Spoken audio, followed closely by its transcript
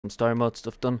story mode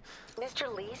stuff done.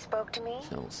 Mr. Lee spoke to me.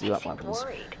 So we'll see He what seemed happens.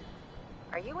 worried.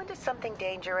 Are you into something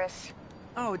dangerous?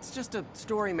 Oh, it's just a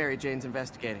story Mary Jane's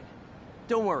investigating.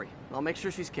 Don't worry, I'll make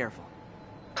sure she's careful.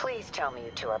 Please tell me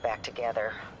you two are back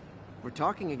together. We're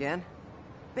talking again.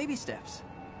 Baby steps.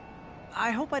 I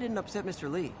hope I didn't upset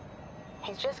Mr. Lee.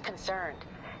 He's just concerned.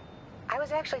 I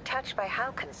was actually touched by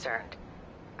how concerned.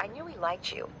 I knew he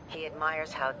liked you. He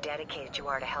admires how dedicated you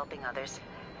are to helping others.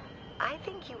 I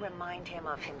think you remind him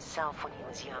of himself when he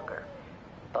was younger.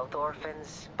 Both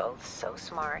orphans, both so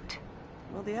smart.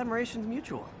 Well, the admiration's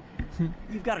mutual.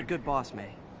 You've got a good boss, May.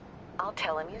 I'll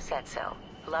tell him you said so.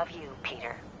 Love you,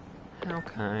 Peter. How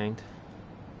kind.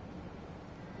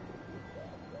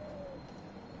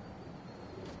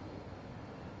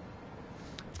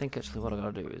 I think actually what I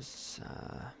gotta do is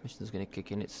mission's gonna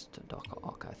kick in. It's to Doc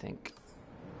Ock, I think.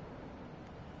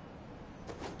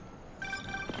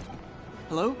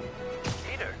 Hello?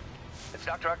 Peter, it's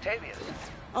Dr. Octavius.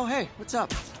 Oh, hey, what's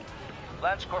up?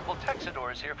 Lance Corporal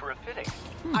Texador is here for a fitting.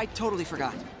 I totally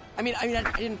forgot. I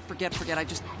didn't forget. I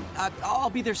just, I'll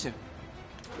be there soon.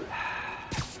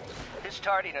 His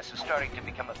tardiness is starting to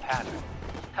become a pattern.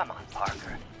 Come on,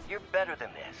 Parker. You're better than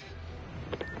this.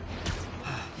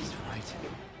 He's right.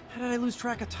 How did I lose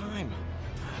track of time?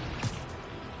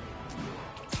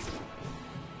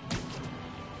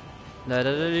 Da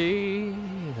da da dee,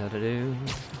 da da doo.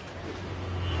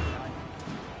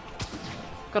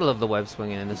 Gotta love the web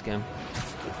swinging in this game.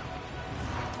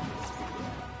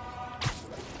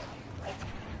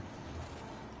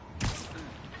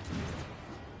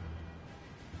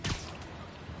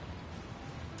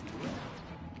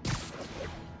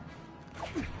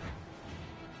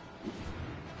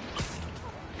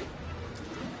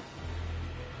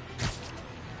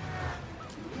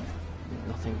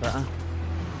 Nothing better.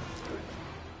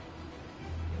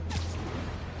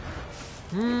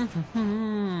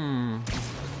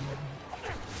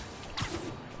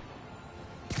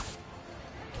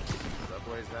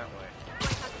 Subway's that way.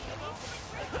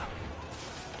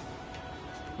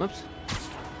 Whoops.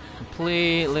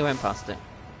 Completely went past it.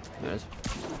 There it is.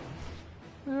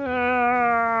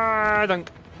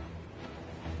 Dunk.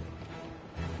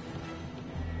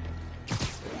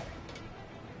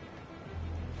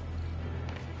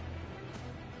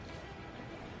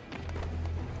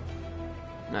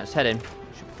 Nice, head in.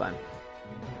 Should be fine.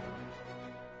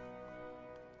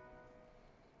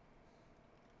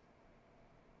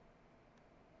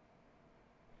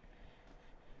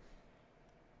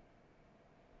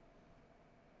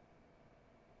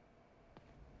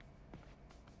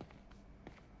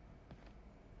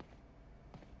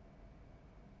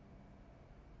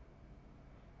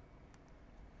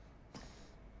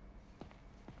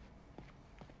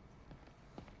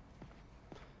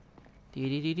 Dee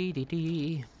dee dee dee dee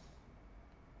dee.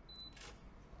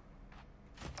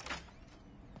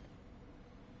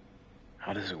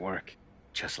 How does it work?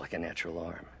 Just like a natural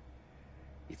arm.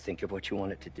 You think of what you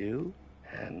want it to do,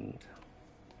 and...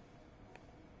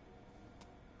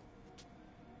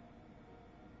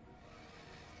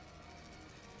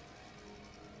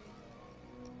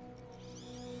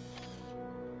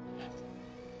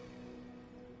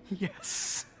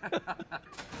 Yes.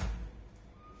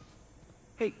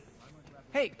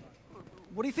 Hey,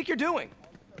 what do you think you're doing?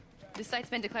 This site's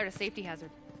been declared a safety hazard.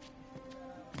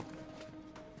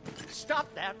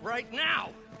 Stop that right now!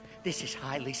 This is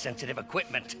highly sensitive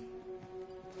equipment.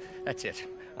 That's it.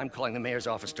 I'm calling the mayor's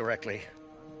office directly.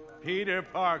 Peter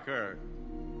Parker,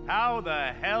 how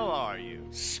the hell are you?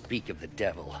 Speak of the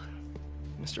devil.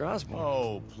 Mr. Osborn.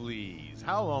 Oh, please.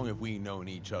 How long have we known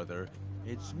each other?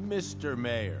 It's Mr.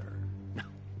 Mayor.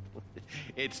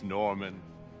 It's Norman.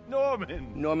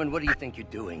 Norman! Norman, what do you think you're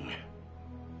doing?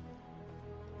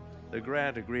 The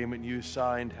grant agreement you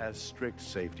signed has strict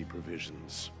safety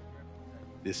provisions.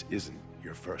 This isn't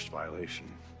your first violation.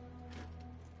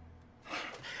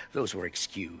 Those were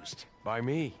excused. By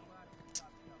me.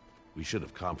 We should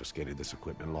have confiscated this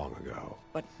equipment long ago.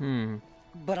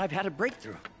 But I've had a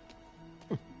breakthrough.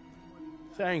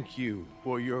 Thank you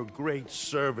for your great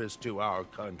service to our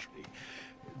country.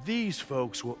 These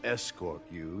folks will escort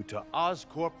you to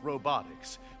Oscorp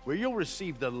Robotics, where you'll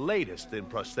receive the latest in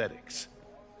prosthetics.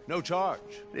 No charge.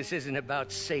 This isn't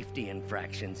about safety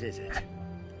infractions, is it?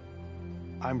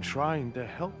 I'm trying to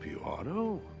help you,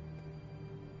 Otto.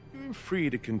 You're free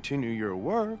to continue your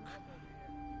work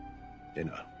in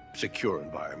a secure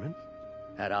environment.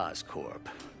 At Oscorp.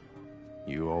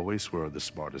 You always were the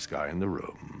smartest guy in the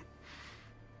room.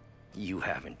 You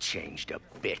haven't changed a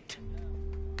bit.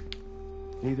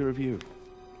 Neither of you.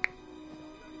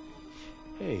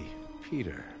 Hey,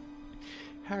 Peter.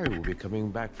 Harry will be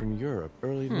coming back from Europe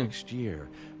early next year.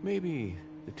 Maybe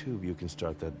the two of you can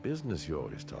start that business you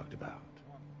always talked about.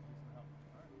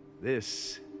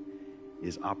 This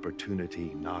is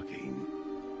opportunity knocking.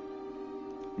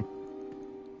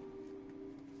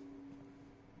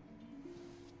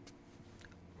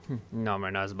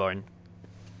 Norman Osborn.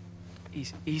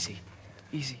 Easy.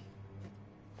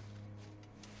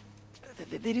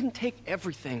 They didn't take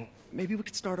everything. Maybe we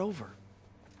could start over.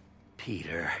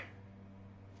 Peter,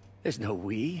 there's no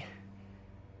we.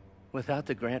 Without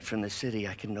the grant from the city,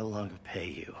 I can no longer pay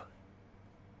you.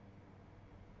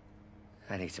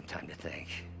 I need some time to think.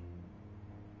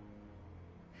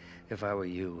 If I were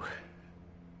you,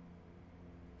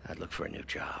 I'd look for a new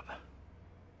job.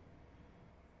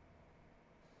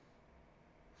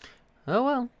 Oh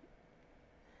well.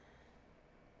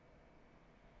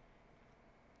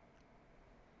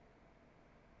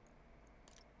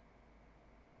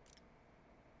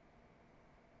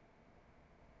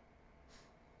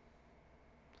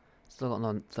 Still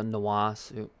got the noir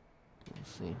suit. We'll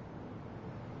see.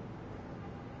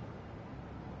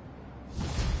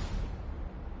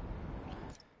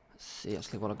 Let's see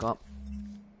actually what I got.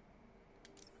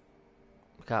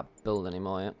 I can't build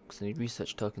anymore yet because I need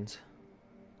research tokens.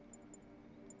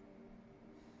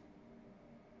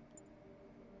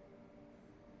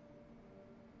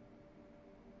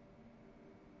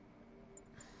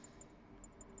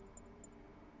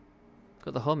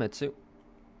 Got the homemade suit.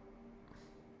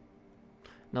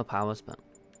 No powers, but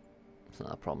it's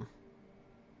not a problem.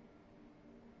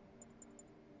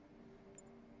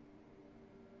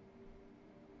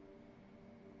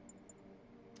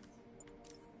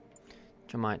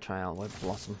 Which I might try out with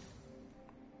Blossom.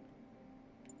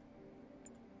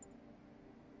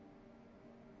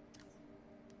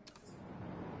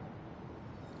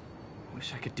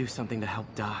 Wish I could do something to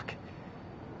help Doc.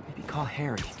 Maybe call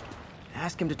Harry.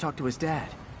 Ask him to talk to his dad.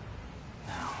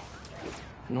 No.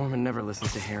 Norman never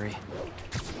listens to Harry.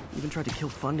 Even tried to kill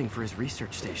funding for his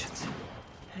research stations.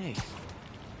 Hey,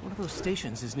 one of those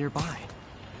stations is nearby.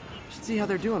 Should see how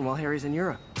they're doing while Harry's in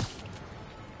Europe.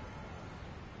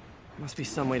 Must be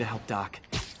some way to help Doc.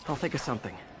 I'll think of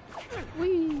something.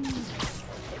 Whee!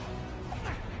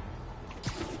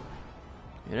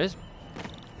 Here it is.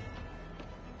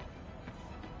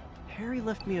 Harry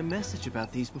left me a message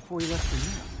about these before he left for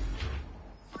Europe.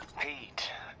 Pete,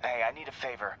 hey, I need a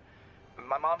favor.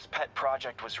 My mom's pet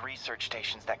project was research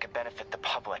stations that could benefit the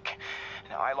public.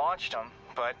 Now, I launched them,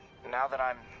 but now that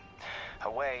I'm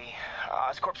away,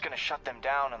 Oscorp's gonna shut them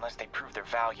down unless they prove their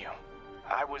value.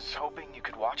 I was hoping you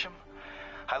could watch them.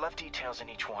 I left details in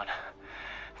each one.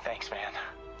 Thanks, man.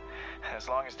 As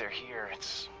long as they're here,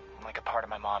 it's like a part of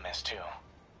my mom is, too.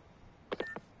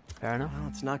 Fair enough. Well,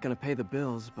 it's not gonna pay the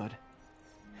bills, but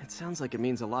it sounds like it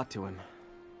means a lot to him.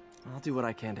 I'll do what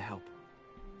I can to help.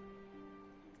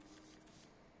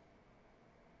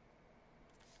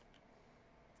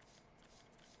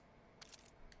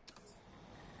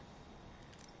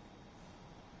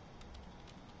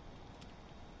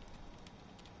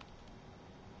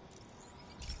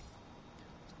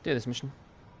 Do this mission.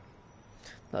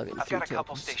 I've got a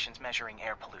couple stations measuring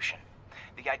air pollution.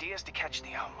 The idea is to catch the,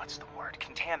 what's the word,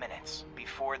 contaminants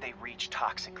before they reach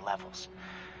toxic levels.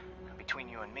 Between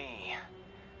you and me,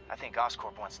 I think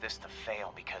Oscorp wants this to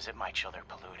fail because it might show they're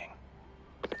polluting.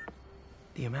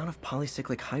 The amount of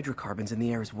polycyclic hydrocarbons in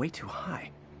the air is way too high.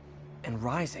 And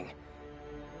rising.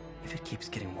 If it keeps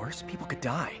getting worse, people could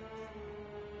die.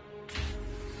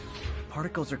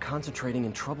 Particles are concentrating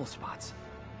in trouble spots.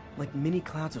 Like mini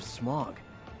clouds of smog.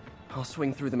 I'll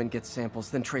swing through them and get samples,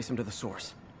 then trace them to the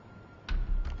source.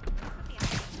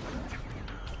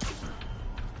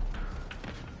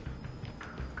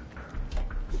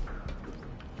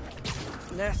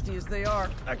 Nasty as they are,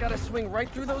 I gotta swing right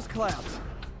through those clouds.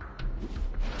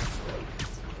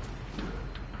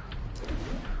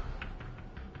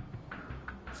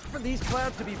 For these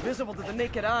clouds to be visible to the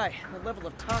naked eye, the level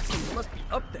of toxins must be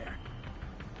up there.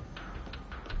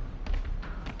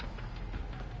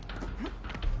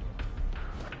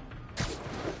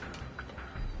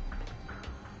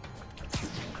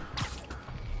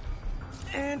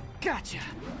 And gotcha!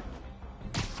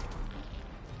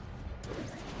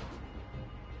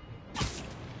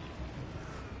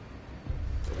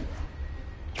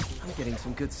 I'm getting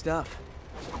some good stuff.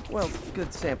 Well,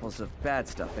 good samples of bad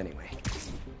stuff anyway.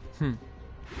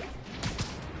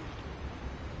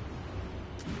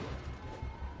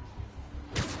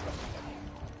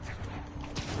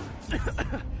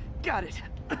 Got it!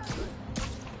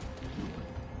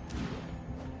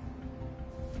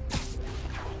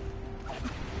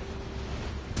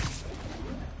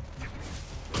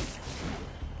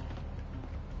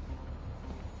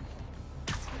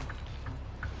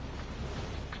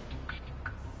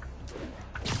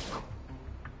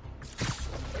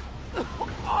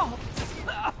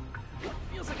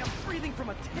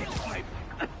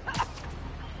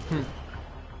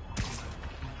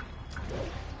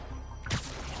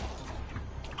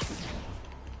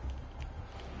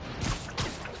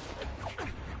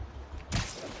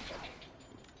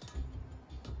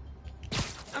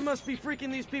 must be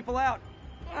freaking these people out.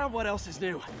 What else is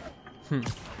new?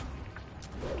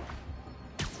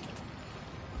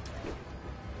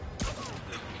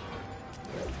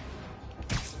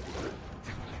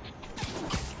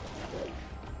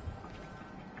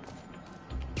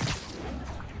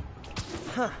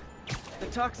 Huh. The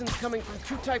toxin's coming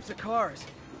from 2 types of cars,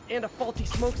 and a faulty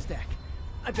smokestack.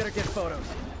 I better get photos.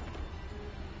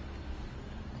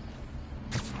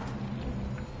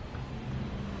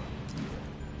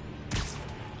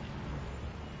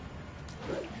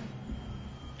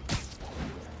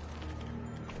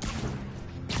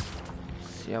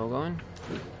 See how we're going?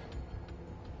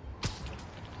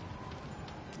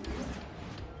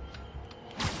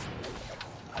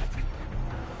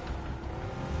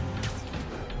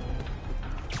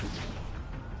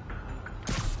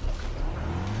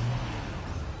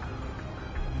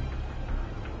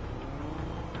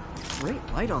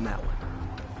 Great light on that one.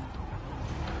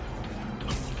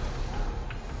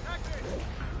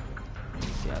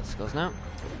 See how this goes now.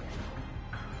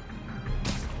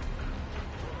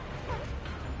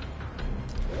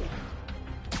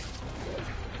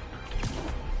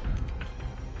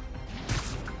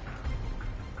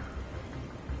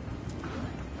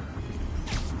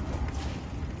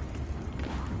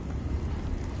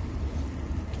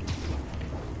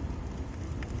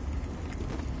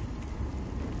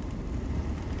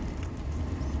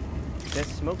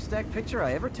 Best smokestack picture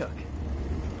I ever took.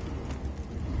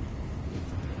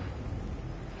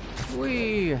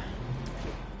 Whee!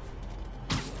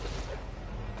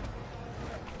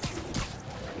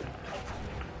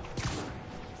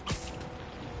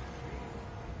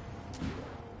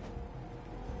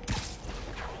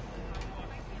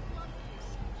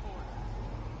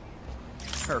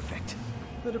 Perfect.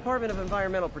 The Department of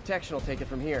Environmental Protection will take it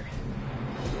from here.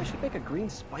 I should make a green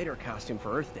spider costume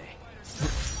for Earth Day.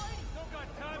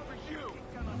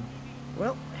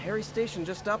 Well, Harry Station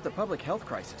just stopped a public health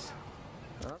crisis.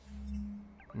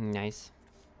 Nice.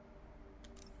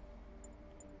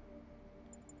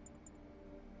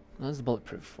 That's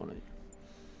bulletproof on it.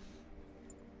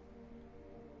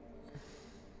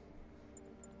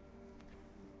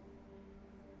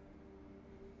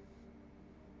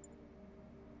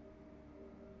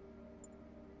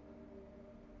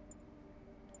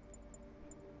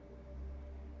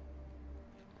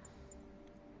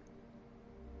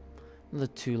 The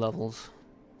 2 levels.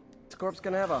 Scorp's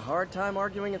gonna have a hard time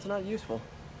arguing it's not useful.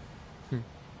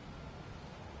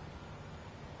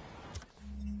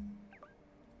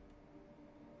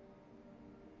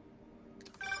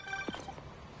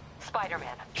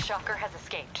 Spider-Man, Shocker has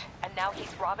escaped, and now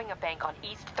he's robbing a bank on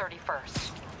East 31st.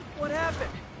 What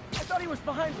happened? I thought he was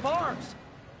behind bars.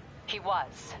 He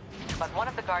was, but one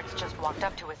of the guards just walked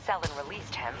up to his cell and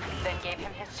released him, then gave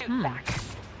him his suit back.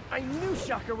 I knew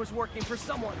Shocker was working for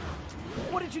someone.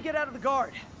 What did you get out of the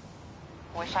guard?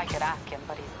 Wish I could ask him,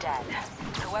 but he's dead.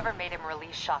 Whoever made him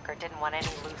release Shocker didn't want any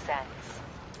loose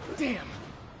ends. Damn.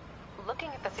 Looking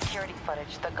at the security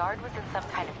footage, the guard was in some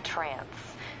kind of trance.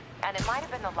 And it might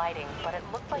have been the lighting, but it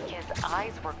looked like his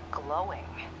eyes were glowing.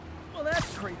 Well,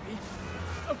 that's creepy.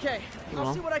 Okay,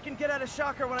 I'll see what I can get out of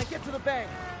Shocker when I get to the bank.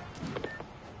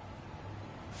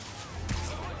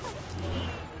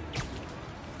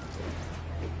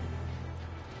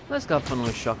 Let's go have fun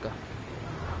with Shocker.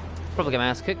 Probably get my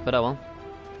ass kicked, but oh well.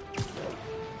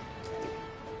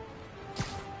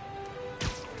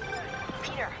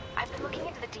 Peter, I've been looking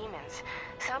into the demons.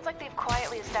 Sounds like they've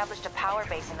quietly established a power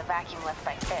base in the vacuum left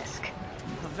by Fisk.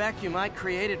 A vacuum I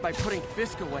created by putting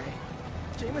Fisk away.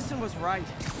 Jameson was right.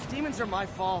 The demons are my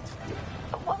fault.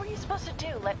 What were you supposed to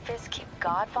do? Let Fisk keep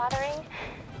godfathering?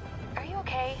 Are you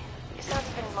okay? You sound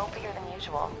even mopier than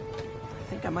usual. I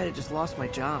think I might have just lost my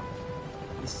job.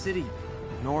 The city,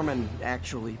 Norman,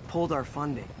 actually, pulled our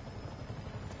funding.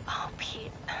 Oh,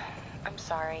 Pete. I'm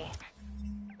sorry.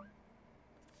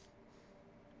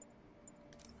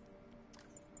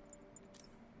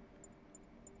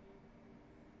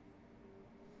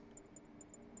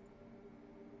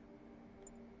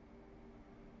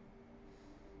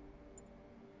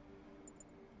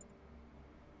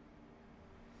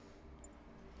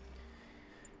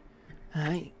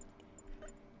 Alright.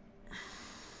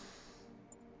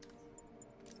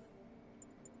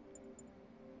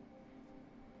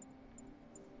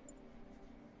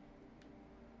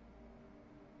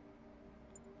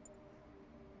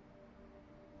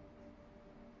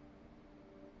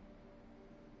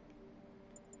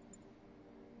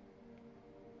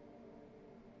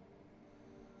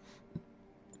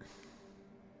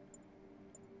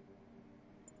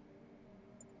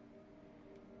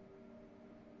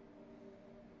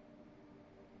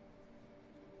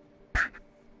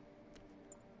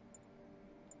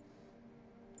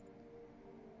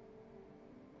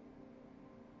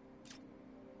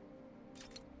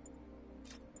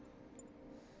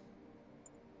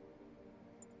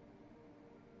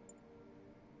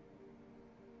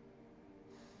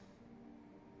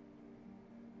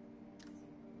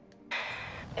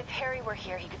 If Harry were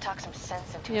here, he could talk some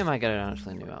sense into Yeah, us. might get an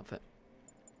actually new outfit.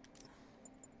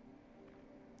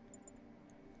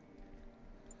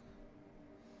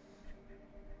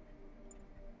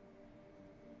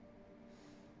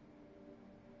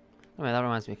 I mean, that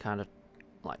reminds me kind of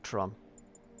like Tron.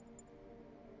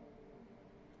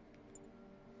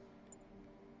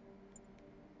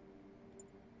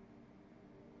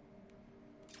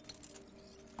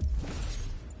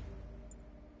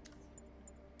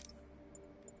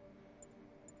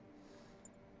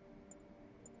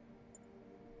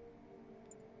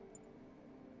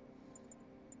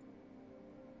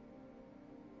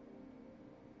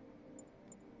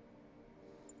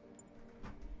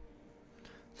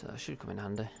 So that should come in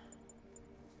handy.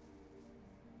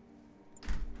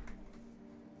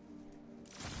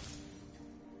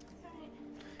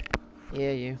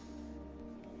 Yeah, you.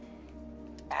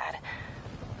 Dad,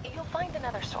 you'll find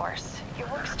another source. Your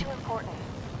work's too important.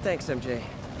 Thanks, MJ.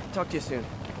 Talk to you soon.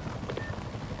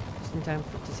 Just in time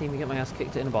to see me get my ass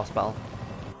kicked in a boss battle.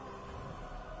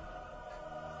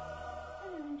 I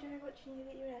don't enjoy watching you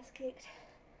get your ass kicked.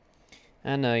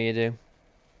 I know you do.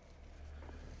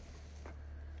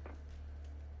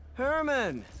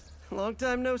 Herman! Long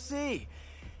time no see.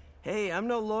 Hey, I'm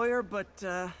no lawyer, but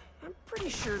I'm pretty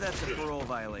sure that's a parole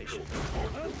violation.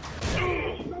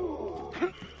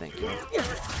 Thank you.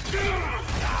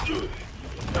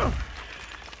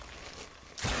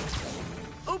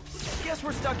 Oops, guess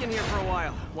we're stuck in here for a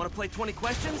while. Want to play 20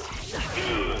 questions?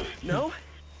 No?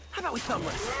 How about we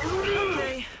thumbless?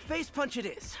 Okay, face punch it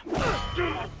is.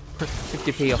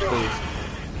 50p off booze.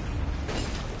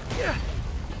 Yeah.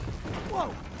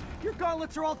 Whoa! Your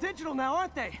gauntlets are all digital now,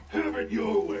 aren't they? Have it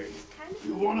your way.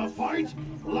 You wanna fight?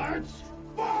 Let's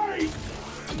fight!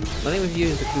 I think we've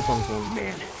used the coupons one.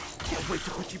 Man, can't wait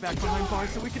to put you back behind bars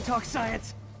so we can talk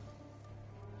science.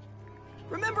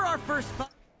 Remember our first fight?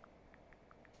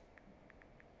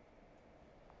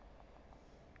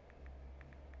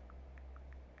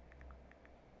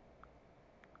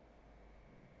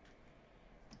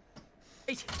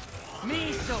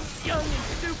 Me so young and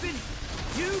stupid,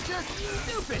 you just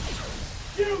stupid.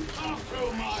 You talk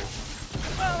too much.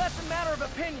 Well, that's a matter of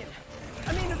opinion.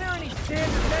 I mean, are there any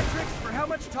standard metrics for how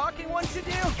much talking one should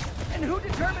do? And who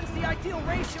determines the ideal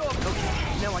ratio of...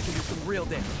 Okay, now I can do some real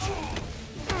damage.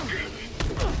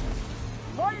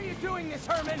 Why are you doing this,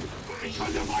 Herman?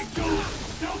 Because if I don't,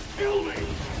 they'll kill me.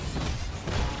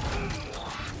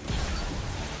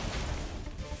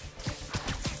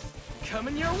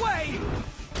 Coming your way!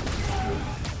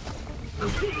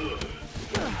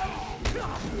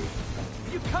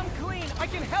 If you come clean, I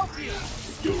can help you!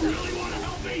 You really want to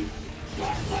help me?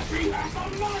 Just let me have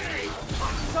some money!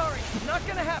 Sorry, not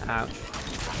gonna happen. Ouch.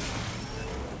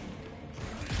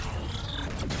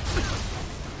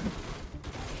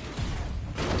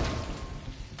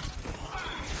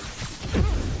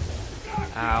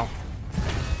 Ow.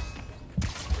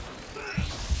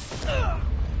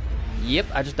 Yep,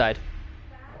 I just died.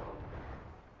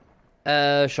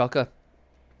 Shocker.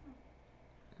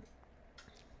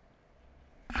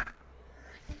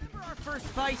 Remember our first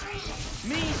fight?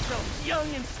 Me so young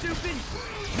and stupid,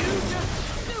 you just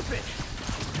stupid.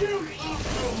 You talk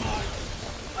too much.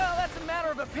 Well, that's a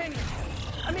matter of opinion.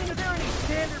 I mean, are there any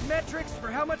standard metrics for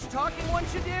how much talking one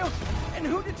should do? And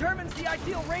who determines the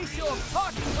ideal ratio of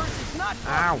talking versus not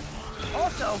talking? Ow.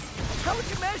 Also, how would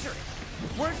you measure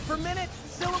it? Words per minute?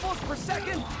 Syllables per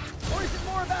second? Or is it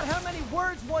more about how many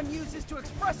words one uses to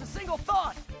express a single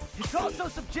thought? It's also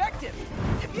subjective.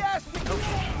 If you ask me...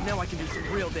 Okay, now I can do some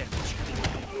real damage.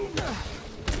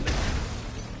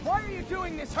 Why are you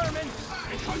doing this, Herman?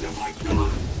 Because if I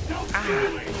don't, they'll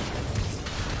kill me.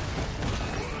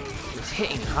 It's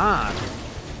hitting hard.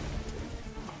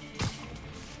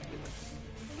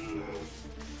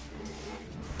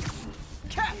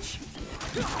 Catch!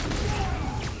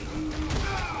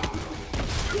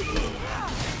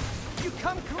 You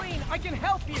come clean, I can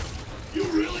help you! You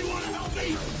really want to help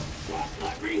me? Just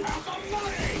let me have the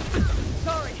money!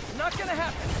 Sorry, not gonna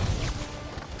happen.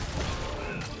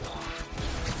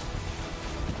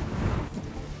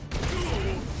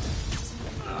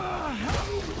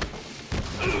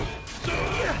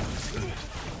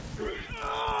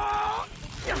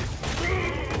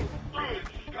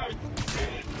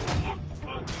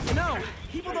 You know,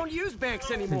 people don't use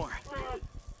banks anymore.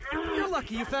 You're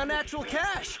lucky you found actual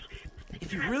cash.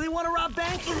 If you really want to rob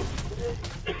banks,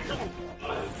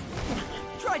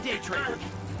 try day trading.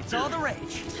 It's all the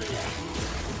rage.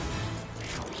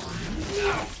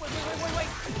 Wait.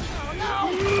 Oh, no!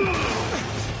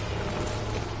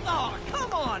 Oh,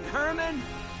 come on, Herman!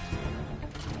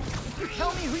 You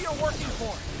tell me who you're working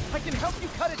for. I can help you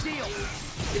cut a deal.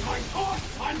 If I'm caught,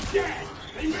 I'm dead!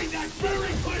 They made that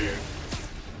very clear!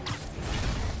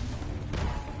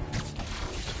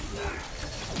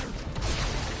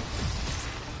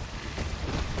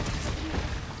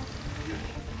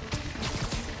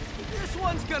 This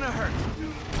one's gonna hurt.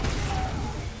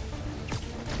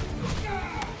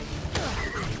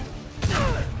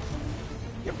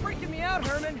 You're freaking me out,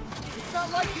 Herman. It's not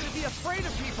like you to be afraid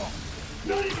of people.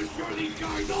 Not even sure these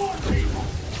guys are people!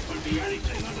 Could be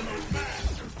anything under those masks!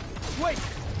 Wait,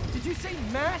 did you say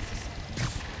masks?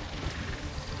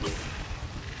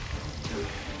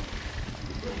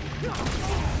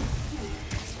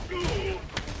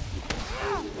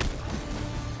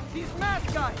 These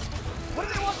mask guys! What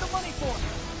do they want the money for?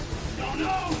 Don't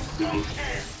know! Don't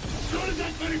care! As soon as I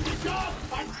finish the job,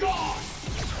 I'm gone!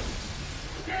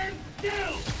 Stand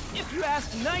still! If you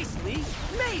ask nicely,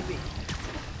 maybe.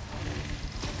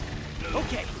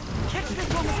 Okay, catch this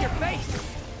one with your face!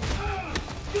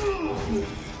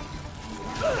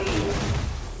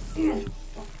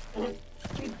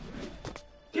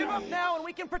 Give up now and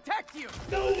we can protect you!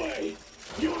 No way!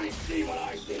 You ain't see what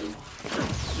I see!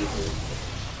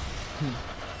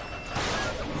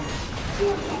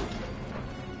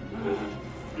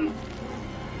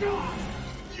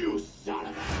 You son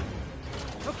of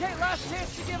a... Okay, last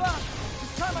chance to give up.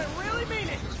 This time I really mean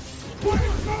it.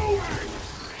 Where's going?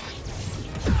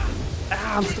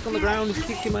 Ah, I'm stuck on the ground. He's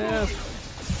kicking my ass.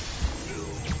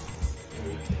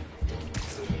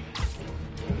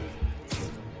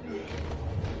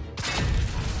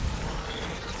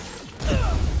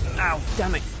 Ow,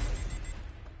 damn it.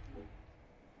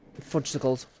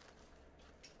 Fudgesicles.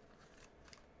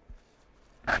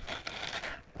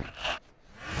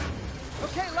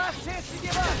 Okay, last chance to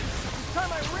give up. This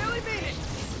time I really mean it.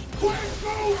 Where's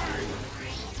going?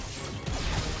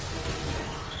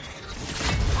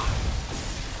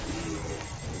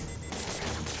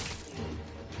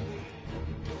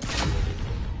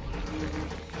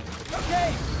 Okay,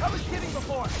 I was kidding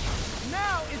before.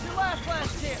 Now is your last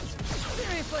chance.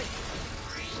 Seriously.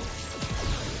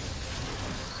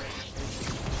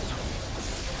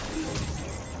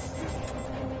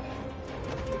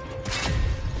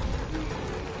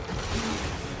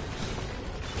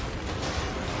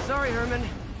 Sorry, Herman.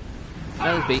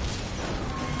 That was beat.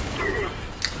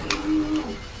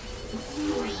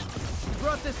 You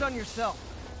brought this on yourself.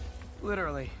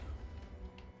 Literally.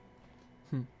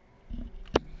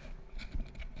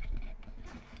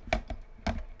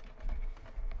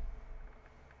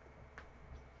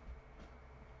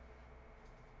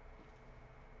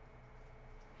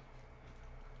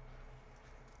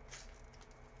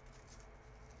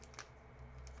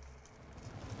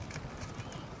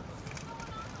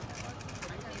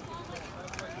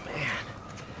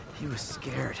 He was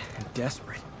scared and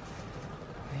desperate.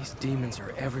 These demons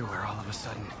are everywhere all of a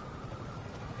sudden.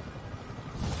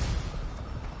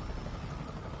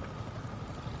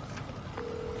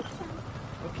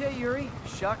 Okay, Yuri.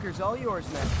 Shocker's all yours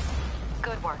now.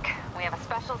 Good work. We have a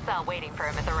special cell waiting for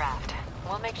him at the raft.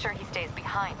 We'll make sure he stays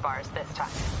behind bars this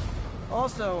time.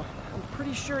 Also, I'm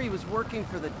pretty sure he was working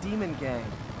for the Demon Gang.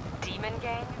 Demon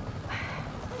Gang?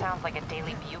 Sounds like a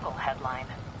Daily Bugle headline.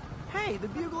 Hey, the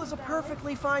Bugle is a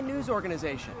perfectly fine news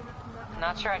organization.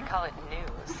 Not sure I'd call it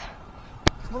news.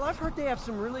 Well, I've heard they have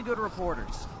some really good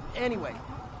reporters. Anyway,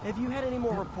 have you had any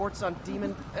more reports on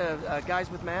demon, guys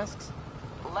with masks?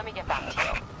 Let me get back to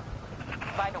you.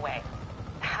 By the way,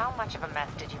 how much of a mess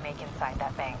did you make inside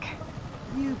that bank?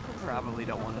 You probably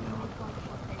don't want to know.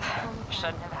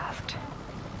 Shouldn't have asked.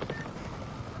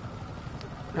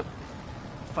 The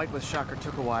fight with Shocker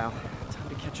took a while. Time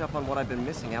to catch up on what I've been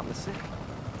missing out in the city.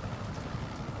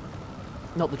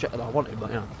 Not the jet that I wanted, but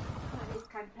yeah. It's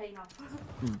kind of paying off.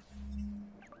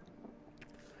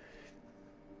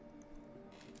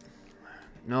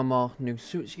 No more new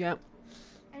suits yet.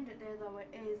 End of the day though, it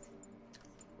is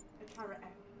a charity.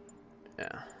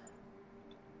 Yeah.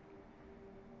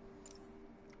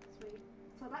 Sweet.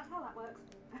 So that's how that works.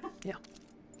 Yeah.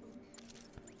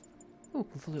 Oh,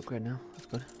 can fully upgrade now. That's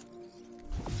good.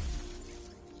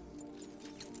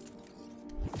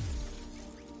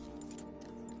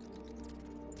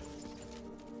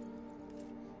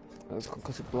 That's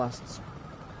concussive blasts.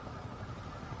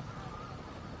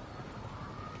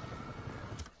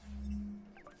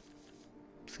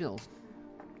 Skills.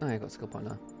 Oh, I got a skill point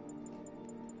now.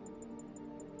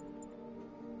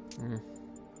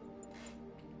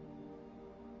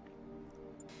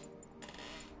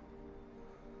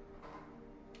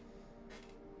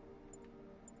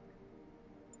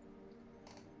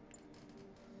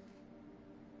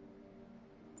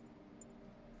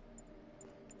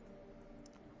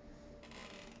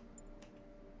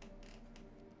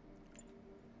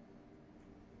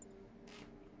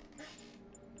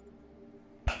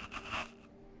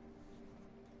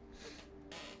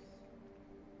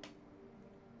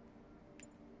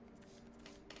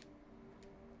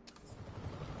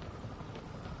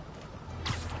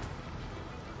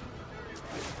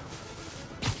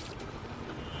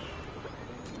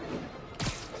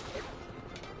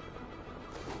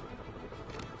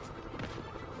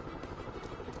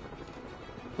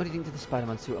 What do you think to the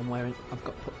Spider-Man suit I'm wearing?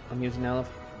 I'm using now, love.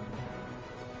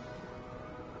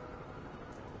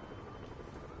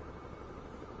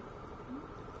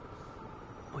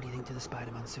 What do you think to the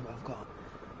Spider-Man suit I've got?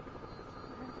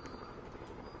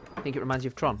 I think it reminds you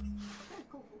of Tron.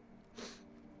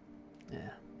 Yeah,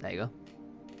 there you go.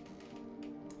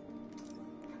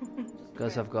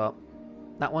 Because I've got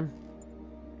that one,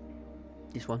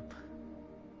 this one,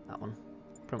 that one.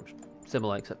 Pretty much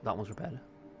similar, except that one's repaired.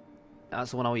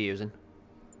 That's the one I was using.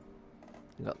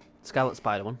 You got Scarlet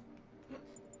Spider one.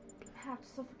 How to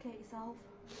suffocate yourself.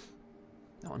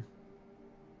 That one.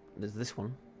 There's this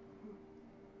one.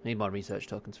 Need more research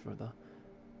tokens for it though.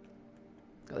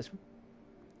 Got this one.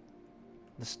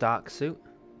 The Stark suit.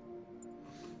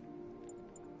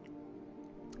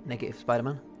 Negative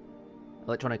Spider-Man.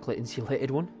 Electronically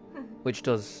insulated one, which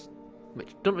doesn't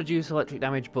reduce electric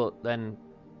damage, but then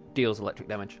deals electric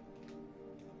damage.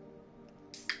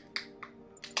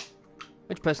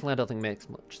 Which personally I don't think makes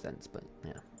much sense, but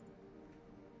yeah.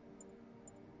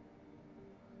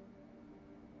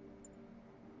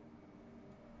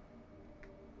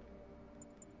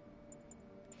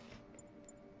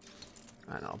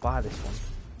 Alright, I'll buy this one.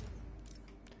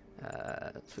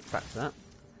 Switch back to that.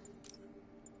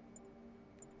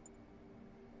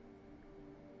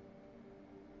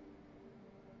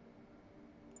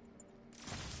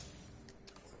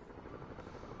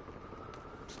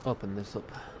 Let's open this up.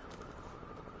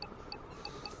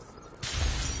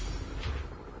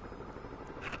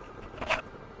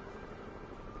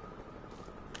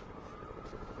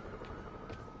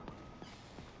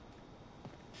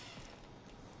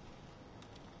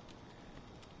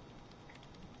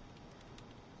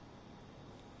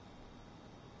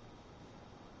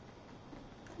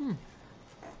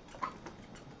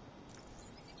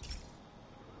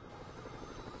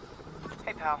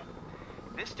 Hey, pal.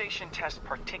 This station tests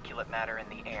particulate matter in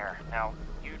the air. Now,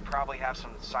 you'd probably have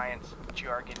some science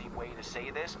jargony way to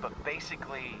say this, but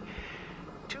basically,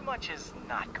 too much is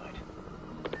not good.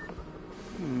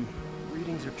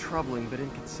 Readings are troubling but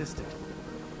inconsistent.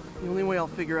 The only way I'll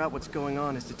figure out what's going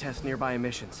on is to test nearby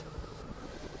emissions.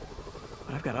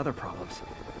 But I've got other problems.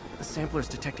 The sampler's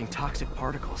detecting toxic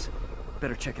particles.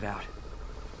 Better check it out.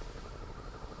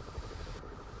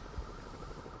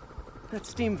 That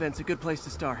steam vent's a good place to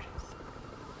start.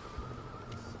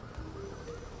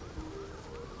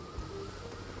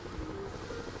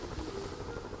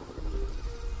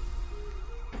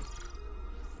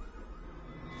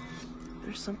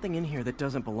 There's something in here that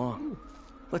doesn't belong.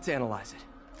 Let's analyze it.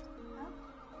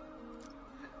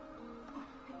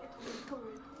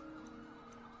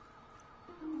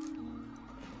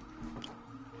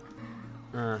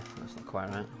 That's not quite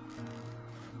right.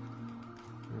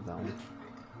 Move that one.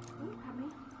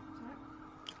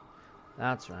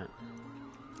 That's right.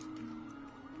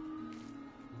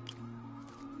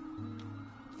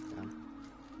 Damn.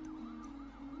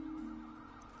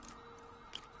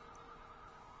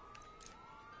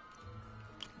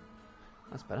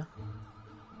 That's better.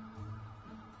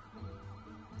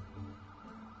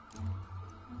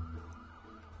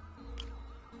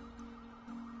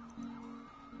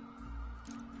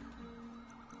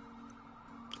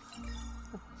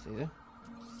 That's easy.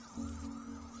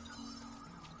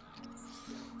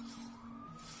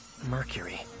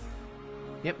 Mercury.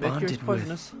 Yep, mercury's Bonded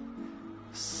poisonous.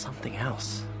 With something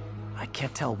else. I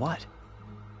can't tell what.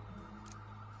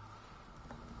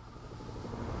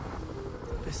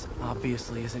 This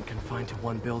obviously isn't confined to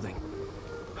one building.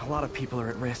 A lot of people are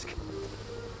at risk.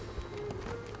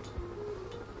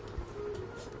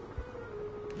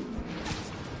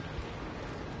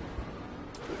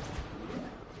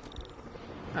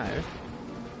 Alright.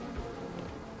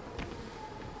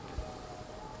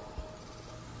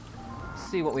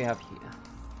 See what we have here.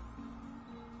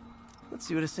 Let's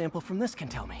see what a sample from this can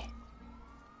tell me.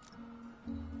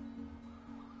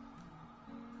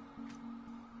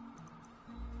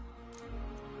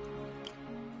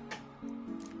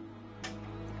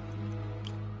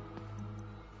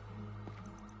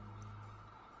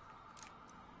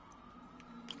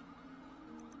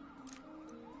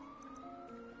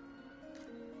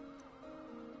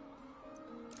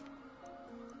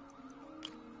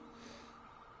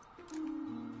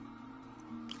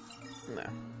 No,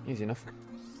 easy enough.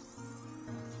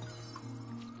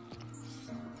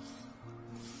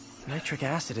 Nitric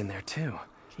acid in there too.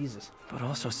 Jesus. But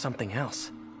also something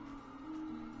else.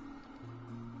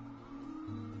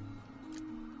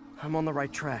 I'm on the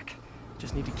right track.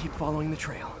 Just need to keep following the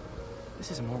trail.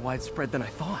 This is more widespread than I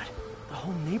thought. The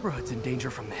whole neighborhood's in danger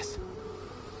from this.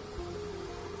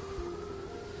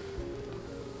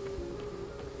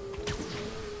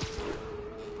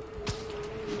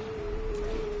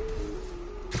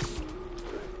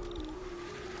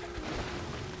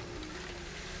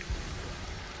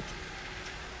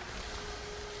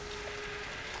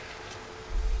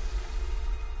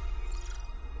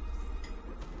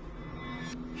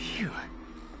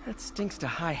 That stinks to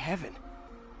high heaven.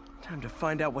 Time to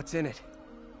find out what's in it.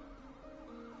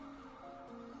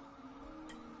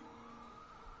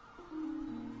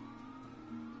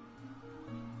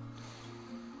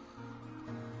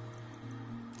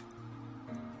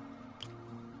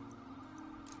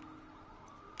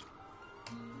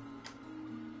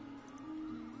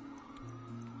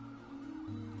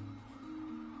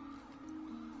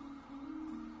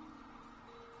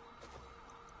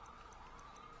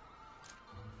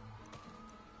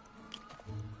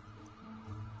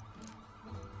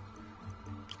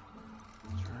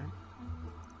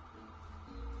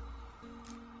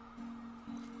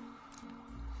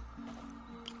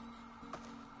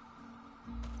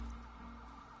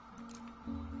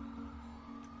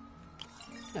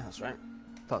 Yeah, that's right.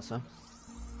 Thought so.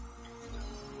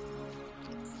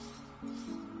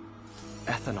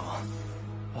 Ethanol.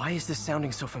 Why is this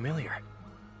sounding so familiar?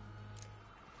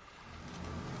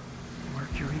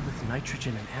 Mercury with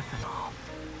nitrogen and ethanol.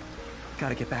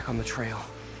 Gotta get back on the trail.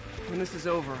 When this is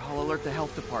over, I'll alert the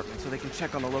health department so they can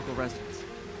check on the local residents.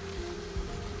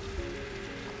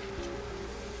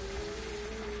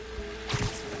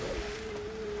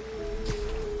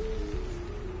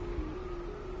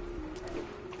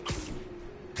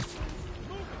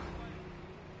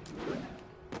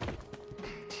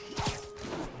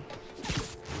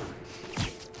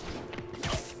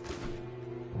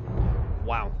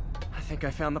 I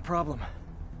found the problem.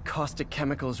 Caustic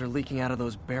chemicals are leaking out of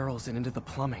those barrels and into the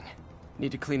plumbing.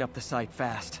 Need to clean up the site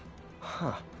fast.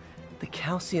 Huh. The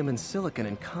calcium and silicon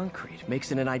in concrete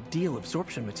makes it an ideal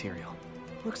absorption material.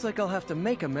 Looks like I'll have to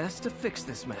make a mess to fix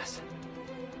this mess.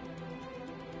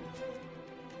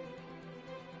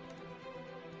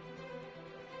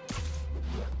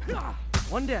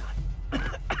 One down.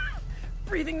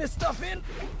 Breathing this stuff in?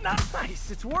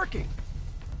 Nice, it's working.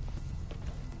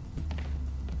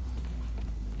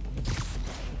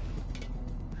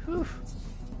 Whew.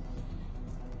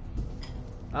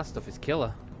 That stuff is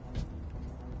killer.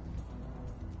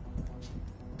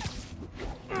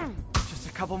 Just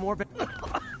a couple more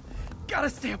Gotta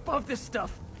stay above this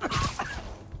stuff.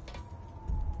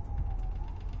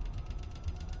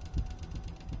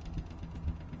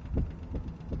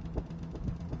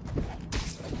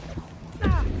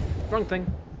 Wrong thing.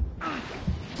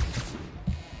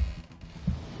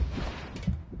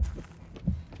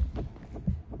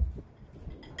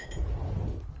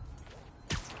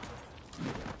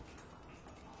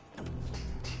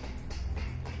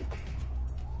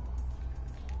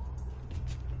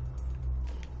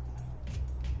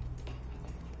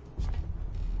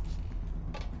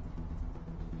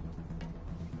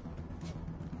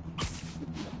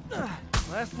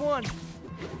 Last one.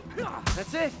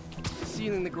 That's it.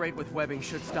 Sealing the grate with webbing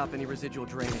should stop any residual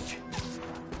drainage.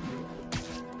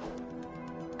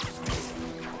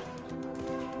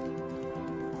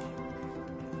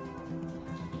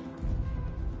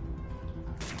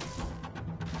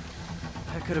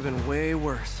 That could have been way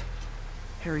worse.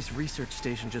 Harry's research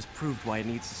station just proved why it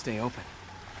needs to stay open.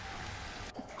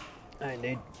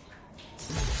 Indeed.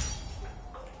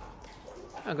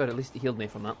 Oh good, at least he healed me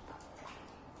from that.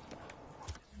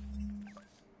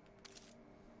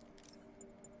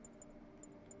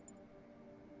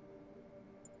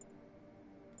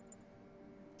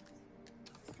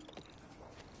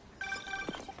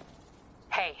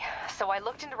 Hey, so I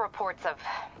looked into reports of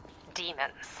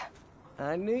demons.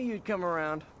 I knew you'd come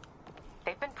around.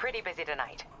 They've been pretty busy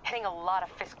tonight, hitting a lot of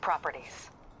Fisk properties.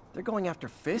 They're going after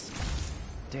Fisk?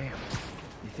 Damn.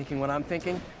 You thinking what I'm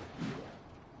thinking?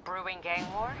 Brewing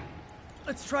gang war?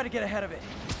 Let's try to get ahead of it.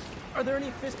 Are there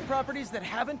any Fisk properties that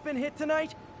haven't been hit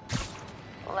tonight?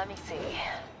 Let me see.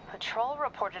 Patrol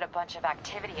reported a bunch of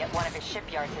activity at one of his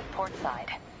shipyards in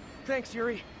Portside. Thanks,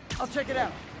 Yuri. I'll check it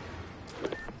out.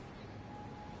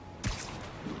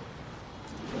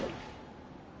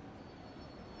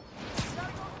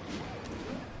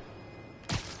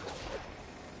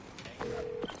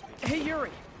 Hey,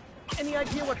 Yuri. Any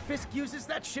idea what Fisk uses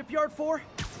that shipyard for?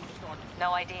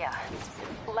 No idea.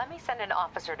 Let me send an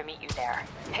officer to meet you there.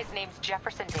 His name's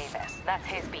Jefferson Davis. That's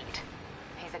his beat.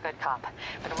 He's a good cop.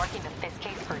 Been working the Fisk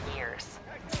case for years.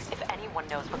 If anyone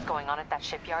knows what's going on at that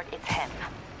shipyard, it's him.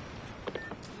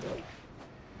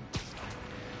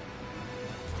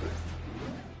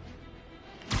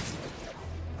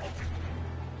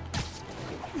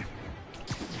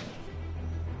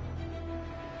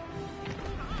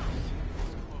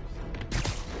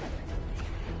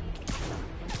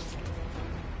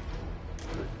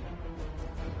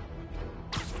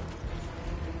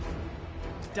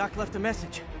 Doc left a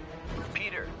message.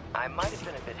 Peter, I might have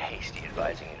been a bit hasty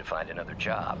advising you to find another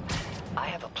job. I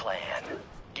have a plan.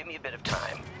 Give me a bit of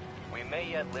time. We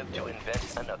may yet live to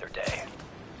invent another day.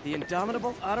 The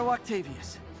indomitable Otto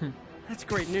Octavius. That's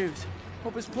great news.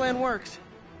 Hope his plan works.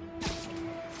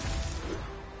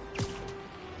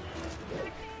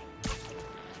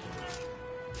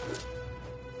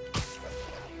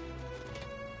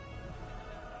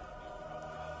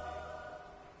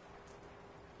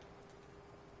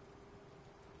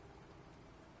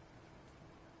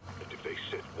 If they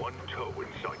set one toe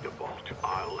inside the vault,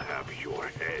 I'll have your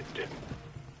head.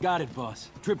 Got it, boss.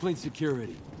 Tripling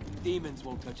security. Demons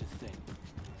won't touch a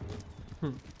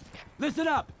thing. Listen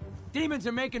up! Demons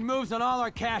are making moves on all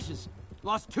our caches.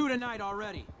 Lost 2 tonight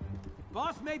already.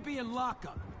 Boss may be in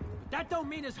lockup, but that don't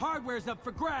mean his hardware's up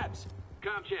for grabs.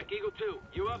 Com check, Eagle 2,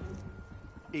 you up?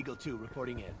 Eagle 2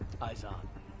 reporting in. Eyes on.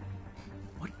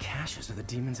 What caches are the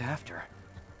demons after?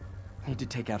 Need to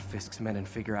take out Fisk's men and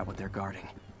figure out what they're guarding.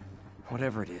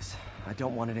 Whatever it is, I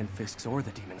don't want it in Fisk's or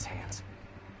the demons' hands.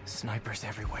 Snipers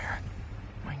everywhere.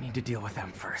 Might need to deal with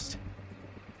them first.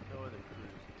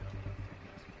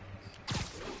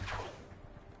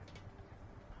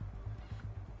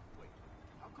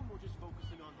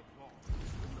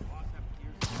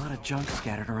 A lot of junk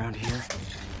scattered around here.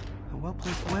 A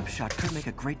well-placed web shot could make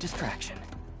a great distraction.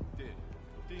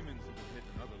 Demons have been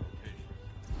hitting other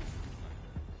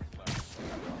locations.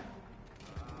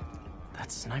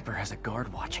 That sniper has a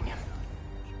guard watching him.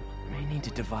 May need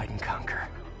to divide and conquer.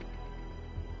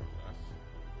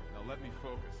 Now let me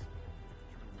focus.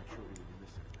 Trying to make sure we didn't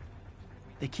miss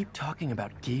anything. They keep talking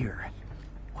about gear.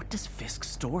 What does Fisk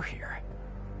store here?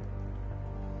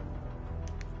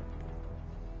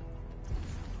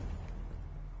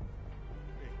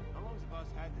 How long's the boss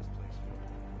had this place for?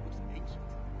 Looks ancient.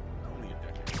 Only a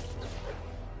decade.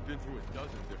 Been through a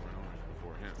dozen different owners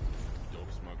before him.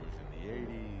 Dope smugglers in the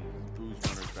 80s, booze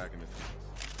runners back in the 60s.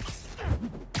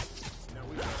 Now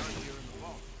we got on here in the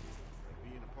vault.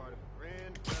 Being a part of a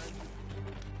grand plan.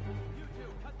 You two,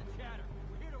 cut the chatter.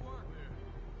 We're here to work.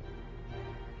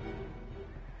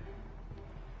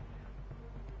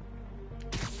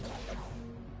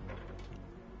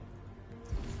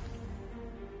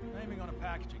 Naming on the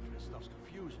packaging for this stuff's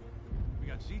confusing. We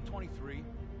got Z23,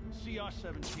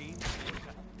 CR17,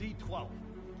 D12.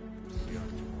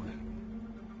 CR20.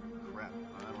 Crap,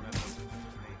 I don't have those names.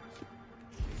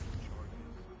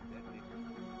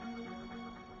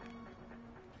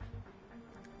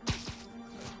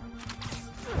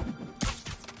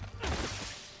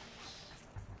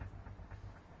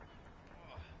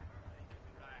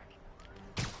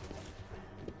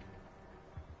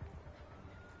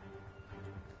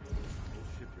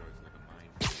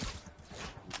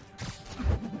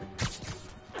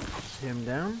 Him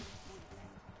down.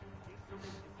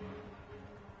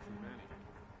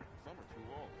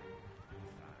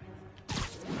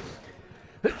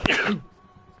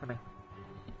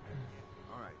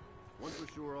 Alright, once we're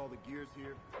sure all the gear's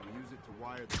here, we'll use it to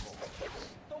wire the vault.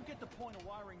 Don't get the point of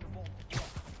wiring the vault.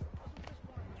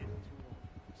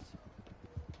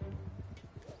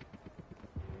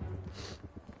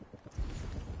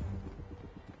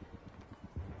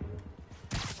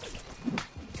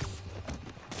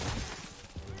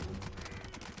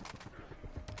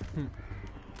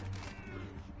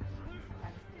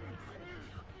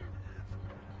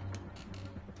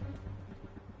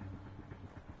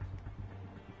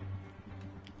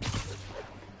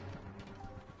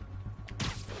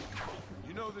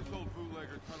 You know this old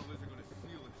bootlegger tunnel isn't going to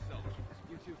seal itself.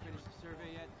 You two finished the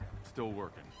survey yet? Still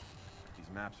working. These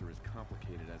maps are as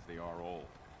complicated as they are old.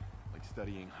 Like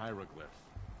studying hieroglyphs.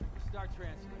 We'll start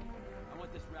translating. I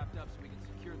want this wrapped up so we can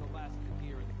secure the last of the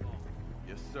gear in the vault.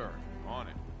 Yes, sir. On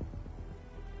it.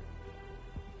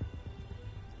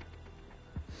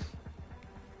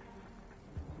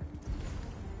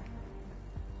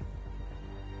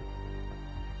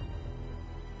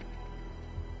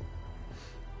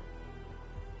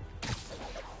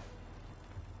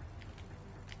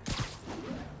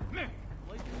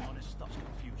 Labeling on this stuff's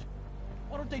confusing.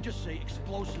 Why don't they just say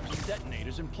explosives and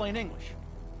detonators in plain English?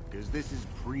 Because this is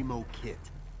primo kit.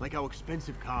 Like how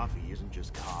expensive coffee isn't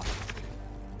just coffee.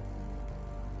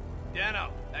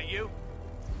 Dano, that you?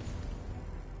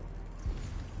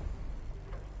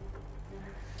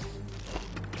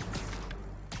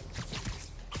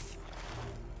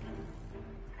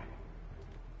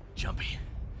 Jumpy.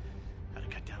 Gotta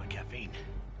cut down on caffeine.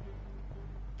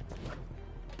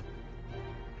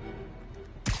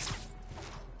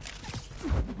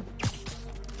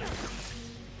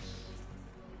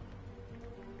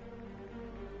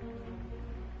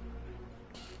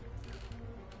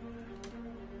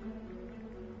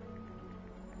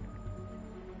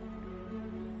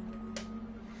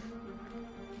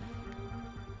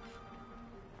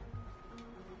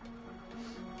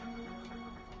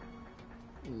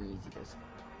 Easy does.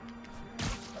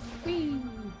 Whee!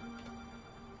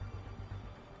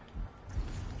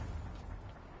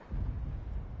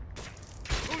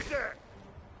 Who's there?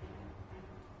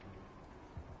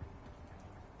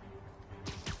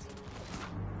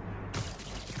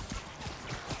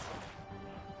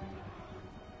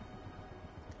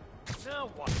 Now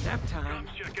what? Nap time.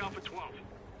 Comms check Alpha 12.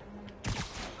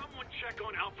 Someone check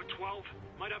on Alpha 12.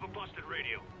 Might have a busted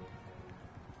radio.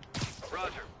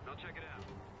 Roger. I'll check it out.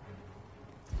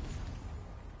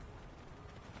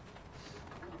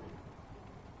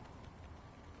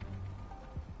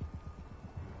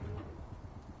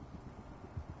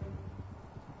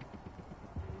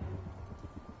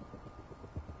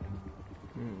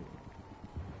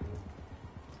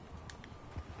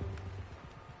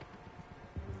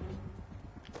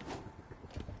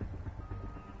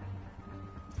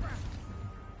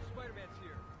 Spider-Man's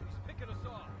here. He's picking us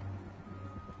off.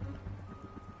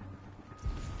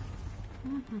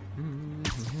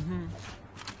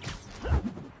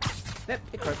 Yep,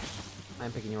 it croaks.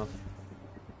 I'm picking you up.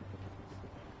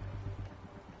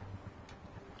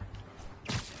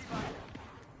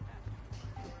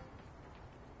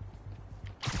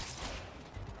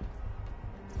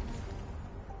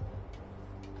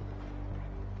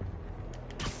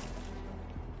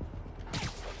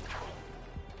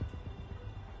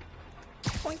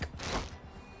 Boink.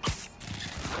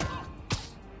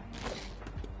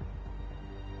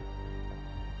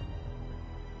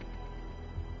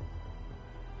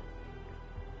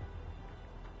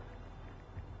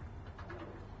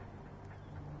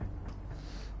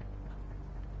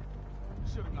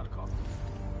 Should have got a call.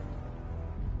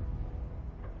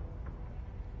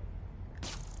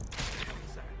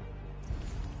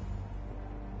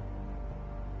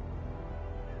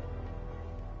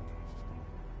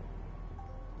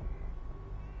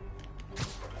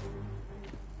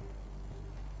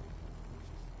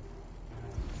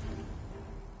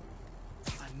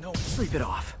 I know. Sleep it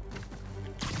off.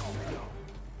 Oh, no.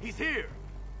 He's here!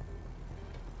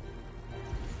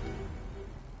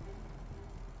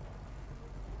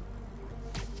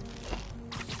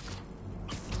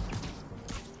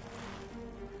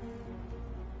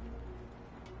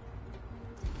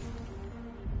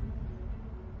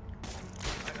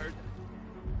 I heard that.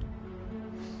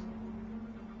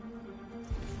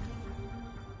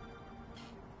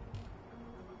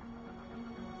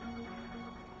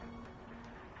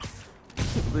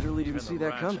 Literally didn't see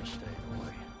that coming.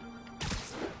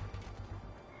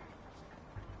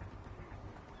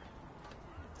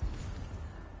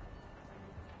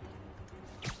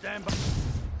 Stand by.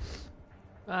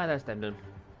 Ah, that's them done.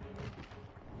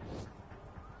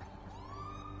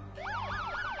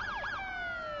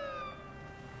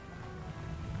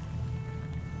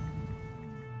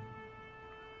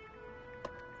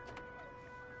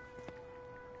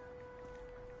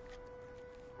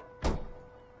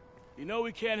 You know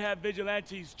we can't have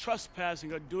vigilantes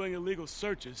trespassing or doing illegal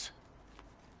searches.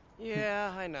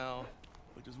 Yeah, I know.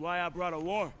 Which is why I brought a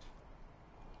warrant.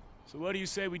 So what do you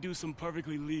say we do some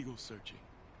perfectly legal searching?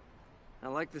 I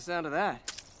like the sound of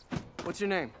that. What's your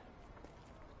name?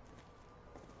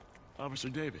 Officer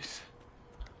Davis.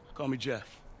 Call me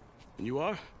Jeff. And you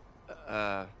are?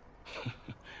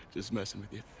 Just messing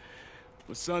with you.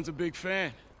 My son's a big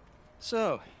fan.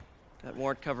 So, that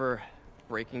warrant cover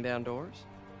breaking down doors?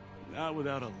 Not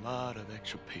without a lot of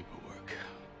extra paperwork.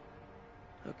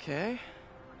 Okay.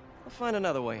 I'll find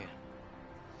another way in.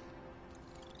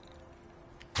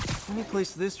 Any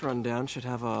place this rundown should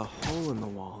have a hole in the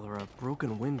wall or a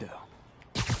broken window.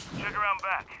 Check around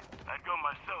back. I'd go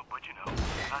myself, but you know,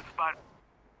 not Spider.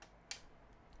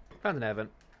 Found an event.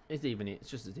 It's even. It's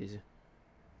just as easy.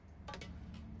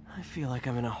 I feel like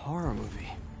I'm in a horror movie.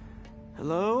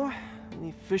 Hello?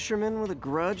 Any fisherman with a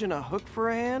grudge and a hook for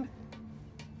a hand?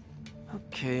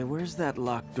 Okay, where's that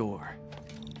locked door?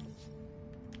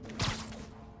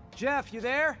 Jeff, you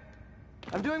there?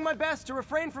 I'm doing my best to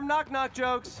refrain from knock-knock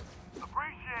jokes.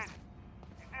 Appreciate it.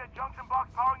 You see a junction box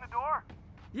powering the door?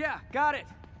 Yeah, got it.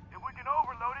 If we can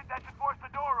overload it, that should force the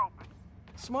door open.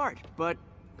 Smart, but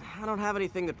I don't have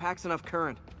anything that packs enough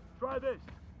current. Try this.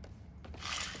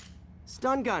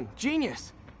 Stun gun,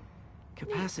 genius!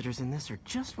 Capacitors in this are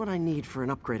just what I need for an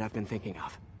upgrade I've been thinking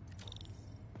of.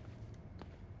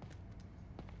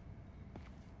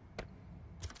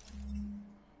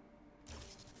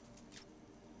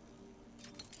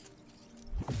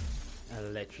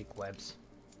 Electric webs.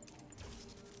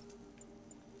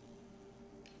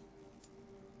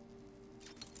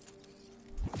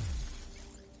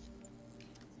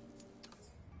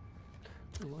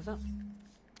 What was that?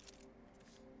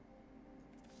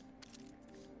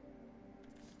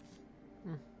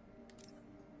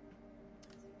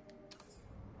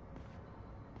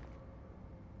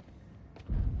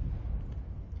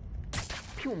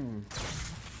 Pew.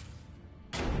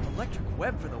 Electric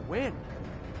web for the win.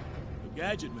 A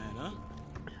gadget man, huh?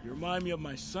 You remind me of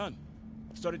my son.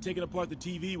 Started taking apart the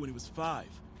TV when he was 5.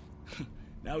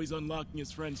 Now he's unlocking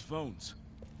his friends' phones.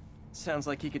 Sounds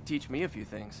like he could teach me a few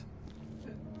things.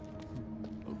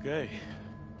 Okay.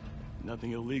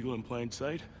 Nothing illegal in plain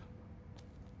sight?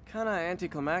 Kinda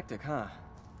anticlimactic, huh?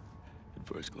 At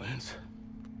first glance.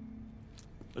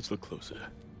 Let's look closer.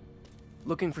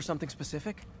 Looking for something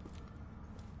specific?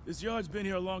 This yard's been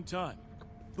here a long time.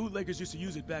 Bootleggers used to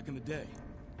use it back in the day.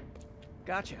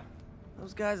 Gotcha.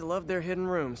 Those guys love their hidden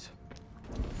rooms.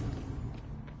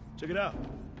 Check it out.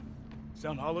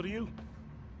 Sound hollow to you?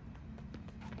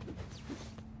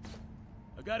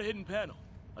 I got a hidden panel,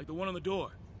 like the one on the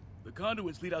door. The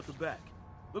conduits lead out the back.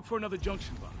 Look for another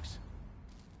junction box.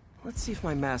 Let's see if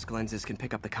my mask lenses can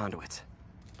pick up the conduits.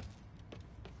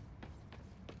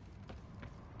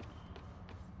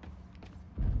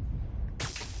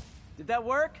 Did that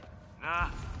work? Nah.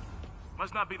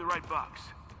 Must not be the right box.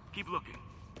 Keep looking.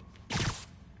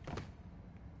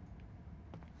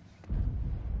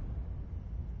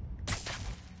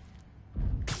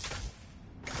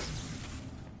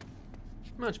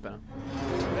 Much better.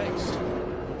 Thanks.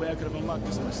 No way I could have unlocked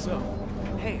this myself.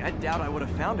 Hey, I doubt I would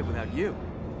have found it without you.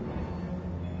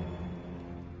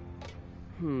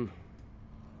 You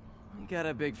got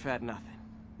a big fat nothing.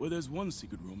 Well, there's one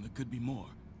secret room. There could be more.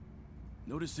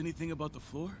 Notice anything about the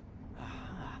floor?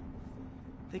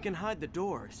 They can hide the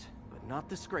doors, but not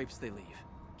the scrapes they leave.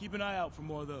 Keep an eye out for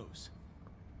more of those.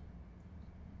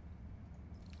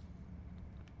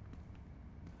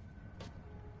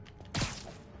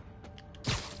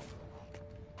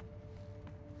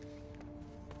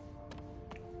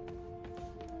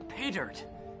 Pay dirt.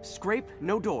 Scrape,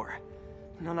 no door.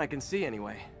 None I can see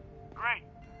anyway. Great.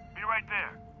 Be right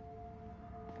there.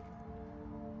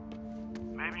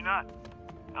 Maybe not.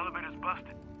 Elevator's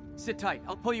busted. Sit tight.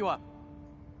 I'll pull you up.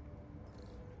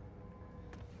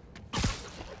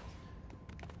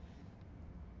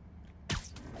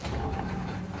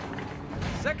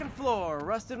 Second floor,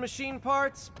 rusted machine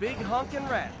parts, big honkin'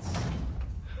 rats.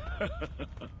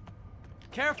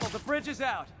 Careful, the bridge is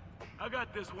out. I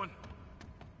got this one.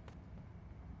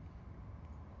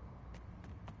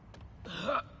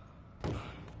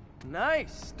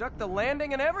 Nice. Stuck the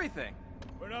landing and everything.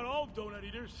 We're not all donut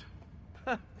eaters.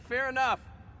 Fair enough.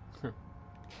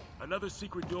 Another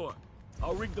secret door.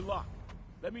 I'll rig the lock.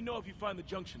 Let me know if you find the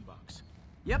junction box.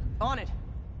 Yep, on it.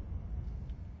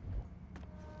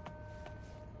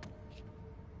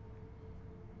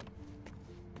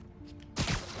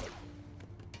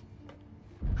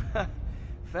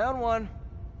 Found one.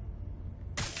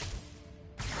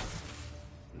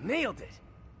 Nailed it.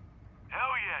 Hell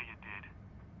yeah, you did.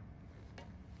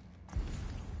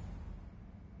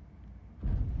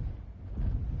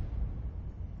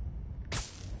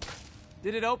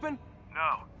 Did it open?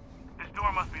 No. This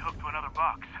door must be hooked to another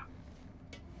box.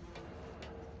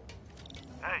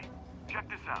 Hey, check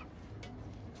this out.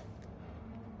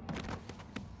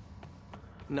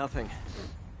 Nothing.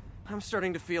 I'm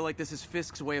starting to feel like this is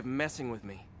Fisk's way of messing with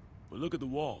me. But look at the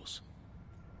walls.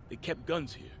 They kept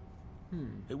guns here.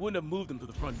 They wouldn't have moved them to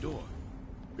the front door.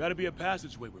 Gotta be a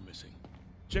passageway we're missing.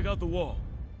 Check out the wall.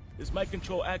 This might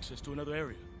control access to another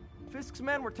area. Fisk's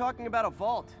men were talking about a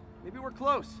vault. Maybe we're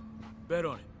close. Bet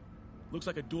on it. Looks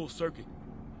like a dual circuit.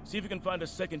 See if you can find a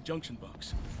second junction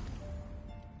box.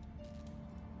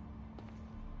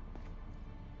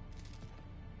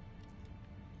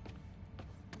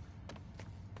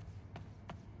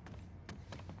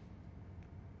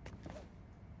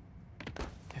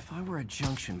 If I were a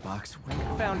junction box, where...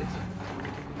 Found it.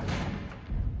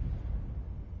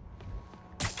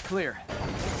 Clear.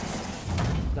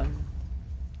 Done.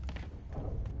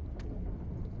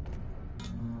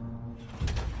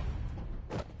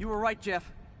 You were right,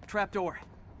 Jeff. Trapdoor.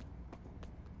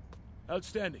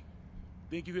 Outstanding.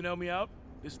 Think you can help me out?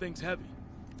 This thing's heavy.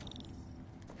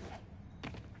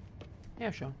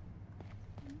 Yeah, sure.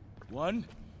 1,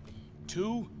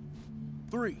 2,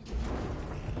 3.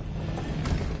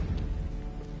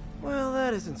 Well,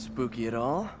 that isn't spooky at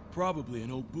all. Probably an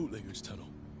old bootlegger's tunnel.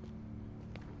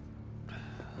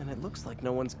 And it looks like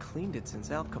no one's cleaned it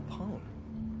since Al Capone.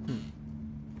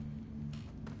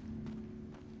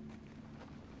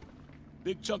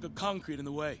 Big chunk of concrete in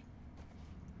the way.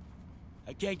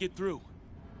 I can't get through.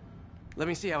 Let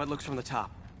me see how it looks from the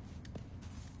top.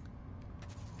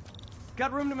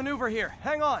 Got room to maneuver here.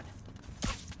 Hang on.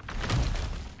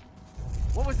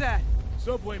 What was that?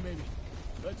 Subway, maybe.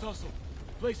 Let's hustle.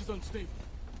 place is unstable.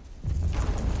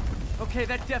 Okay,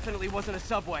 that definitely wasn't a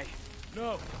subway.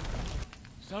 No.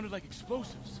 Sounded like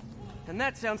explosives. And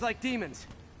that sounds like demons.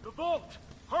 The vault!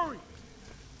 Hurry!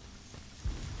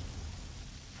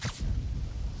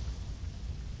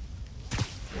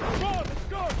 Come on, let's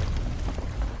go!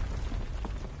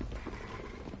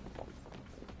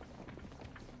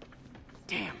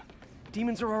 Damn.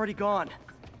 Demons are already gone.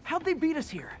 How'd they beat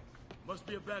us here? Must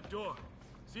be a back door.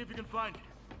 See if you can find it.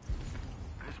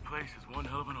 This place is one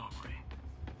hell of an armory.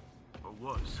 Or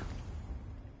was.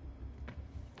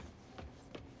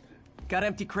 Got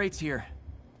empty crates here.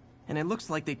 And it looks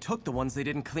like they took the ones they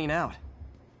didn't clean out.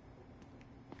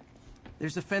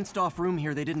 There's a fenced-off room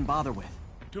here they didn't bother with.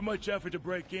 Too much effort to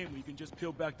break in when you can just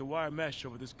peel back the wire mesh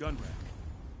over this gun rack.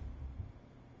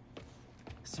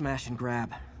 Smash and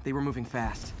grab. They were moving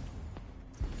fast.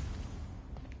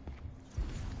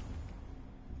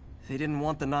 They didn't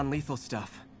want the non-lethal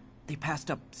stuff. They passed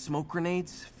up smoke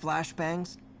grenades,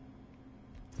 flashbangs.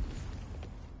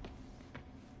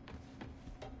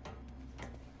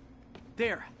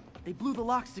 There! They blew the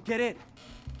locks to get in.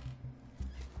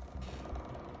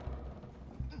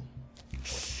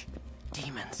 Shh!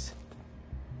 Demons.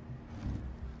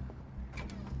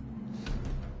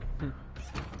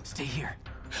 Stay here.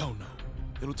 Hell no.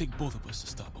 It'll take both of us to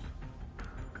stop them.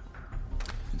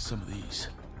 And some of these.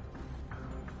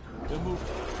 They're moving.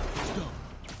 Let's go.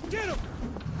 Get him!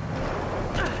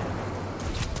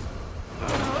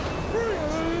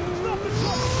 Freeze! Stop the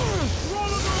truck! Roll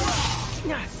him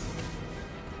around!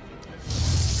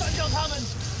 Gun coming!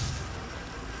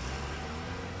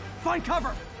 Find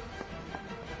cover!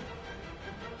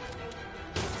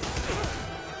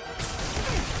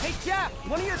 Hey, Jeff!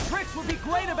 One of your tricks would be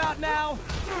great about now!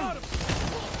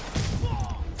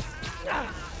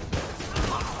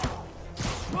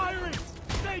 Firing!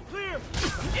 Stay clear!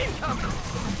 Incoming!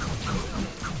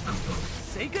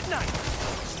 Say goodnight!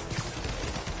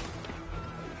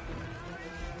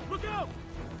 Look out!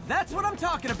 That's what I'm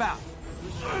talking about!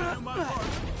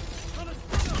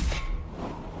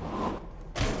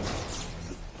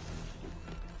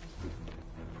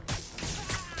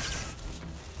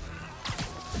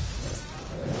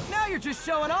 Now you're just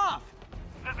showing off!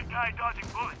 There's a guy dodging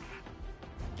bullets.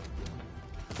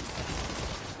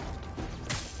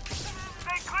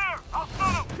 Stay clear! I'll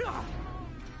stun him!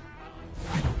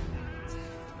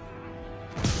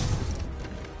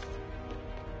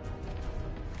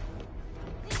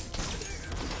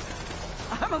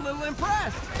 I'm a little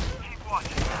impressed! Keep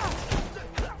watching.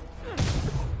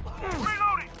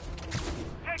 Reloading!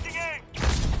 Taking aim!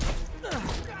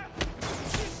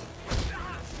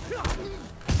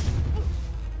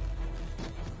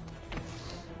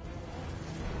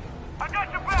 I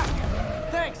got your back!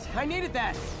 Thanks, I needed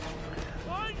that!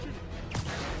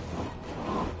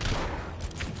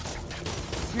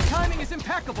 Your timing is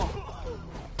impeccable!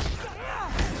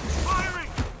 Firing!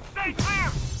 Stay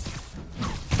clear!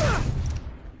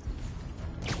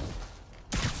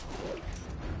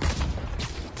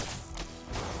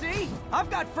 See? I've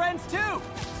got friends too!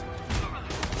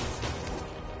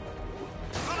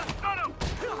 Gonna stun him!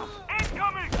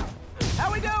 Incoming!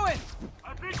 How we doing?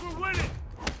 I think we're winning!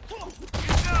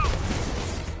 Get down!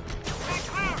 Stay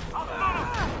clear! I'll stun him!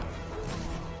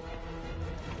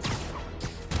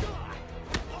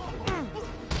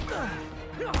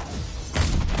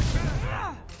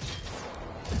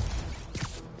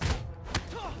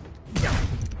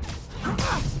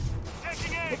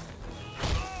 Taking aim!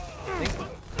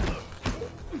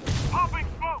 Popping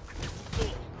smoke!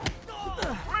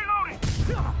 Reloading!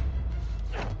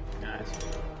 Nice.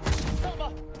 Selma!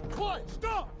 Quiet!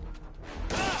 Stop!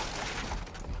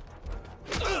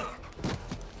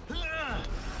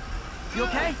 You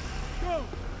okay? Go!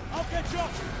 I'll catch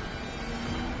up!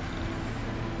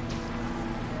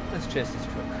 Let's chase this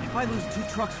truck. If I lose 2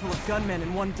 trucks full of gunmen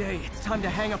in one day, it's time to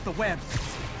hang up the webs.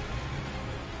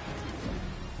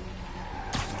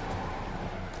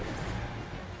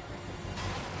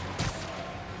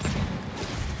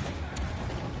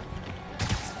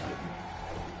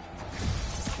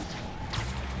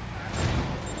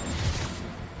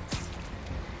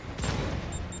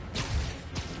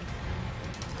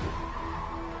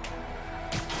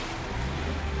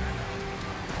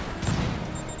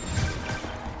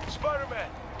 Spider-Man!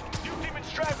 You demon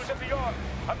stragglers at the yard!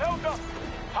 I'm held up!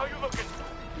 How you looking?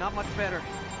 Not much better.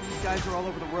 These guys are all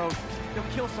over the road. They'll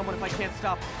kill someone if I can't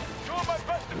stop them. Doing my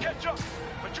best to catch up,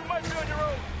 but you might be on your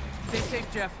own. Stay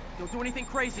safe, Jeff. Don't do anything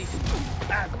crazy.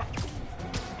 Ah, come on.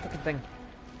 Fucking thing.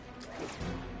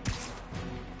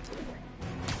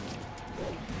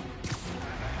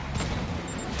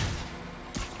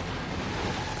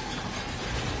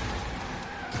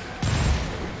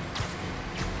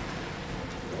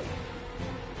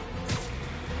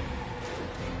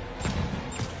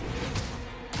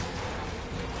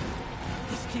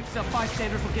 up,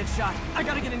 bystanders will get shot. I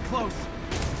gotta get in close.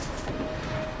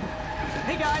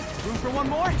 Hey guys, room for one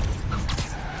more?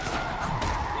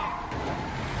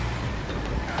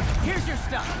 Here's your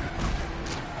stuff.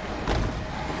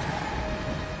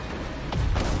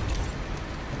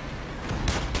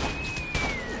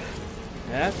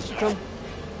 That's come.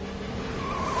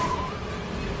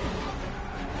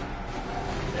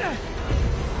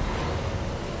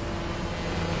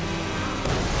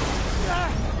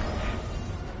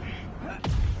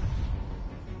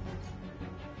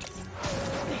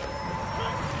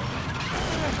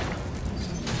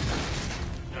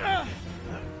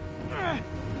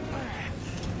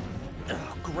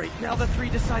 Great, now the 3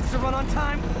 decides to run on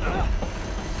time.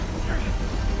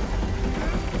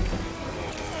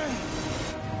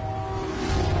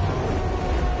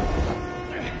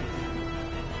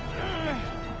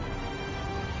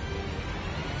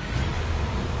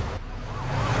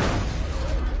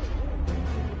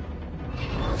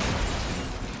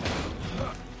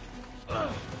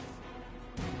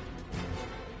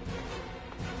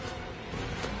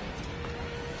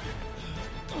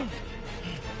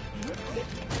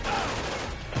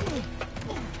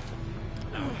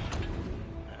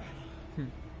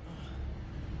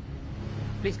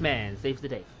 Policeman saves the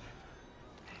day.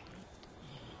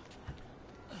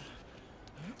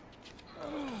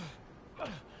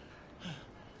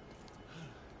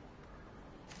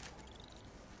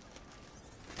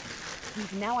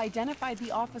 We've now identified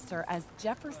the officer as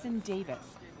Jefferson Davis.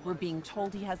 We're being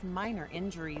told he has minor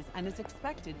injuries and is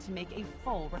expected to make a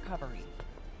full recovery.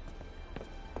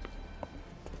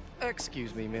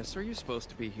 Excuse me, miss. Are you supposed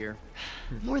to be here?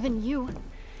 More than you.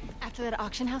 After that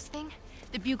auction house thing,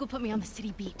 the Bugle put me on the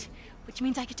city beat, which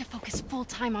means I get to focus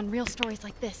full-time on real stories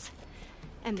like this.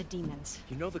 And the demons.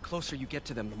 You know the closer you get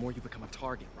to them, the more you become a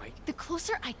target, right? The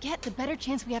closer I get, the better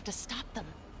chance we have to stop them.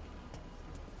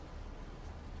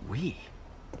 We?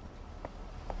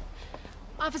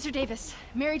 Officer Davis,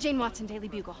 Mary Jane Watson, Daily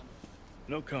Bugle.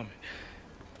 No comment.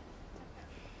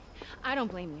 I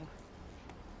don't blame you.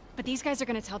 But these guys are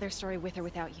gonna tell their story with or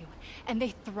without you, and they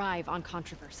thrive on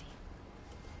controversy.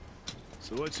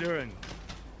 So what's your angle?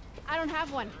 I don't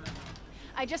have one.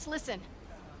 I just listen.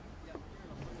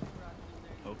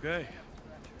 Okay.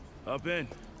 Hop in.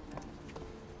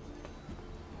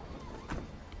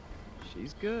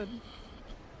 She's good.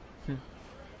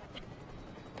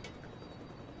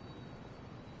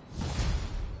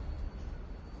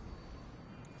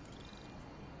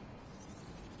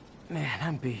 Man,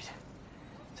 I'm beat.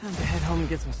 Time to head home and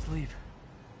get some sleep.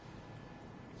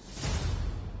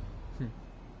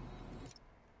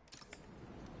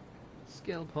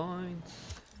 Skill points.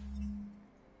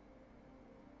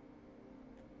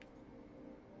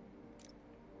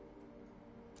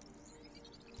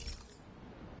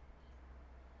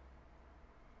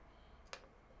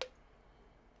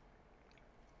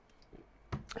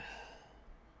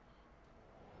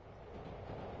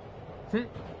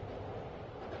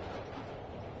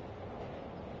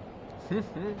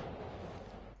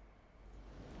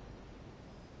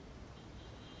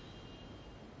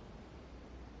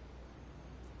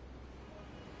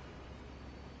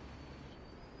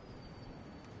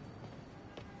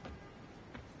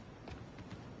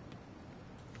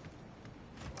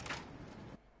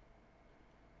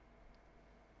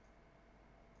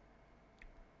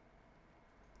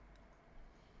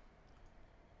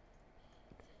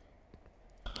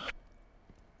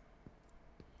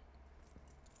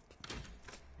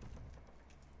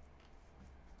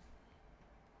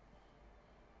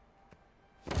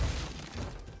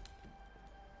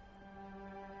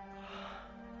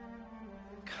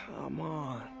 Come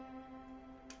on.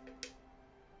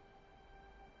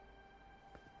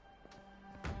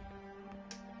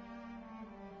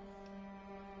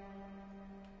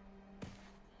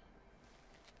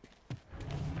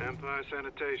 Empire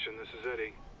Sanitation, this is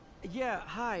Eddie. Yeah,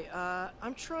 hi.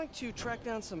 I'm trying to track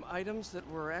down some items that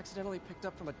were accidentally picked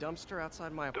up from a dumpster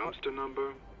outside my apartment. Dumpster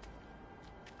number?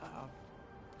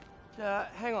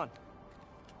 Hang on.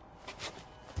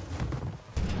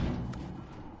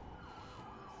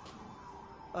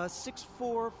 Uh,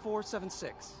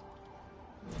 64476.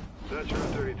 That's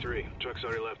Route 33. Truck's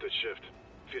already left its shift.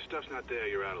 If your stuff's not there,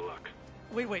 you're out of luck.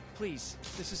 Wait, please.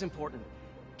 This is important.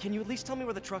 Can you at least tell me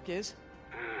where the truck is?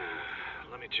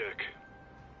 Let me check.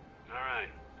 Alright.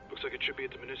 Looks like it should be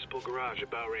at the municipal garage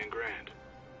at Bowery and Grand.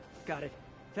 Got it.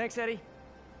 Thanks, Eddie.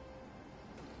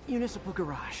 Municipal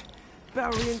garage.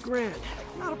 Bowery and Grand.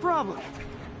 Not a problem.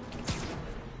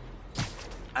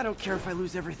 I don't care if I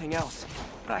lose everything else,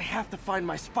 but I have to find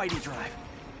my Spidey drive.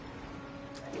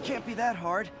 It can't be that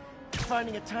hard.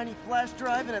 finding a tiny flash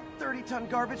drive in a 30-ton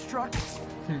garbage truck?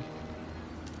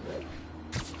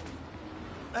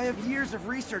 I have years of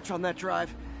research on that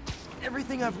drive.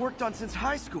 Everything I've worked on since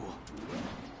high school.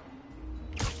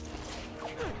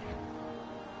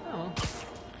 Oh.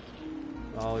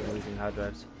 Always losing hard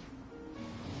drives.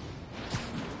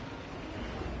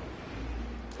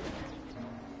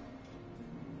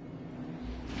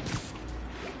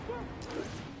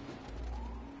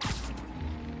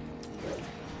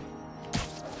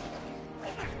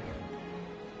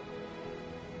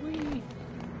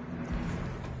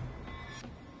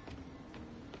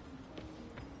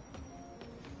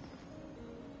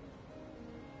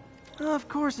 Of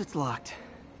course it's locked.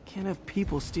 Can't have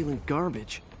people stealing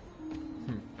garbage.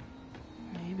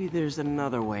 Maybe there's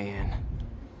another way in.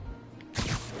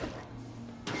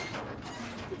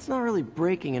 It's not really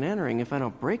breaking and entering if I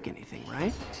don't break anything,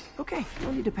 right? Okay,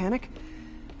 no need to panic.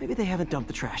 Maybe they haven't dumped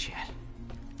the trash yet.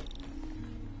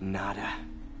 Nada.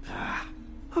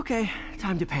 Okay,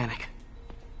 time to panic.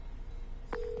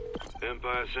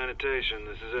 Empire Sanitation,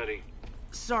 this is Eddie.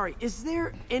 Sorry, is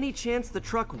there any chance the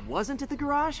truck wasn't at the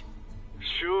garage?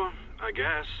 Sure, I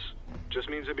guess. Just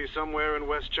means it'd be somewhere in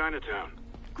West Chinatown.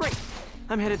 Great.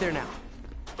 I'm headed there now.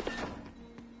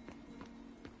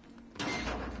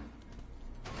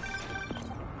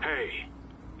 Hey,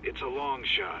 it's a long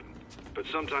shot, but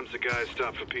sometimes the guys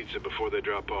stop for pizza before they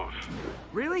drop off.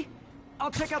 Really?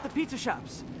 I'll check out the pizza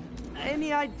shops.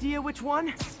 Any idea which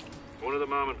one? One of the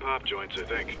mom and pop joints, I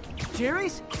think.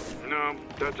 Jerry's? No,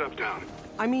 that's uptown.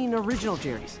 I mean original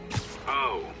Jerry's.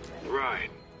 Oh, right.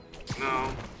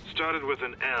 No, started with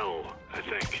an L, I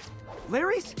think.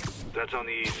 Larry's? That's on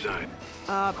the east side.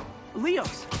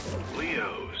 Leo's.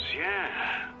 Leo's,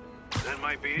 yeah. That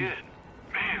might be it.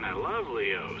 Man, I love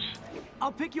Leo's.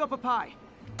 I'll pick you up a pie.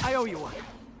 I owe you one.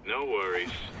 No worries.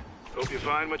 Hope you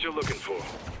find what you're looking for.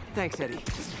 Thanks, Eddie.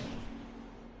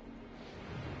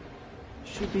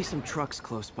 Should be some trucks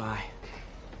close by.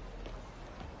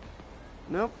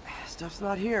 Nope, stuff's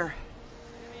not here.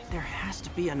 There has to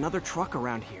be another truck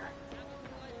around here.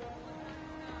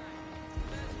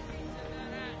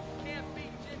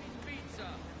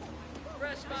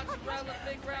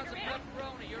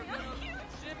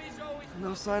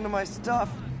 No sign of my stuff.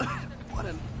 What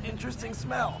an interesting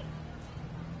smell.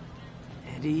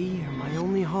 Eddie, you're my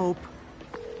only hope.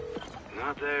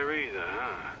 Not there either,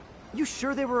 huh? You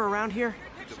sure they were around here?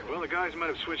 Well, the guys might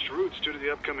have switched routes due to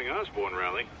the upcoming Osborn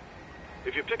rally.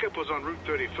 If your pickup was on Route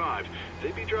 35,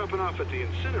 they'd be dropping off at the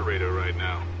incinerator right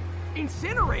now.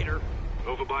 Incinerator?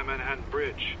 Over by Manhattan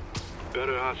Bridge.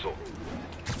 Better hustle.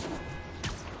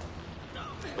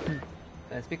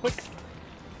 Let's be quick.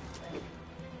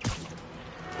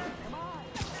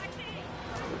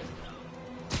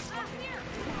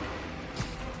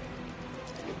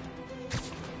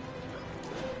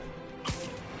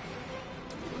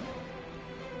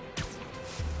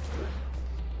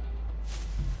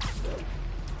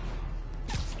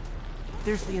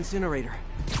 There's the incinerator.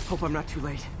 Hope I'm not too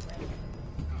late.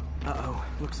 Uh-oh,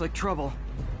 looks like trouble.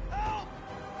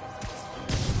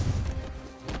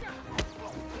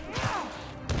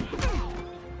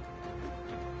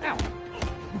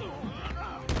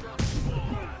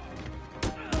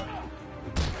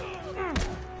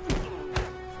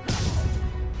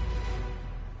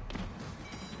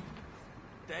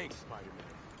 Thanks, Spider-Man.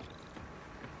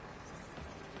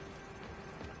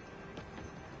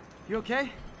 You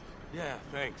okay? Yeah,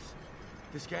 thanks.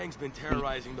 This gang's been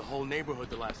terrorizing the whole neighborhood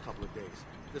the last couple of days.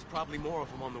 There's probably more of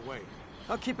them on the way.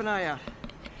 I'll keep an eye out.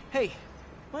 Hey,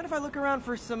 mind if I look around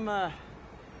for some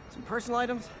personal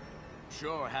items?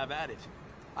 Sure, have at it.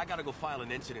 I gotta go file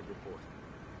an incident report.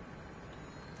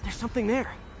 There's something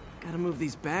there. Gotta move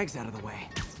these bags out of the way.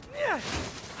 I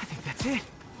think that's it.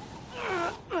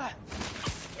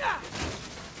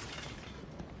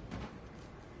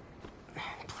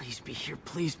 Please be here,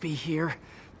 please be here.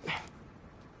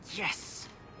 Yes!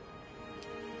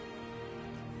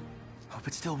 Hope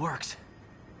it still works.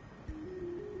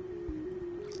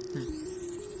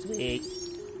 Sweet.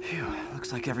 Phew,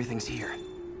 looks like everything's here.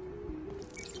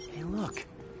 Hey, look.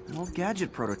 An old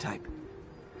gadget prototype.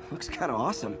 Looks kinda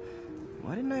awesome.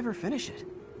 Why didn't I ever finish it?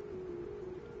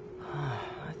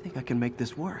 I think I can make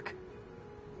this work.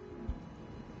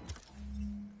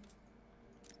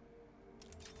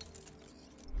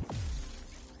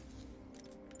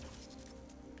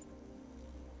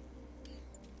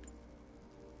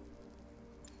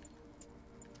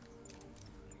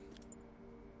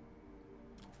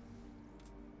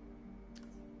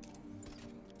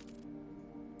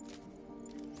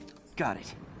 Got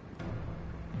it.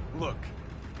 Look,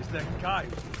 it's that guy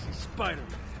who thinks he's Spider-Man.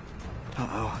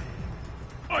 Uh-oh.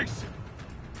 Ice it!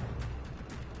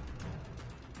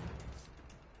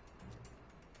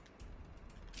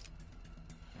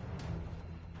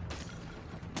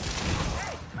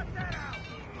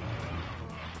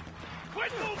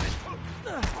 Quit moving!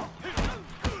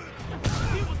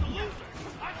 He was a loser!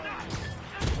 I'm not!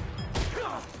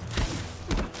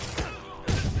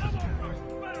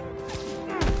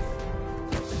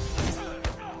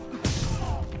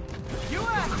 You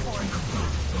asked for it!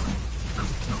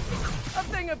 A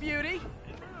thing of beauty!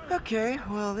 Okay,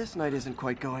 well, this night isn't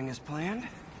quite going as planned.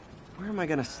 Where am I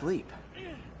gonna sleep?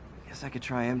 Guess I could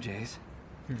try MJ's.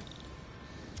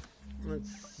 Let's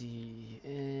see.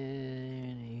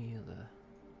 Any other.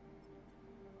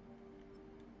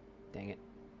 Dang it.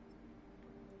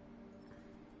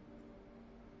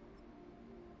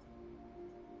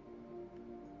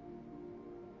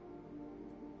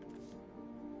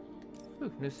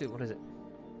 Ooh, new suit. What is it?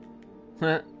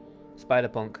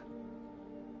 Spider-Punk.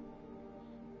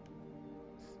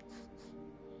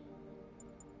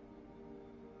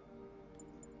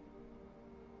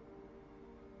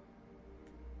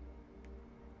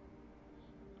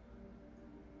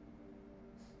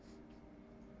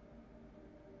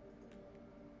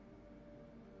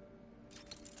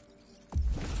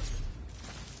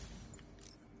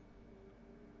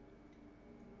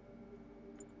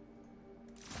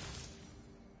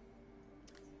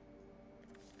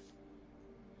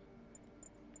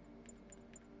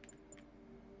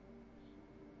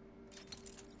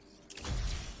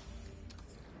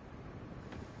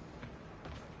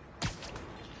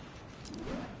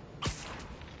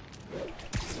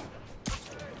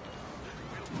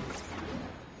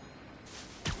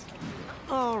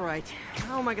 All right,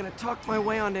 how am I gonna talk my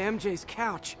way onto MJ's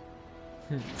couch?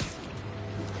 Let's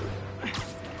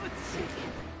see.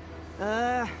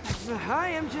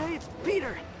 Hi MJ, it's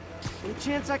Peter. Any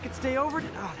chance I could stay over?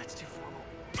 Oh, that's too formal.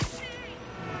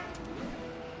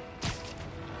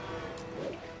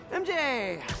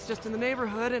 MJ, it's just in the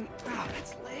neighborhood and, oh,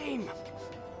 that's lame.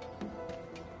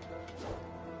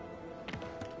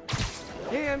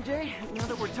 Hey MJ, now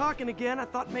that we're talking again, I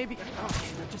thought maybe, oh,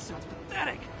 that just sounds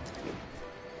pathetic.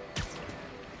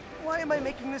 Why am I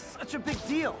making this such a big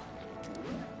deal?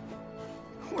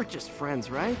 We're just friends,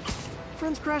 right?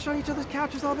 Friends crash on each other's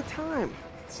couches all the time.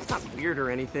 It's not weird or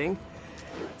anything.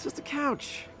 It's just a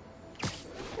couch.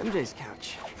 MJ's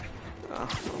couch. Oh,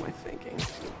 what am I thinking?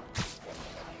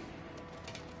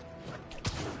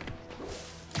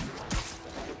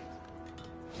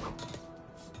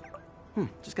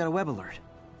 Just got a web alert.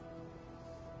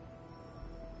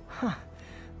 Huh.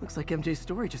 Looks like MJ's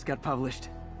story just got published.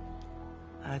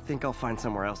 I think I'll find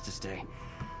somewhere else to stay.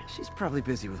 She's probably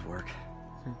busy with work.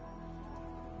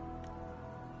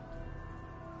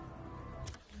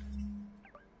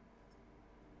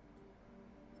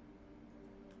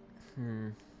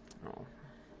 Oh,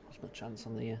 what's my chance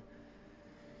on the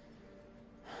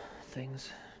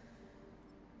things?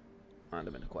 Might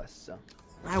have been a quest, so.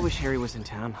 I wish Harry was in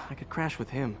town. I could crash with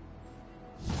him.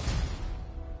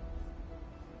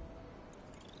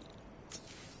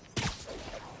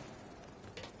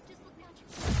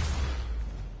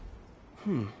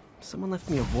 Someone left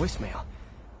me a voicemail.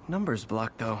 Number's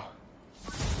blocked, though.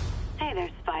 Hey there,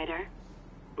 Spider.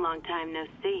 Long time no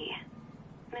see.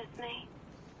 Miss me?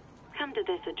 Come to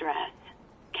this address.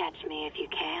 Catch me if you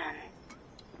can.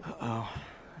 Uh-oh.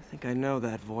 I think I know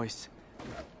that voice.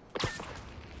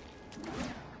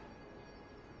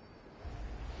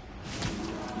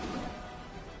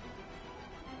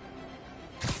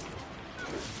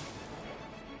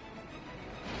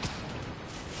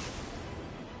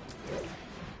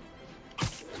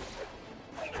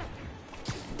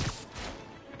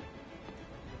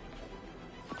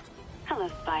 Hello,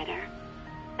 Spider.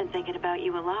 Been thinking about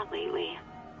you a lot lately.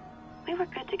 We were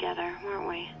good together, weren't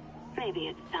we? Maybe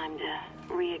it's time to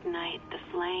reignite the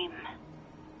flame.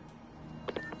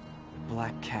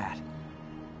 Black Cat.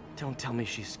 Don't tell me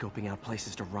she's scoping out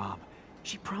places to rob.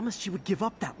 She promised she would give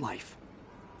up that life.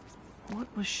 What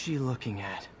was she looking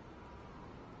at?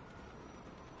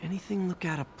 Anything look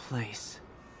out of place?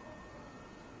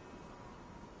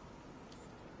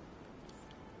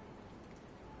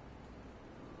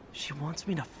 She wants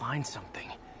me to find something.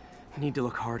 I need to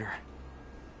look harder.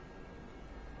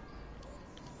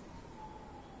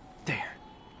 There.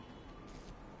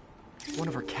 One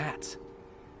of her cats.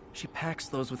 She packs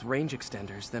those with range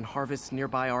extenders, then harvests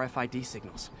nearby RFID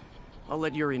signals. I'll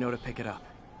let Yuri know to pick it up.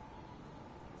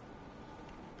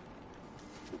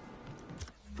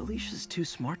 Felicia's too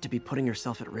smart to be putting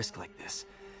herself at risk like this.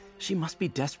 She must be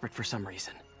desperate for some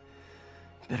reason.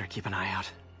 Better keep an eye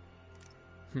out.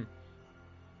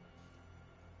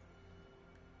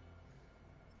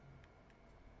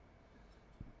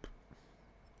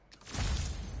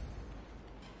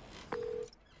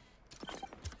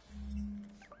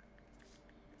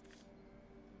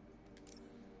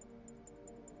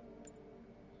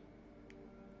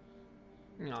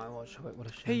 No, I watched it. What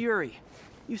a shame. Hey, Yuri.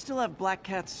 You still have Black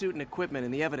Cat's suit and equipment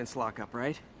in the evidence lockup,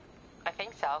 right? I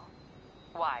think so.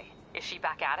 Why? Is she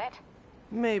back at it?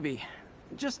 Maybe.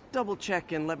 Just double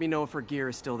check and let me know if her gear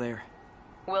is still there.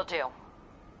 Will do.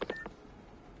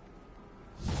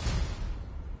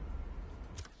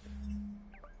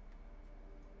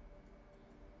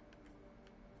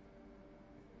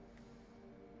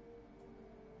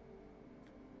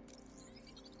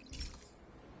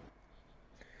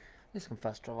 This can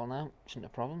fast travel now. Shouldn't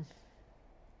have a problem.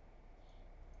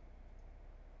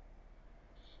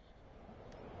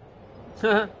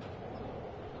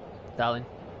 Darling.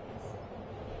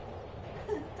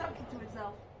 Talking to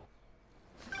himself.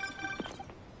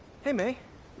 Hey, May.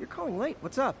 You're calling late.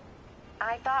 What's up?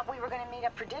 I thought we were going to meet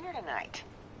up for dinner tonight.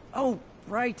 Oh,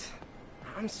 right.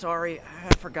 I'm sorry.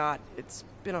 I forgot. It's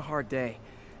been a hard day.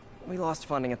 We lost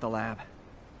funding at the lab.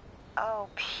 Oh,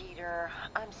 Peter,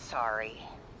 I'm sorry.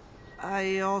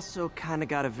 I also kinda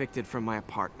got evicted from my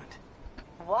apartment.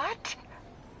 What?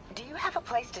 Do you have a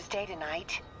place to stay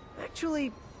tonight?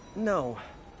 Actually, no.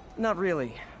 Not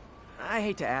really. I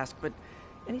hate to ask, but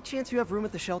any chance you have room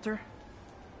at the shelter?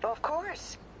 Of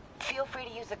course. Feel free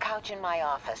to use the couch in my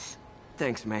office.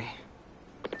 Thanks, May.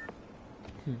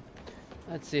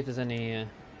 Let's see if there's any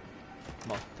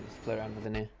well, things to play around with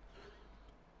in here.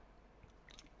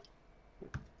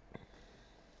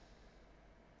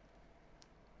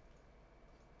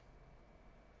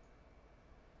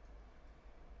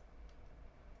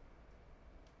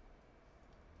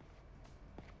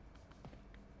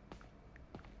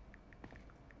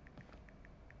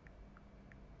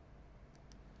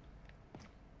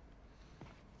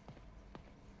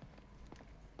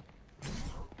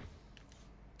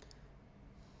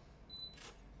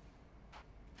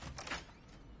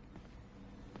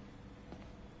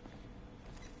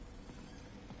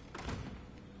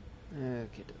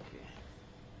 Okay, okay.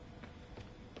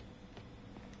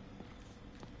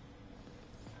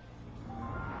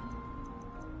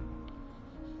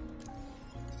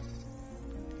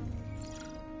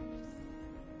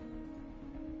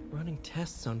 Running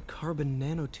tests on carbon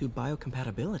nanotube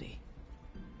biocompatibility.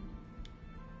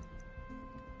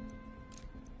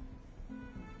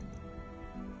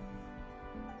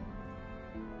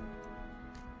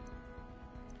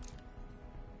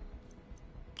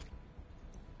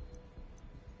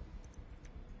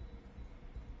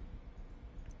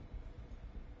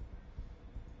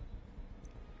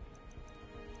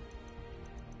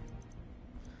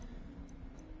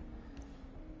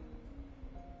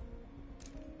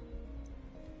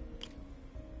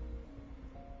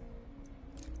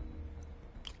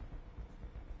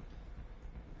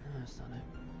 That's not it.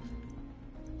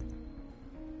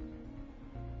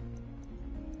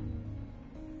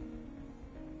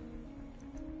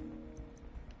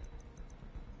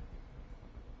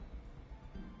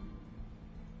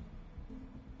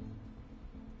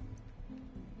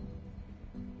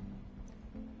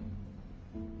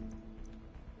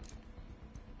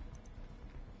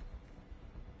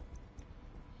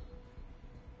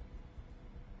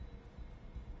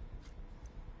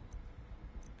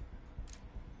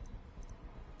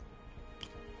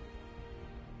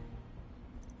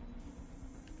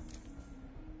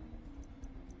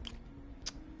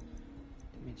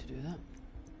 Didn't mean to do that.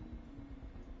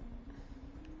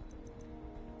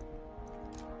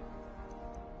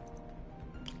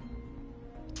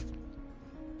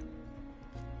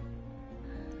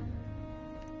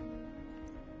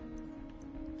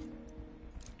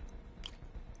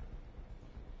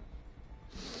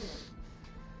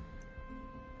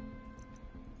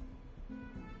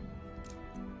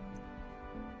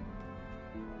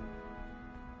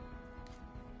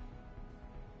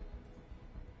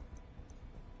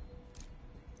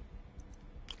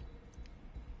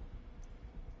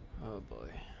 Oh boy.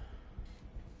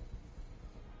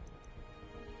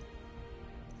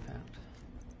 Found.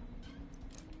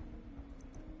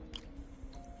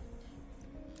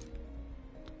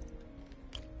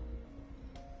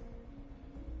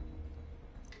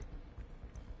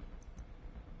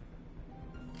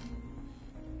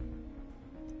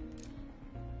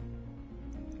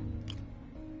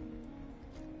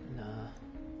 Nah.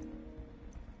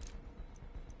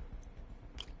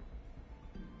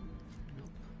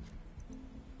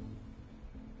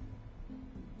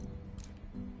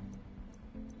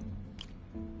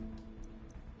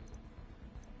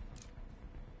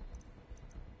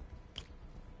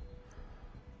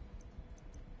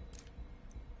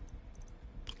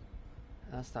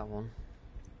 That's that one.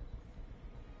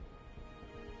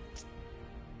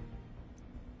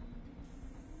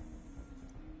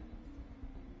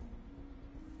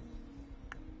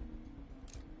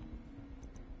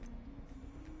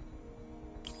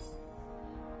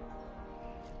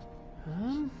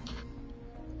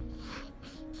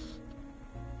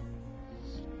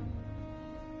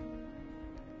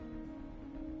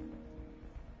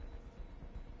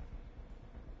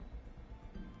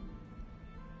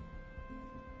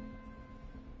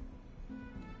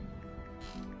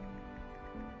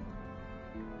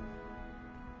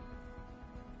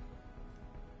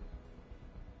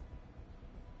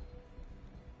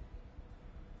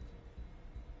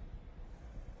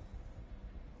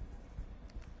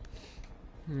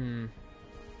 Hmm.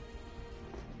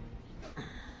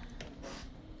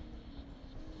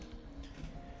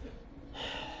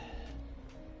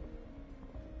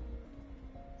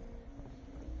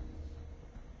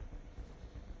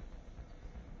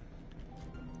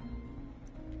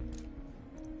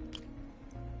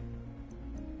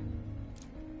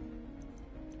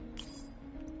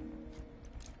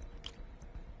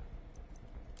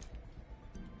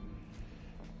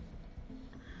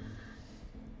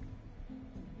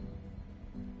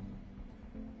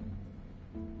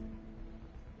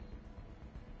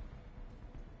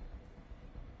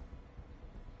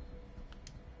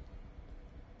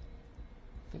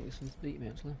 I think this one's beat me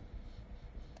actually.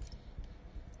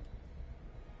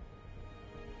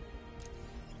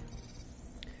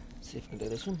 Let's see if I can do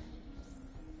this one.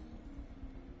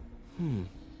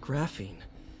 Graphene.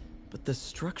 But the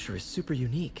structure is super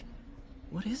unique.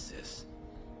 What is this?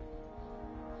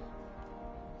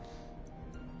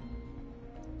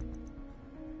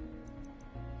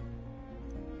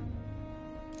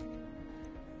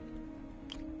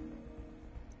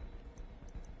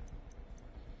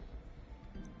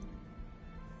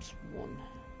 It's one.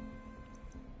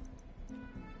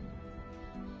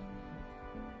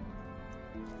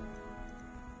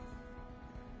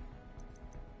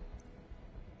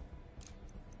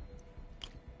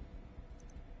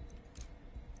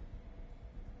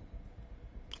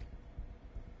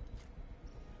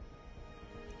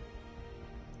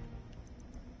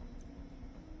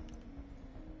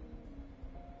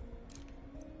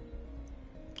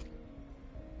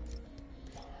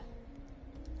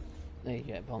 There you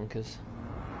go, bonkers.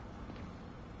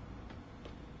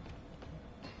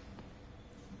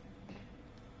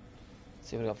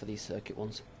 See what I got for these circuit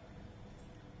ones.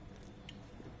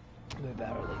 We're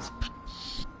better at least.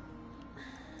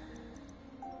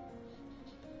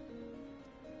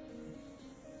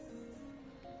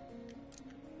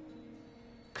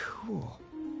 Cool.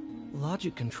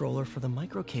 Logic controller for the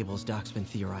microcables Doc's been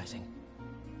theorizing.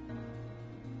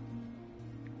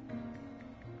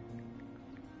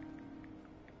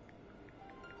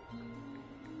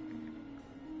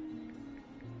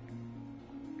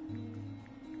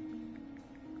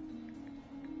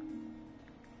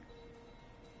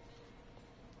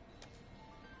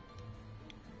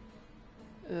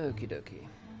 Okie dokie.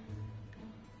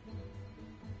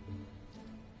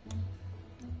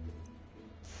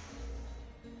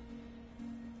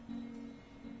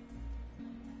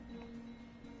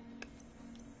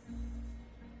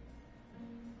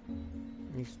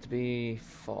 Needs to be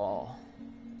 4.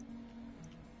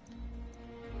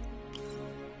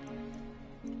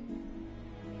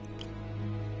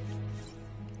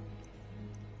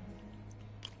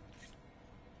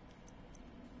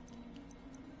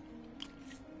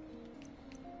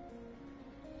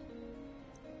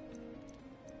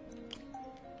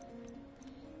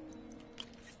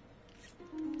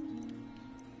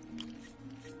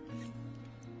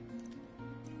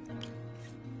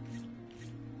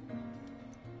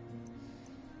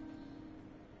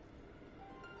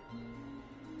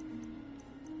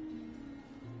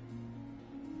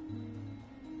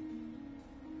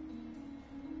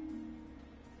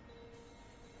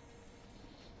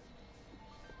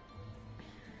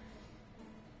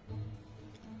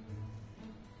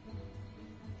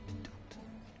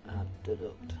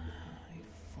 Deduct.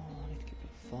 4, I need to keep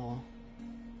it 4.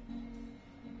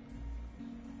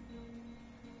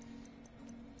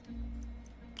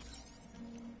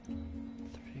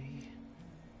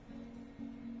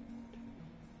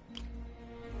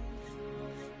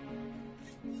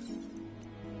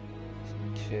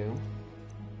 Two.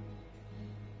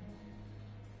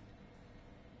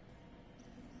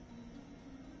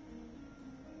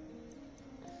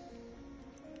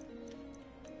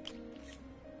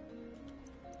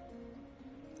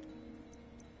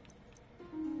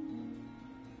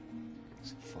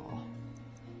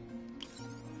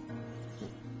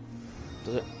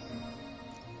 Does it?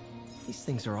 These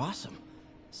things are awesome.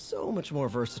 So much more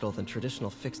versatile than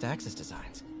traditional fixed-axis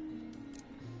designs.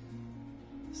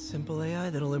 Simple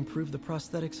AI that'll improve the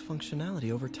prosthetics'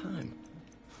 functionality over time.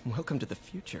 Welcome to the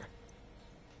future.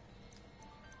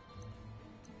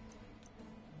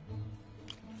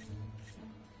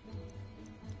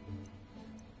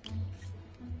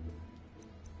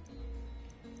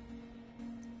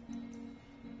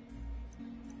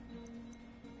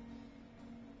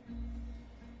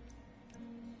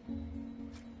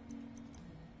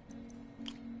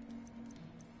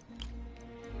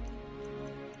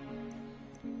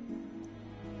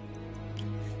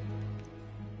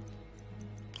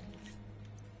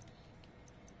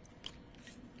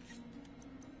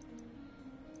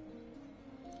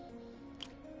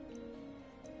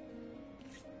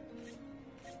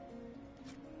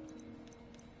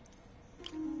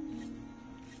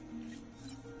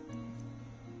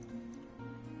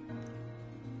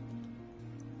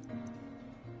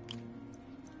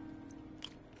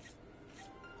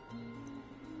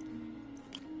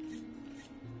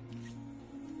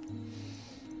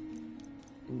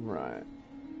 Right.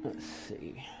 Let's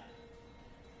see.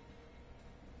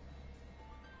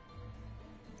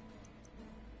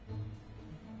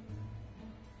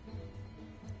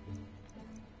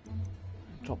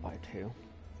 Drop by 2.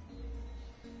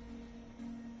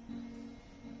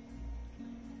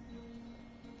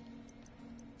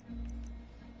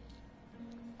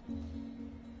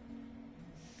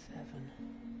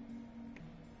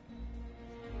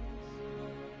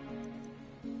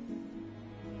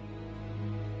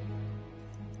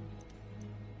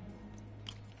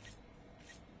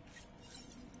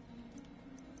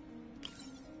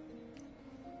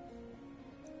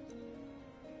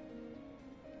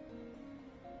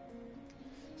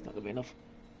 Not gonna be enough.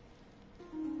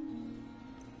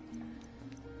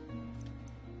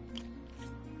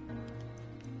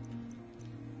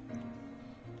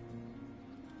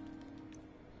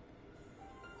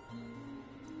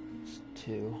 It's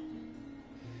 2.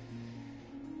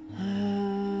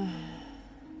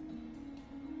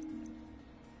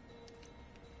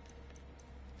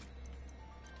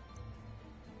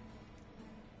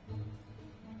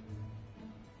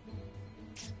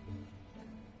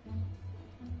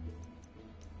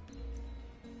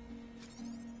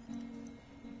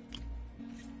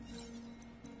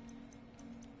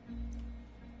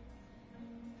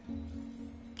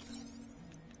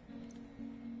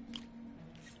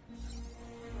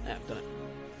 Yeah, I've done it.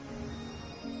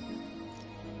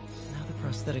 Now the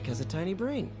prosthetic has a tiny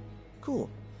brain. Cool.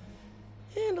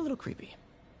 And a little creepy.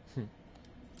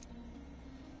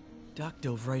 Doc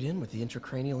dove right in with the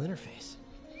intracranial interface.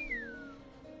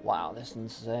 Wow, this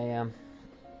one's a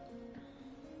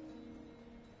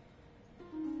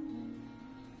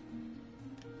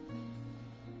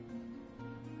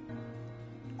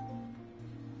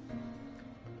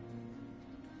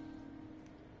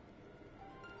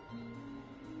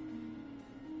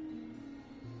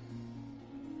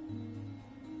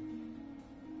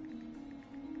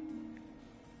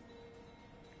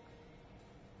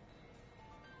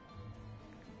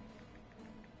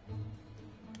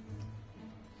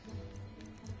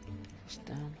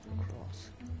down, across,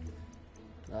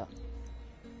 that.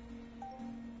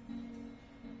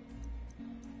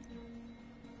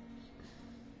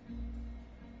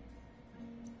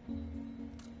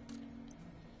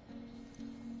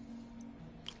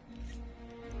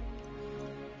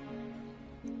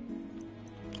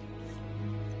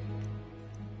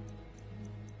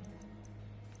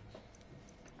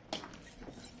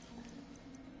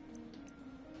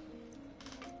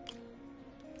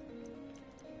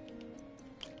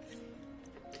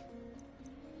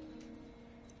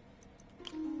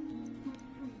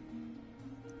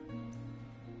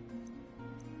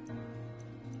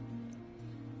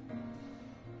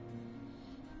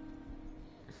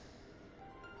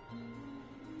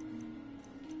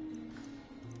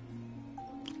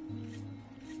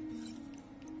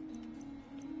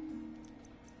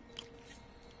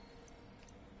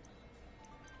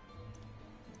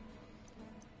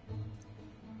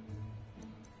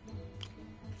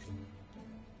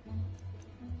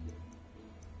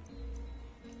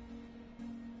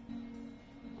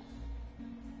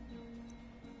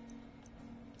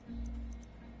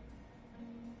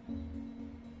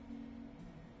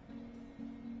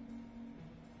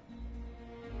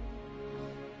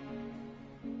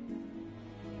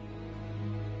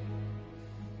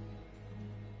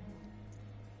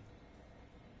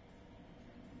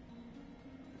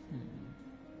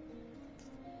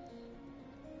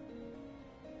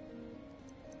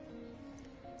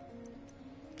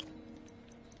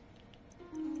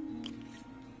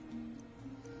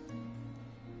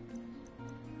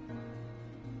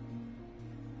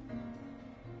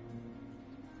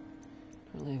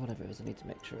 Really, whatever it is, I need to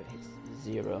make sure it hits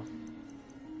 0.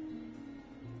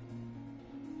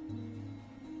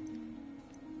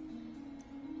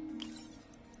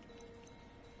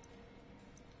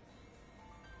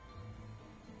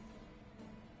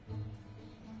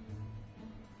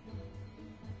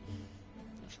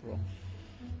 That's wrong.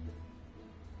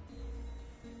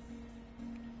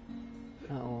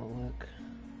 That won't work.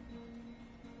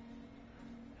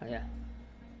 Oh yeah.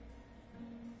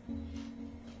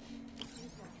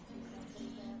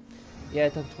 Yeah, I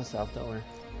talked to myself, don't worry.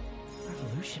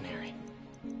 Revolutionary,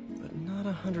 but not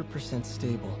 100%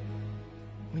 stable.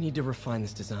 We need to refine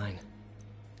this design.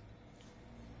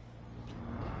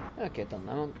 Okay, done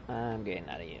that one. I'm getting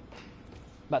out of here.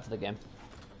 Back to the game.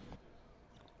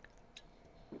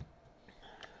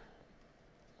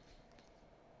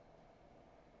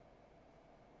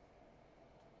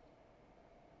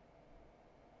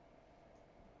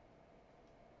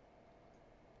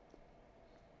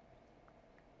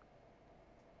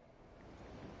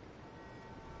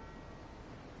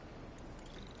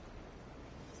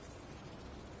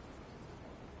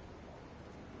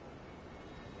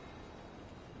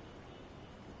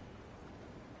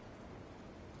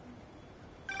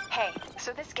 Hey,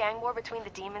 so this gang war between the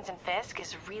demons and Fisk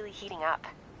is really heating up.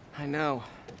 I know.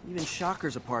 Even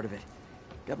Shocker's a part of it.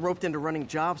 Got roped into running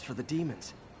jobs for the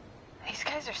demons. These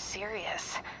guys are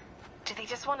serious. Do they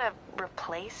just want to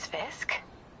replace Fisk?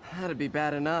 That'd be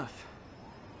bad enough.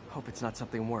 Hope it's not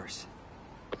something worse.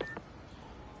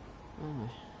 Oh.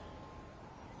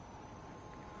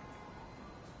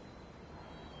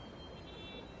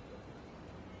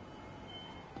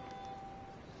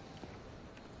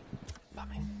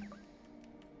 Bumming.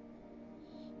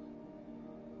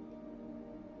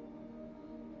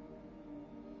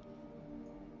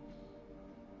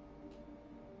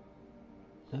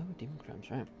 Oh, demon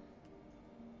crumbs, right.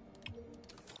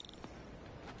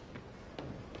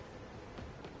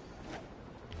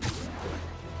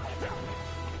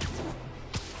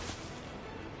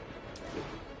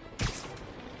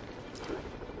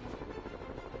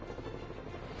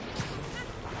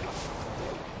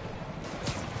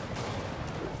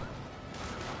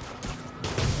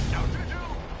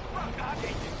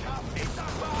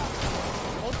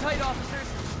 Hold tight,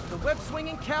 officers. The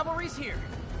web-swinging cavalry's here.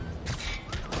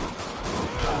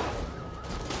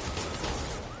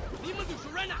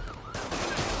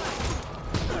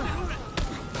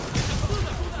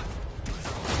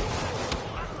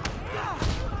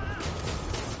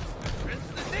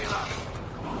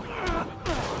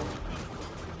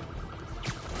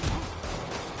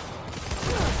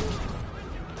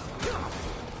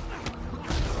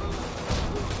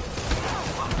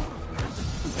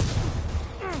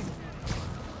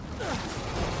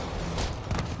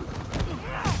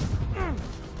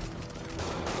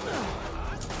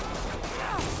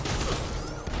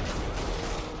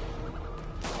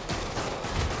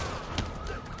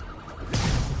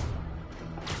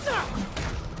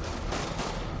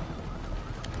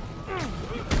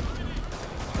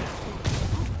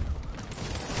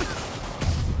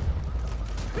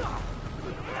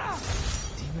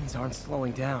 Aren't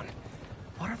slowing down.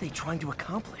 What are they trying to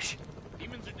accomplish?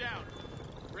 Demons are down.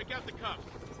 Break out the cuffs.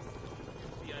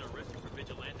 Be at a risk for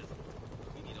vigilantes.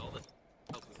 We need all the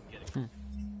help we can get.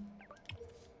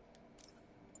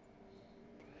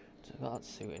 So I got that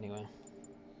suit anyway.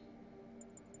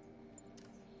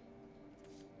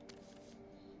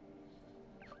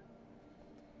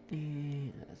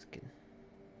 Yeah, that's good.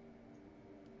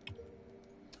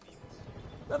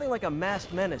 Nothing like a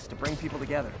masked menace to bring people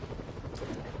together.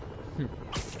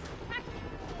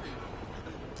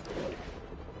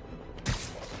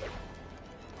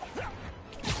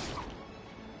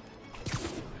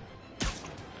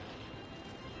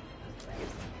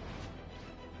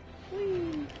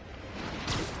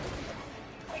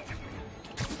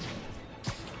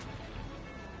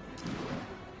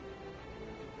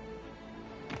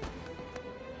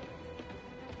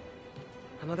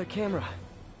 Another camera.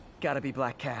 Gotta be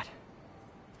Black Cat.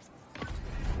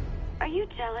 Are you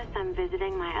jealous I'm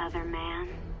visiting my other man?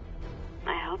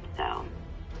 I hope so.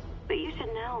 But you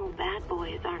should know bad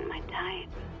boys aren't my type.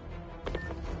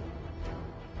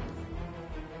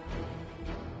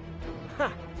 Huh.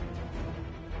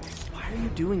 Why are you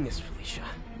doing this, Felicia?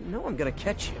 You know I'm gonna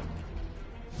catch you.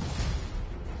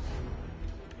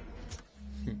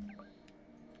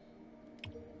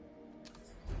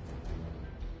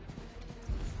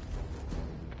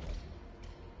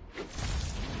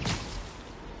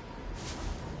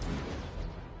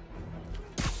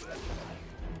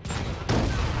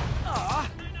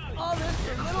 All this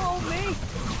for little old me?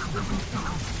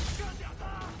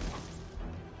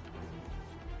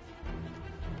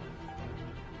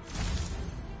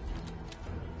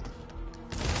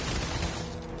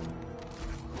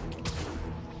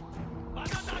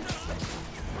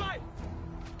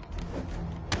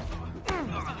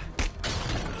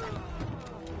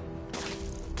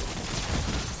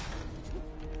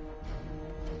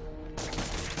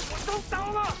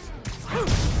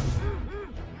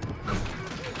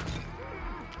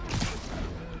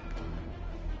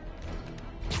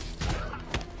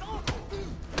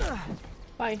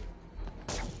 Bye.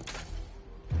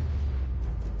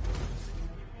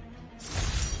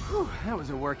 Whew, that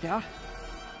was a workout.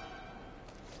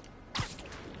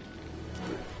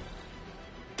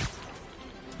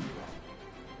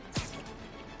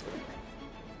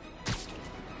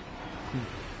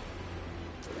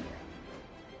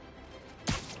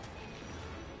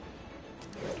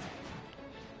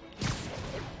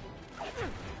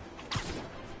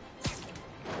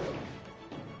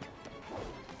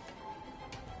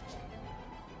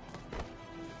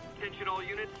 Attention all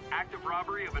units, active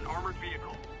robbery of an armored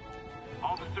vehicle.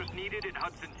 Officers needed in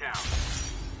Hudson Town.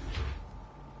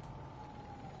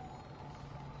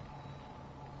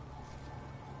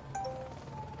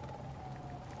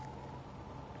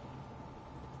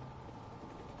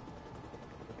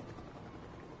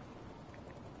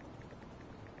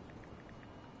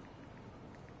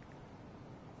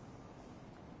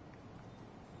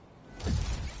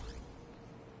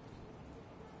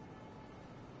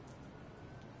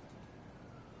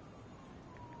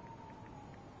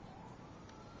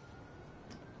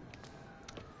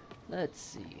 Let's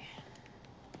see.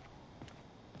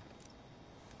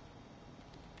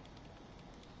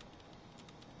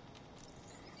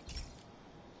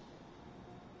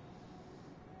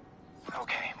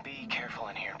 Okay, be careful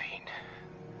in here, Pete.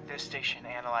 This station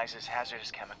analyzes hazardous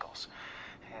chemicals,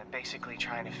 basically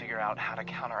trying to figure out how to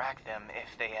counteract them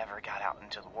if they ever got out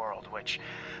into the world, which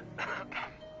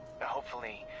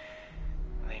hopefully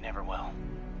they never will.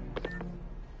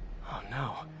 Oh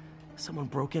no. Someone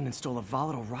broke in and stole a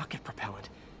volatile rocket propellant.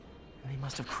 And they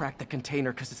must have cracked the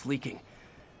container because it's leaking.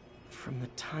 From the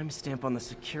timestamp on the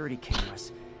security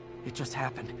cameras, it just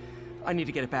happened. I need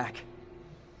to get it back.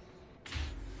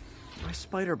 My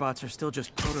spider bots are still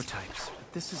just prototypes,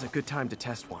 but this is a good time to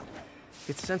test one.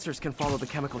 Its sensors can follow the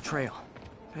chemical trail.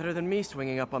 Better than me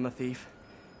swinging up on the thief.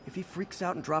 If he freaks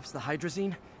out and drops the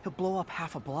hydrazine, he'll blow up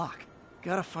half a block.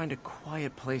 Gotta find a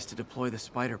quiet place to deploy the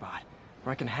spider bot,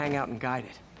 where I can hang out and guide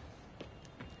it.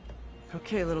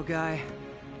 Okay, little guy.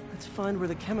 Let's find where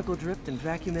the chemical dripped and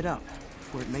vacuum it up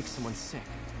before it makes someone sick.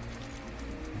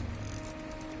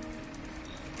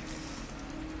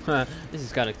 This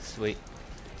is kind of sweet.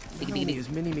 Not only is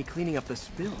Mini-Me cleaning up the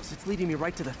spills, it's leading me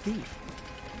right to the thief.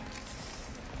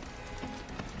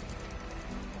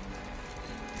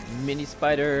 Mini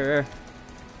spider.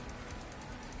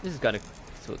 This is kind of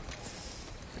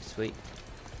sweet.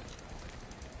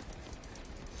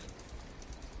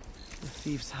 The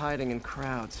thief's hiding in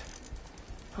crowds.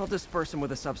 I'll disperse him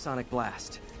with a subsonic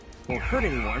blast. Won't hurt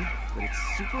anyone, but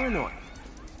it's super annoying.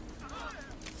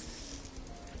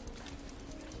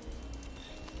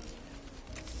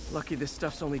 Lucky this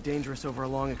stuff's only dangerous over a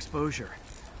long exposure.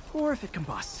 Or if it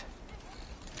combusts.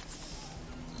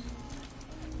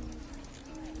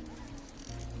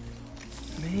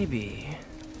 Maybe...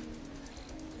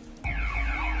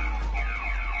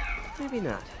 maybe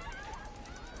not.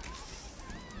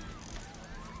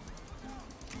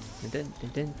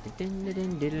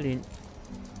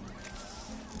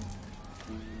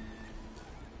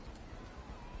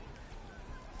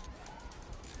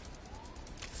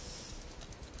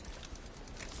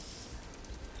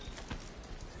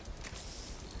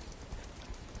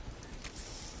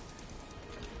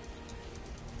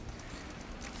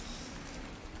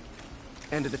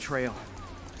 End of the trail.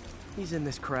 He's in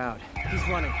this crowd. He's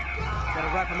running.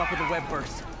 Gotta wrap him up with a web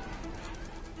burst.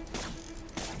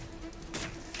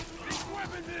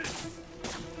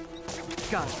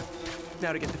 Got it.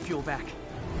 Now to get the fuel back.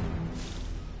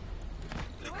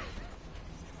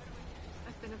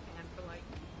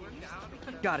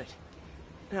 Got it.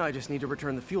 Now I just need to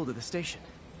return the fuel to the station.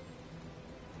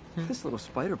 This little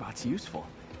spider bot's useful.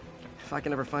 If I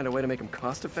can ever find a way to make them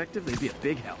cost-effective, they'd be a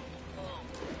big help.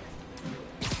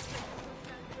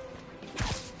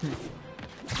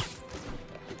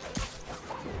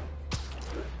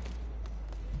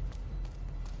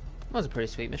 That was a pretty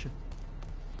sweet mission.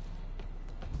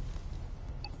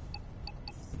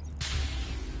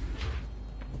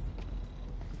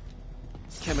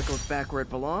 Chemicals back where it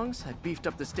belongs. I beefed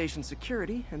up the station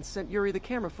security and sent Yuri the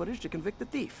camera footage to convict the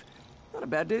thief. Not a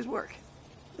bad day's work.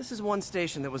 This is one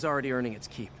station that was already earning its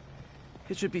keep.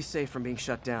 It should be safe from being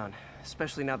shut down,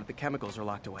 especially now that the chemicals are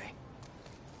locked away.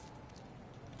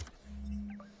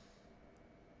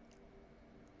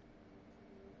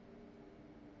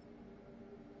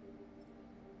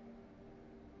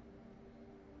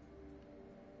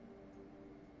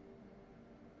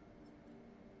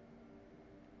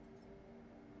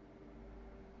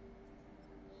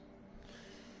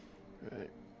 Right.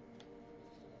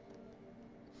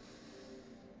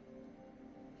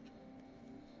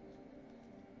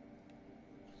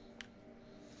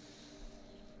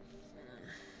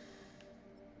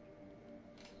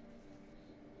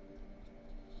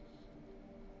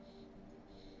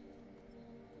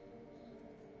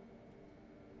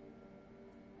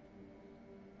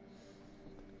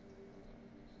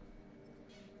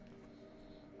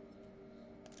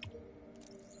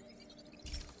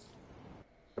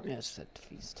 Yes, at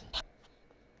least.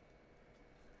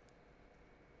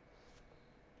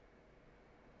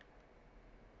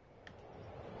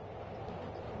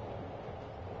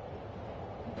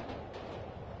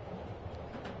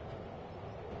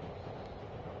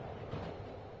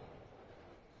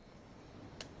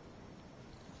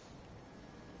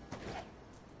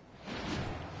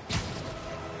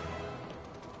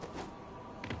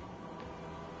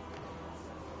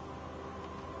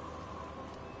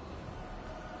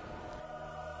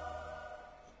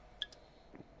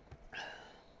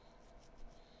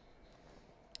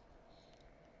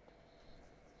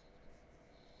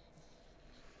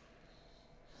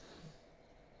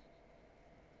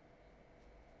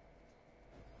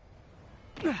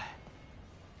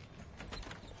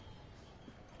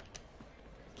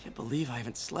 believe I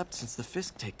haven't slept since the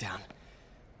Fisk takedown.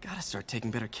 Gotta start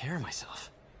taking better care of myself.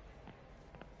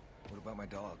 What about my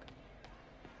dog?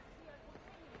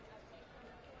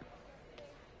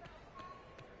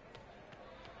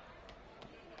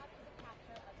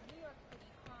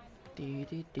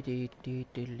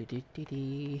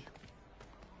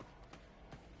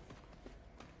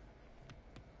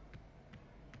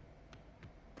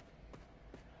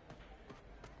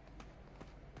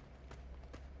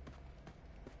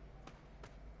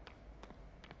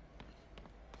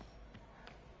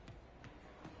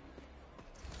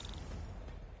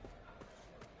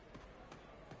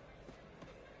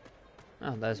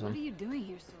 Oh, there's one. What are you doing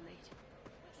here so late?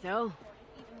 So,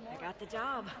 I got the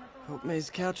job. Hope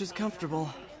May's couch is comfortable.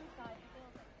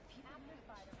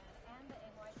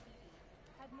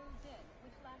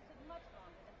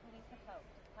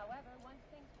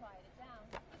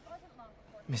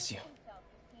 Miss you.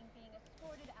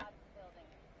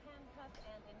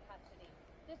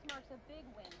 This marks a big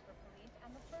win for police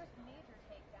and the first major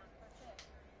takedown for Fisk,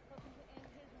 hoping to end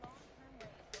his long-term reign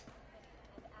over the city.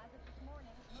 And as of this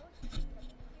morning, most police have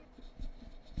been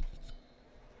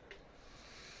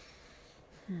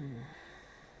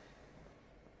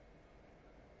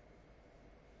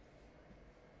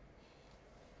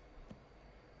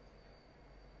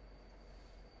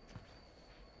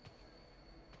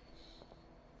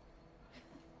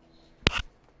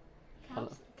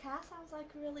Car sounds like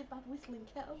a really bad whistling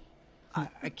kettle.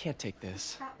 I can't take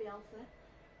this. Can't be Alfred.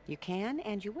 You can,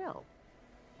 and you will.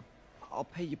 I'll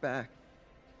pay you back.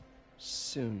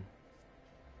 Soon.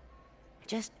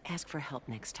 Just ask for help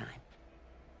next time.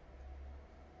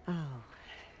 Oh,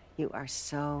 you are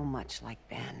so much like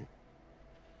Ben.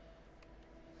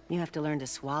 You have to learn to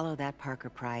swallow that Parker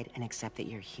pride and accept that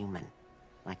you're human,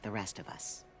 like the rest of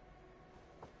us.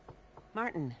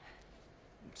 Martin.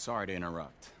 Sorry to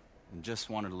interrupt. Just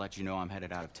wanted to let you know I'm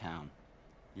headed out of town.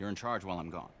 You're in charge while I'm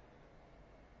gone.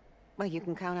 Well, you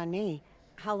can count on me.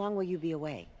 How long will you be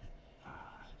away?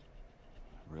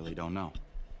 Really don't know.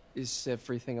 Is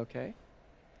everything okay?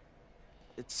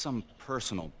 It's some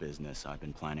personal business I've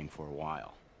been planning for a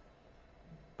while.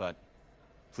 But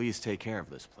please take care of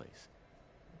this place.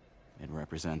 It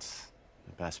represents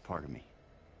the best part of me.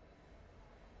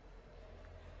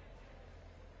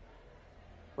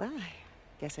 Well, I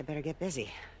guess I better get busy.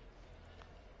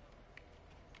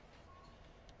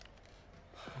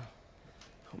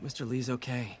 Hope Mr. Lee's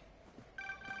okay.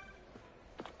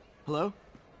 Hello?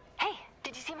 Hey,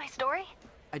 did you see my story?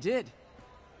 I did.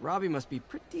 Robbie must be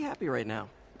pretty happy right now.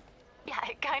 Yeah,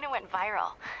 it kind of went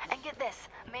viral. And get this,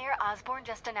 Mayor Osborn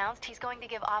just announced he's going to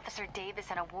give Officer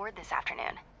Davis an award this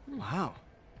afternoon. Wow.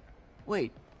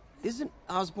 Wait, isn't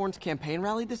Osborn's campaign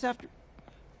rally this after?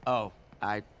 Oh,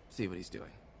 I see what he's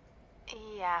doing.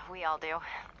 Yeah, we all do.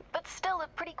 But still a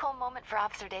pretty cool moment for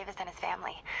Officer Davis and his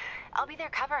family. I'll be there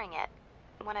covering it.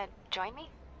 Wanna join me?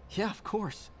 Yeah, of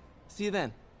course. See you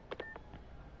then.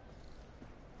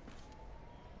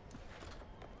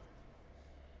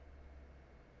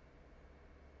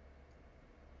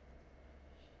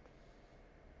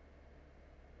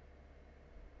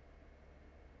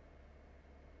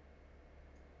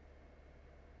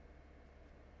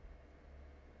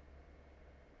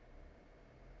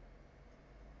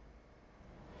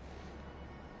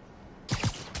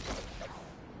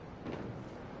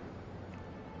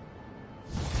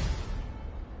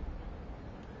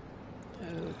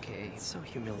 Okay. It's so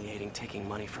humiliating taking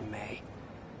money from May.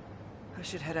 I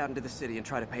should head out into the city and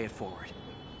try to pay it forward.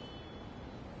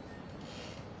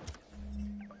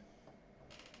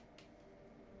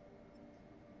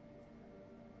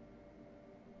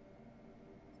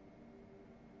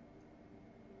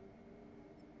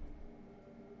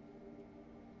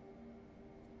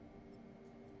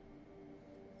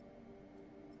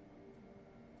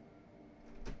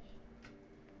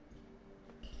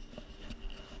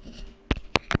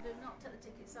 Do not take the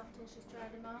tickets off till she's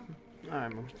tried them on.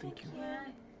 Alright, Mum, thank you. Yeah.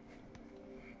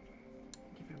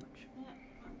 Thank you very much. Yeah,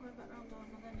 I'm going back round on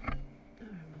then.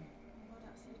 I'll go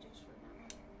see Josh for an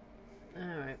hour.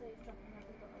 Alright. So he's dropping off,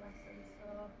 he's got a lesson,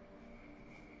 so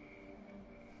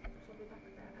she'll be back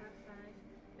about 5:30.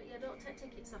 But yeah, don't take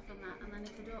tickets off on that, and then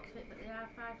if they don't fit, but they are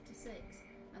 5 to 6,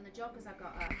 and the joggers I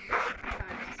got are 5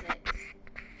 to 6,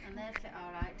 and they fit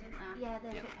alright, didn't they? Yeah,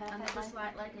 they fit perfectly. And they're just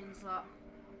like leggings, lot.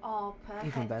 Oh, perfect.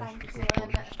 Even better. Thank So you. they're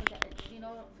better for getting, you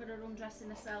know, for her undressing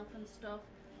herself and stuff.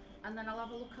 And then I'll have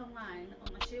a look online,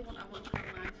 unless you want to have a look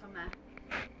online for me.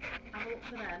 Have a look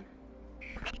for them.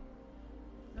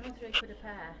 They're only £3 a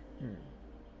pair.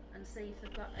 And see if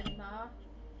they've got any more.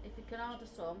 If you can order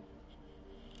some,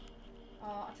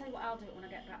 Oh, I'll tell you what I'll do when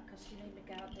I get back, because you need my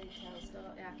guard details,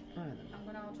 don't you? Alright then. I'm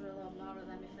going to order a load more of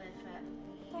them if they fit.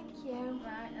 Thank you.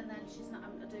 Right, and then she's not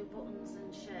having to do buttons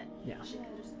and shit. Yeah. She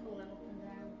can just pull them up and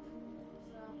down.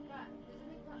 So, right, there's a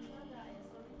big black toilet out here,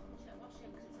 so I need to check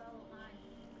washing, because it's all up mine.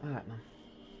 Alright, man.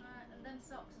 Right, and them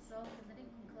socks are soaked and they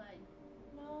didn't come clean.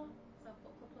 No. So I've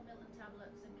put a couple of Milton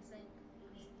tablets in my sink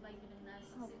and just laid them in there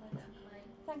so see if they get clean.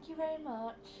 Thank you very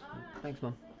much. Alright. Thanks,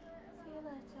 Mum. See you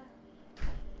later.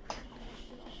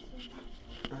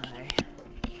 Aye.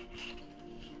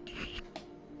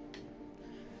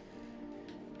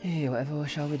 Hey, whatever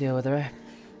shall we do with her?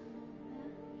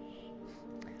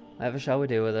 Whatever shall we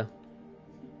do with her?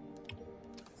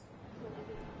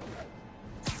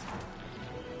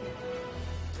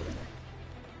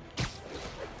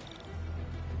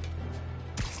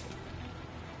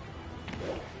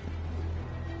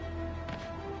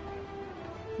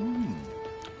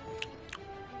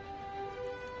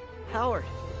 Howard,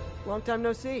 long time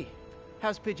no see.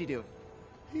 How's Pidgey doing?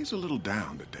 He's a little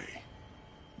down today.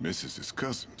 Misses his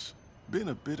cousins. Been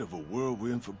a bit of a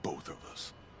whirlwind for both of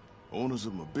us. Owners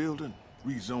of my building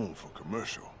rezoned for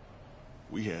commercial.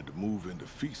 We had to move into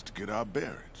Feast to get our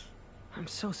bearings. I'm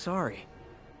so sorry.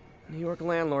 New York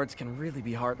landlords can really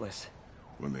be heartless.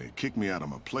 When they kicked me out of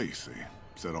my place, they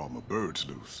set all my birds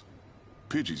loose.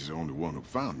 Pidgey's the only one who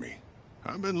found me.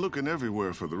 I've been looking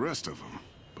everywhere for the rest of them,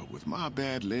 but with my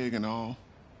bad leg and all...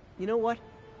 You know what?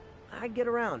 I'd get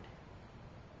around.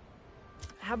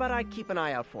 How about I keep an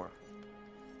eye out for him?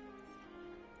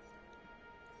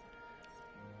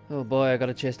 Oh boy, I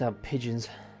gotta chase down pigeons.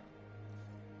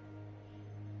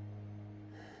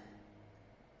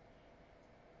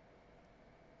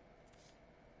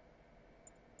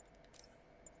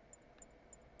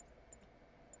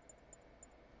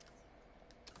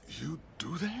 You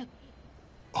do that?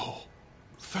 Oh,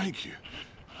 thank you.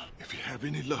 If you have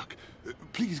any luck,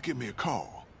 please give me a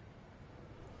call.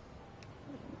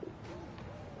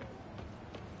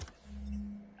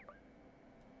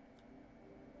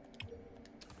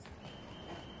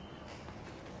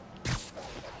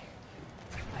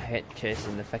 I hate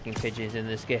chasing the fucking pigeons in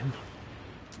this game.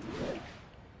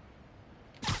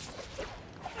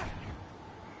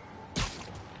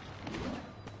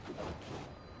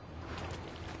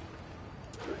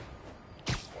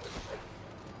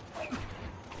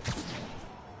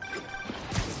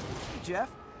 Jeff,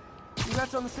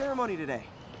 congrats on the ceremony today.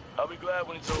 I'll be glad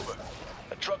when it's over.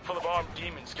 A truck full of armed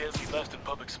demons scares me less than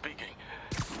public speaking.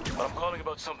 But I'm calling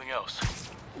about something else.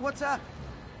 What's up?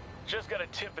 Just got a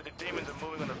tip that the demons are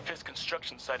moving on the Fisk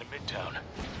construction site in Midtown.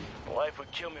 My wife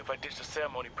would kill me if I ditched the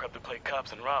ceremony prep to play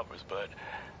cops and robbers, but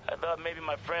I thought maybe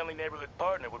my friendly neighborhood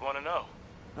partner would want to know.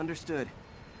 Understood.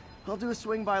 I'll do a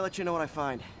swing by, let you know what I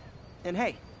find. And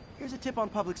hey, here's a tip on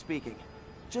public speaking.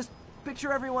 Just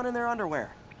picture everyone in their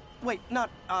underwear. Wait, not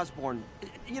Osborn.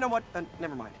 You know what?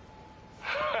 Never mind.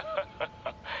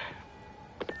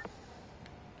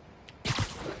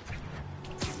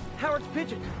 Howard's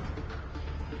pigeon.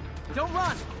 Don't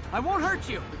run! I won't hurt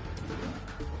you!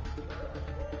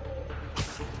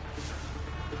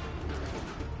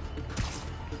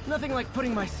 Nothing like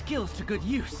putting my skills to good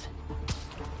use.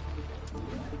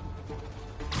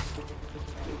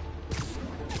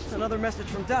 Another message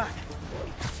from Doc.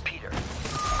 Peter,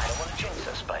 I don't want to jinx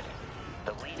us, but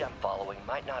the lead I'm following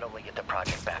might not only get the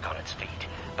project back on its feet,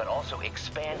 but also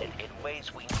expand it in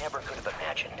ways we never could have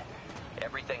imagined.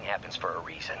 Everything happens for a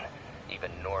reason.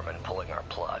 Even Norman pulling our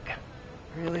plug.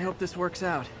 Really hope this works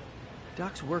out.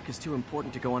 Doc's work is too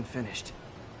important to go unfinished.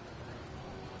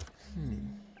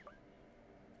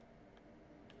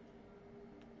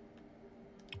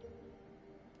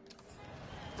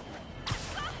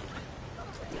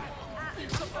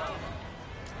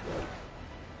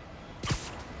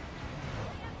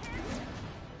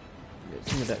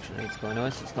 Some reduction needs going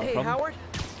on, so it's not a Hey, problem. Howard.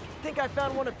 Think I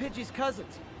found one of Pidgey's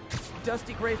cousins.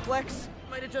 Dusty gray flecks.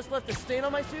 Might have just left a stain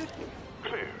on my suit.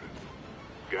 Clarence,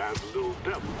 guy's a little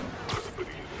devil, but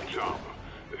he's a charmer.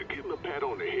 Give him a pat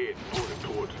on the head and point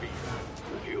him towards me.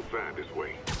 He'll find his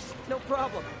way. No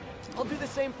problem. I'll do the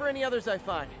same for any others I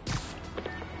find.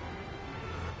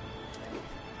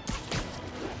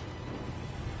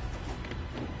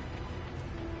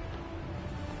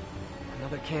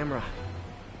 Another camera.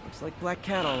 Looks like Black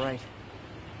Cat, all right.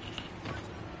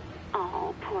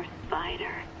 Oh, poor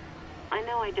Spider. I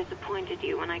know I disappointed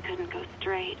you when I couldn't go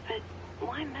straight, but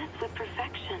why mess with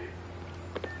perfection?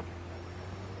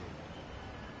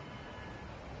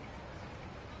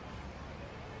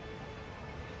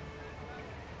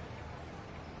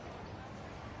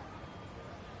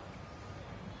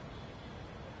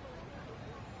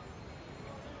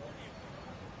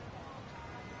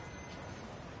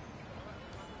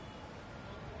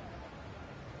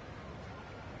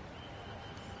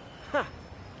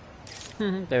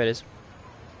 There it is.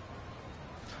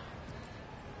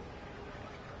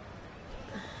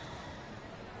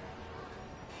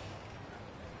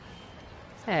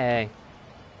 Hey.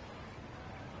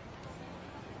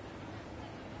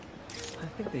 I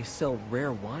think they sell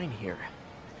rare wine here.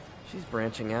 She's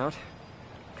branching out.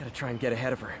 Gotta try and get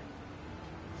ahead of her.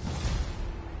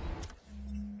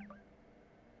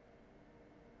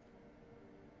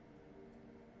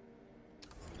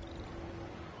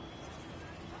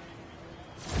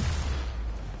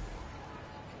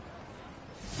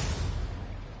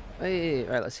 Hey,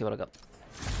 right, let's see what I got.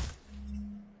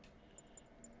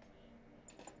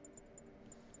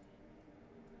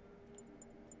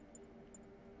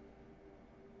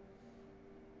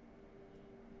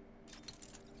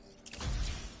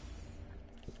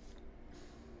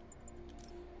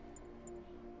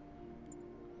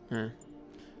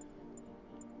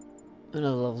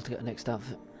 Another level to get the next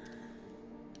outfit.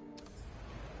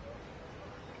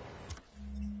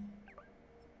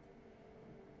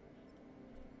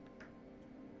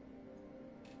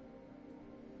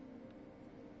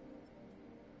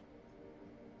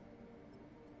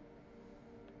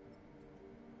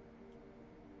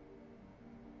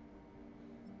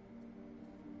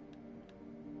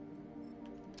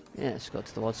 Yeah, let's go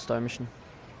to the Lodestone mission.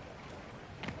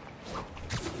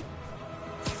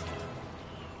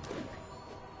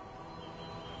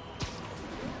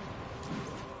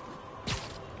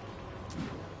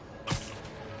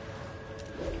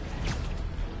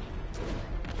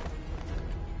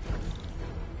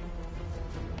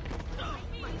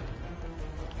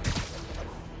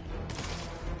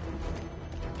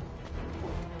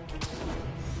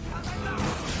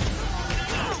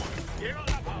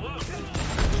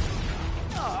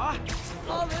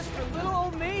 All this for little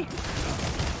old me?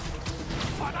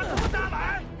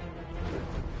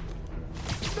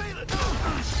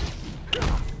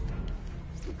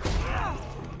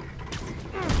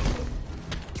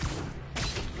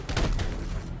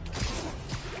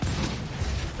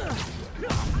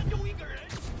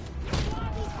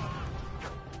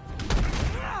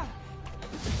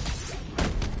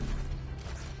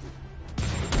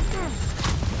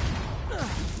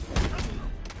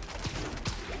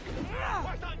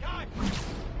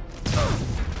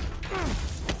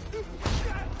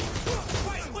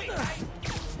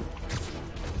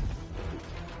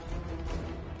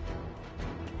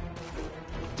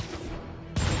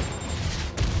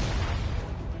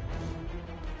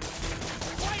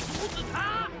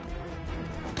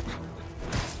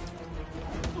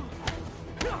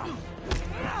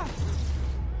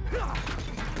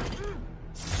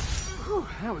 Whew,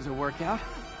 that was a workout.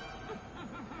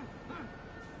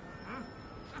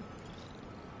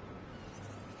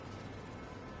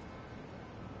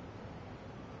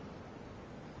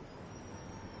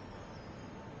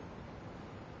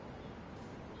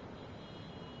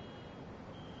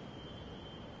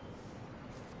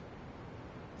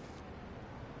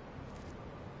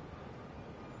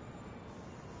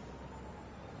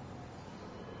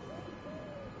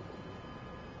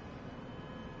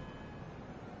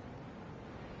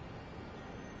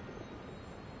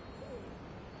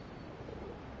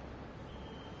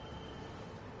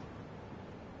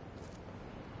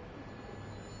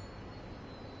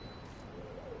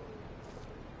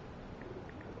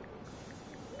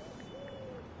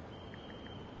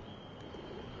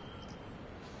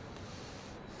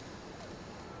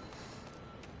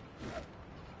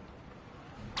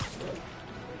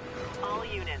 All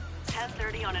units,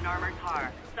 10:30 on an armored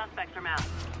car. Suspects are masked.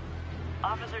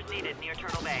 Officers needed near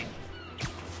Turtle Bay.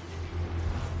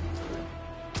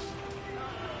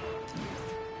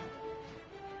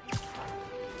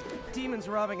 Demons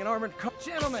robbing an armored car.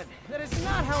 Gentlemen, that is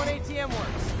not how an ATM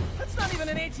works. That's not even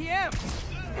an ATM.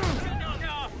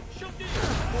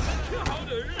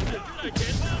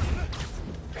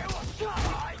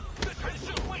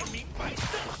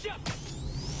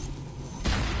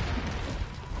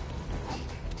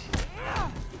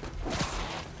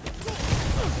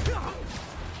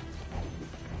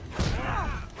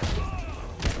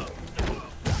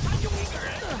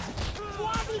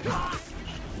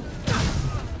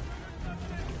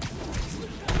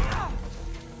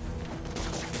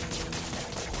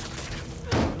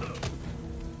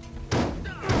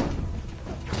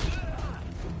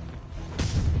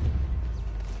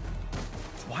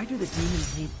 Why do the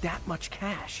demons need that much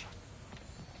cash?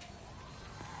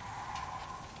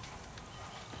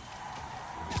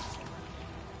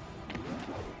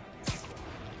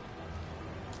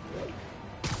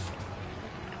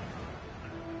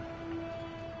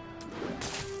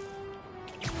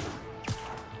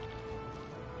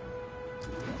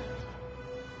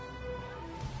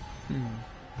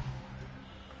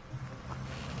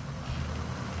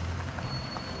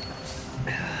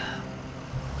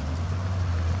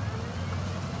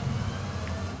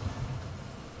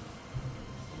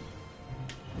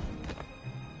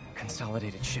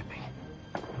 Consolidated shipping.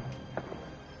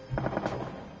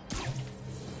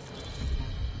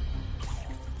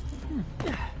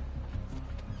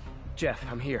 Jeff,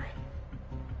 I'm here.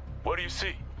 What do you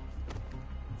see?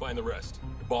 Find the rest.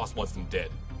 The boss wants them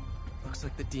dead. Looks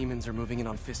like the demons are moving in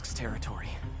on Fisk's territory.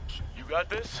 You got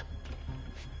this?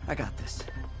 I got this.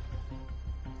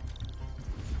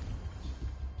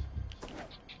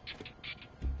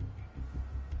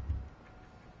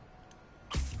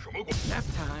 Nap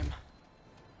time.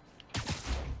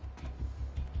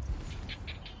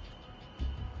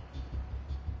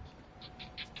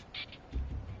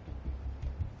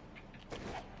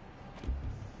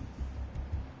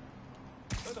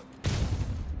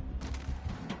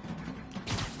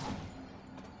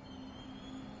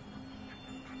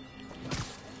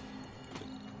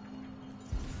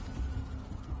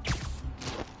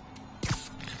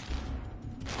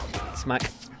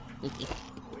 Smack.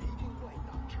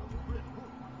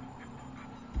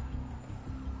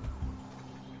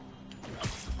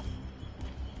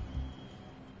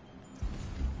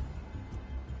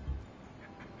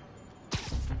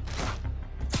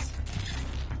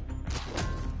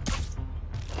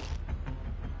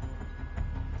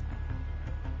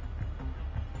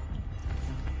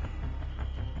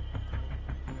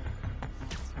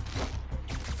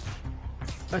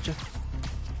 Gotcha.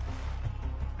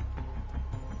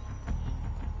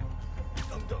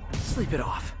 Sleep it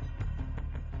off.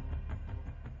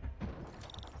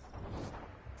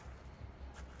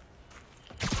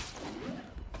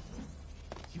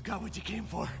 You got what you came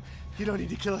for. You don't need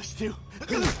to kill us too.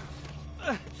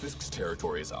 Fisk's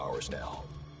territory is ours now.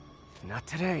 Not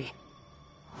today.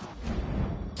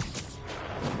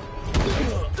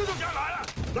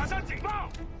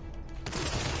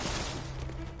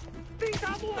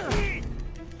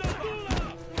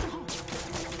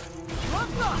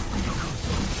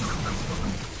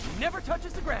 Never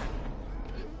touches the ground.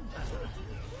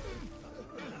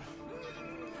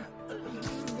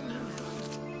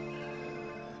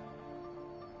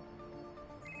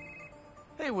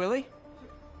 Hey, Willie.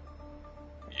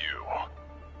 You.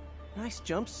 Nice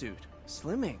jumpsuit.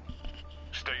 Slimming.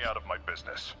 Stay out of my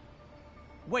business.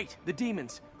 Wait, the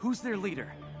demons. Who's their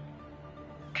leader?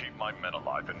 Keep my men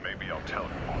alive and maybe I'll tell you.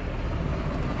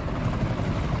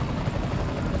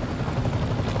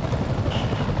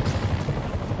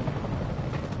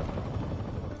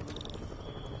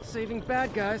 Saving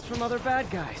bad guys from other bad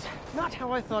guys. Not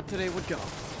how I thought today would go.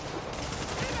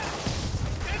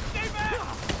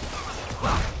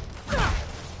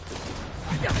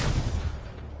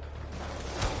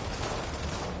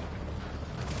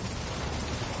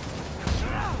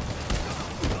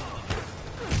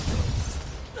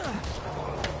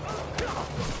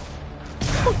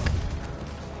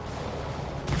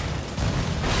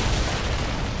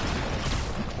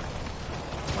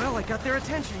 Well, I got their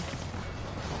attention.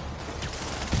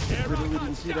 Literally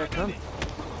didn't see that coming.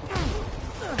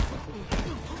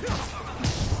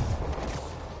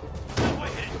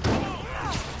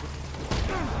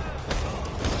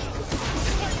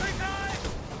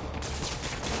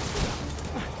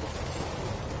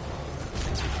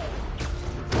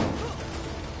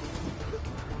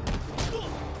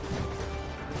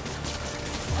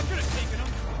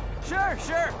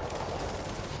 Sure.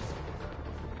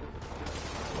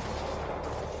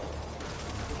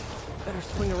 Better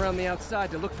swing around the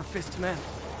outside to look for Fisk's men.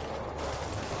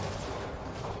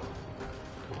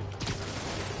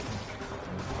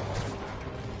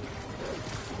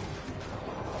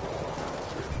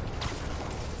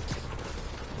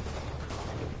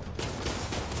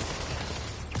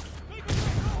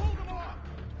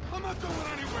 I'm not going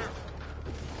anywhere.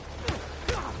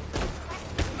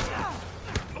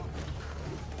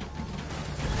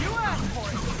 You asked for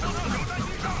it!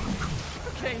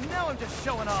 Okay, now I'm just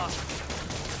showing off.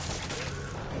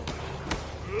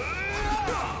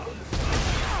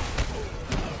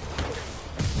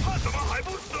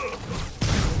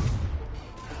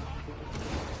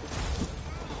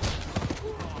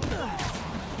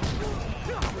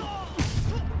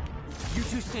 You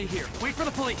two stay here. Wait for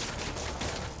the police.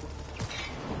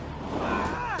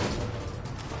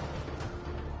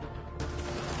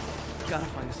 Gotta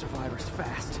find the survivors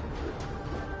fast.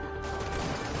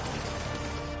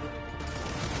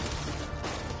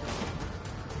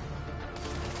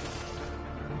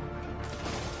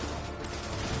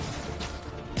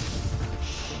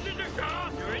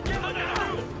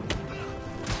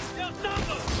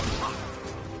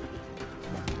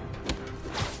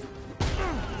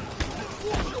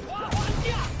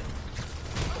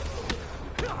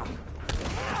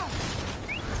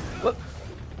 Whoop.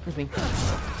 Excuse me.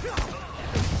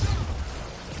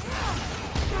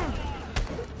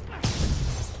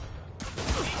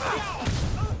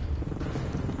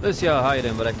 Lucio, how you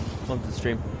doing, buddy? Welcome to the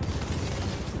stream.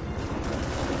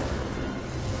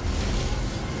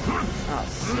 Oh,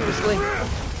 seriously?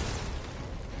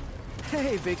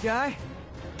 Hey, big guy.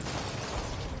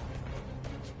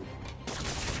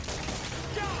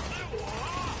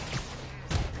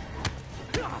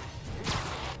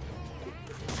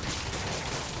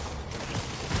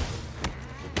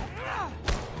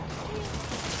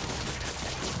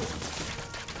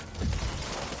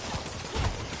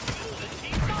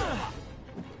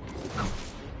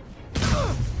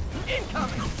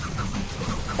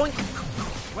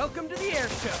 Welcome to the air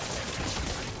show.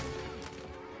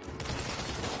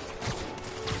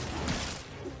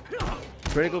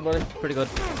 Pretty good, buddy. Pretty good.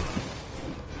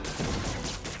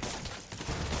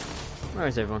 Where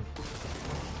is everyone?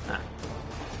 Ah.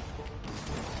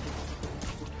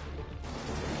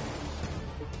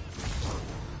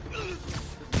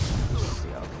 Let's see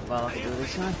how well I can do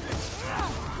this time.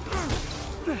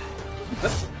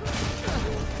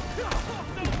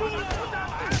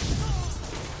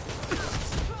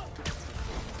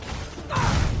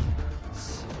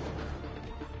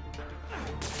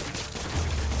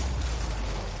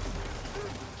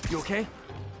 You okay?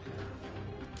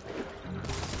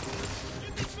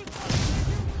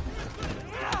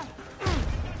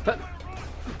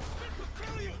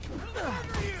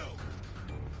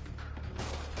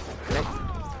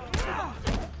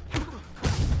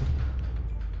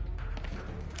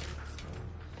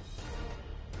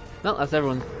 Well, that's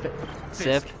everyone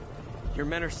saved. Your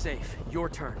men are safe. Your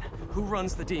turn. Who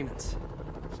runs the demons?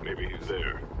 Maybe he's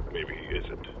there. Maybe he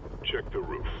isn't. Check the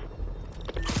roof.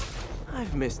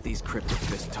 I've missed these cryptic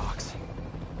fist talks.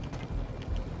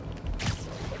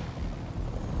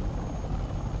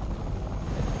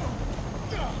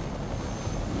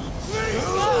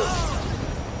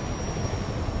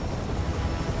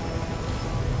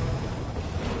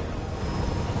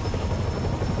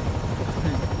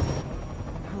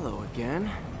 Hello again.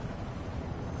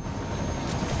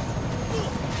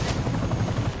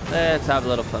 Let's have a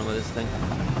little fun with this thing.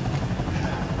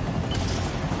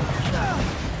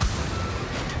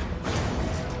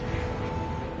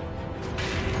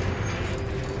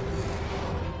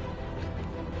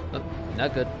 Oh,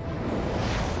 not good.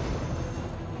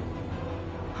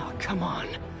 Oh, come on.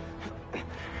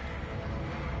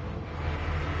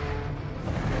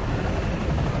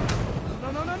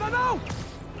 No, no, no, no, no!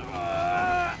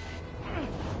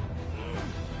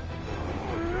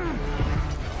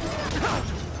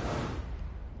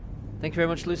 Thank you very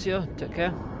much, Lucio. Take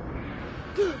care.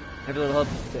 Every little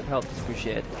help is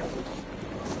appreciated.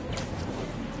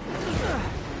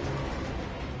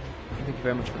 Thank you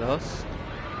very much for the host.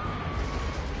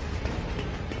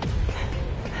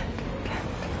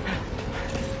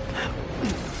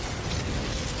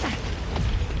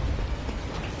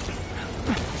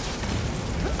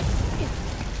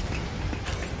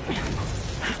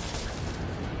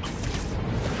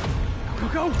 Go,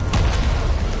 go!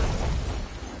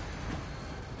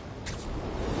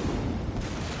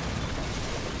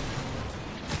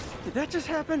 Did that just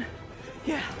happen?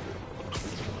 Yeah.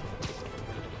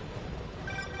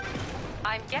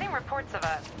 I'm getting reports of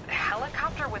a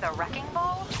helicopter with a wrecking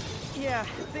ball? Yeah,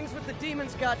 things with the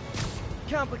demons got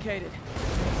complicated.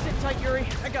 Sit tight, Yuri.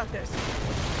 I got this.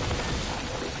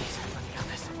 Please, let me on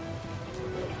this.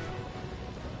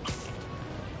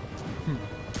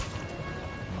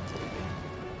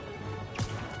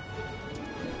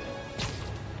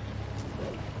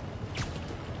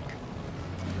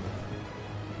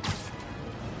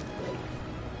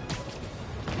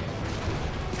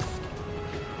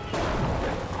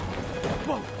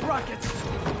 Whoa, rockets!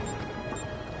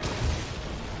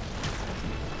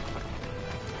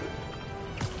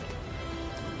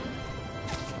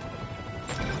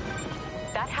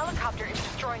 That helicopter is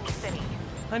destroying the city.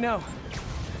 I know.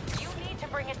 You need to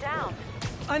bring it down.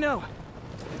 I know.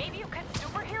 Maybe you could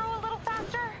superhero a little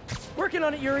faster? Working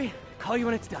on it, Yuri. Call you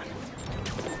when it's done.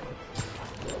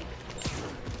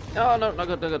 Oh, no, not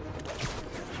good, not good.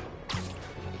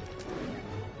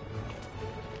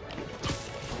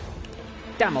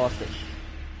 Damn, I lost it.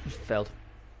 Failed.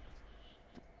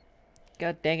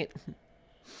 God dang it.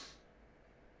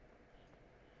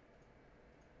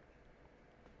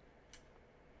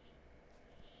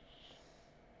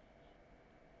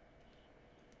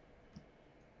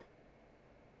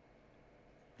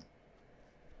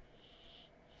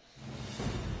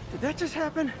 Did that just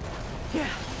happen? Yeah.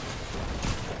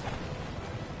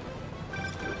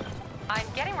 I'm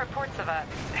getting reports of a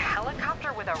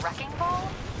helicopter with a wrecking ball?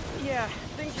 Yeah,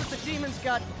 things with the demons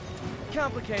got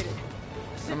complicated.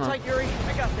 Sit Come on. tight, Yuri.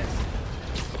 I got this.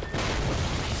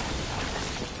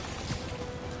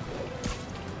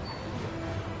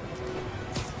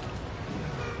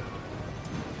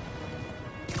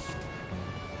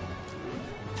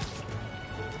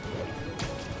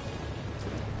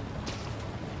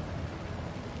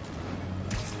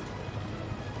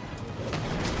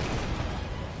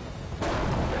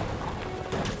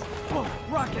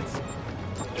 rockets!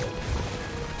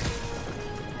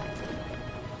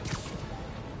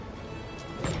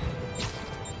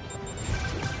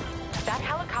 That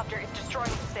helicopter is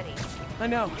destroying the city. I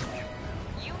know.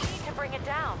 You need to bring it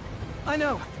down. I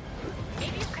know.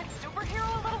 Maybe you could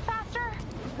superhero a little faster?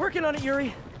 Working on it,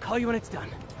 Yuri. Call you when it's done.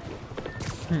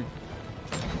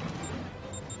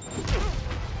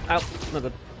 Ow, not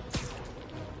good.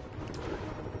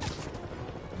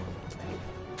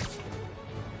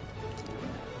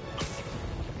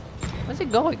 Where's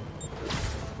it going?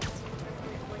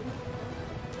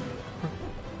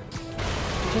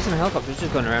 It's just in a helicopter, it's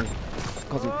just going around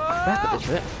causing crap at this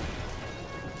bit.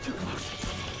 Too close.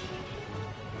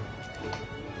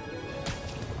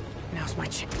 Now's my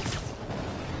chance.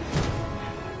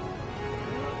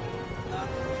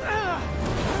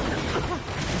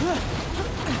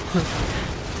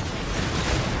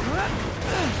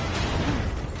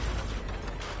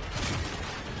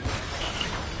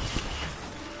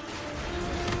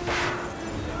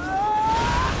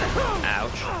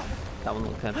 Ouch. That one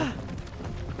looked painful.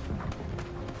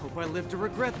 Hope I live to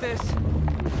regret this.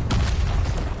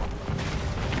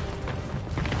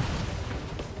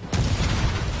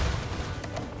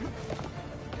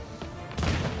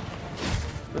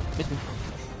 Miss me.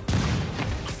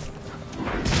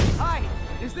 Hi,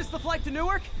 is this the flight to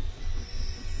Newark?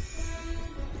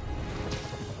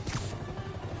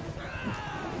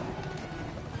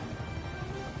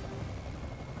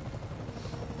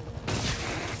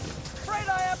 Afraid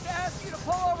I have to ask you to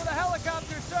pull over the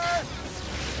helicopter, sir.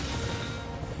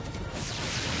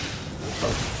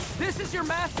 This is your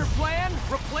master plan?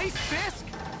 Replace Fisk?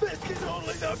 Fisk is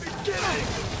only the beginning!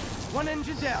 One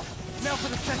engine down. Now for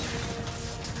the second.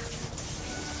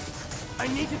 I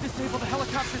need to disable the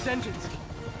helicopter's engines.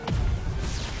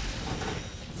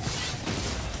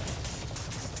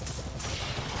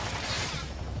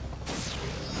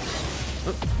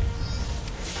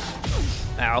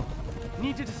 Ow.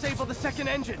 Need to disable the second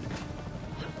engine.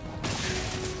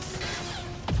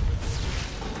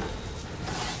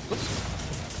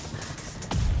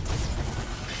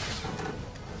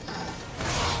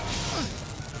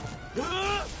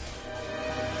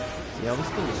 See how this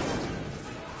goes.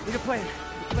 Need a plan.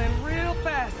 Plan real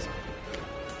fast.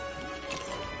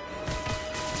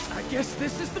 I guess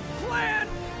this is the plan.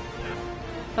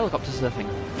 Helicopter surfing.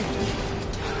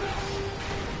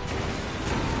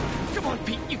 Come on,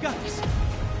 Pete, you got this.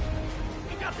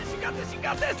 You got this, you got this, you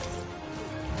got this.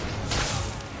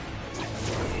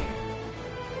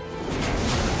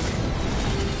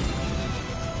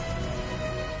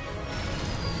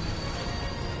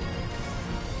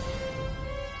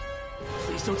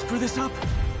 Please don't screw this up.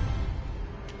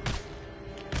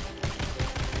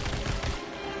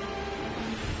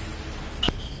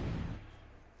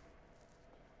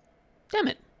 Damn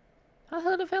it. How the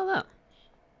hell did I fail that?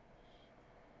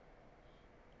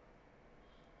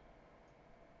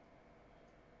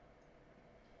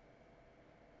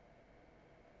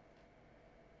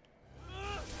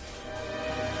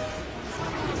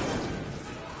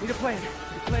 Need a plan. Need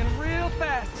a plan real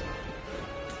fast.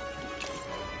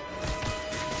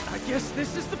 I guess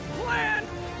this is the plan.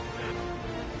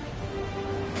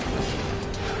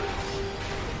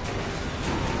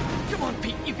 Come on,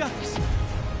 Pete, you got this.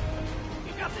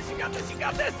 You got this, you got this, you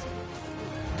got this.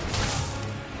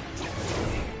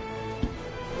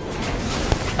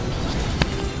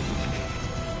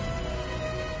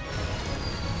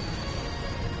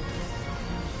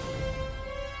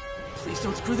 Please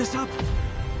don't screw this up.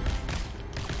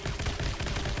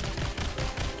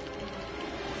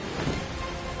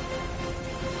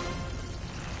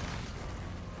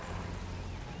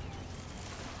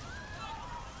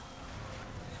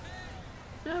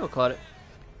 Yeah, we caught it.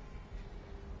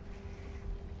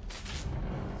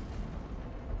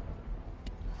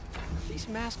 These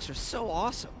masks are so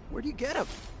awesome. Where do you get them?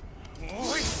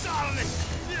 Oh, it's Solomon!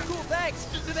 Cool, thanks.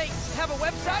 Do they have a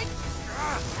website?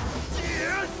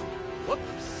 Yes!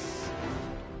 Whoops.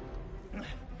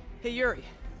 Hey, Yuri.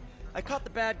 I caught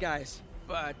the bad guys,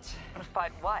 but...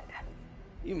 But what?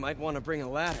 You might want to bring a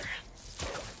ladder.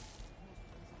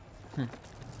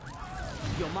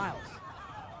 Yo, Miles.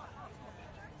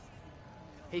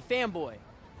 Hey, fanboy.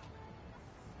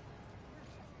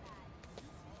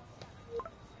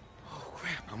 Oh,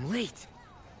 crap, I'm late.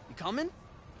 You coming?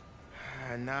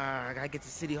 Nah, I gotta get to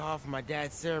City Hall for my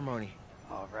dad's ceremony.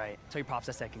 All right. Tell your pops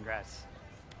I said congrats.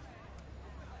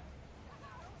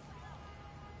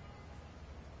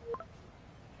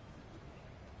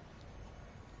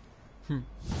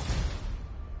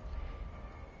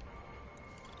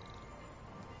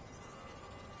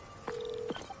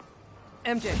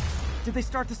 MJ, did they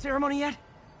start the ceremony yet?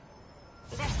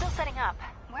 They're still setting up.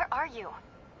 Where are you?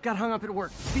 Got hung up at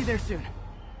work. Be there soon.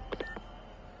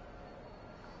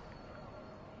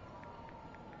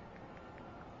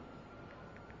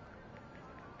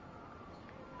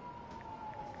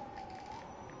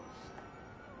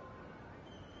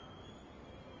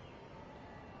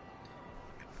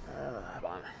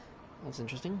 That's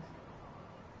interesting.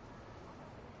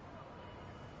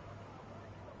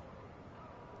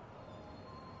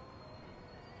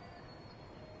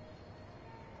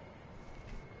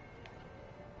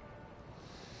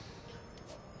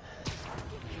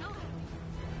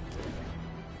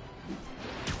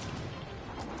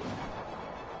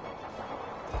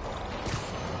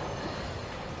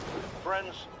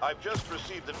 Friends, I've just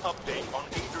received an update on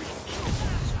Adrian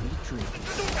 2.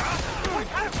 Sweet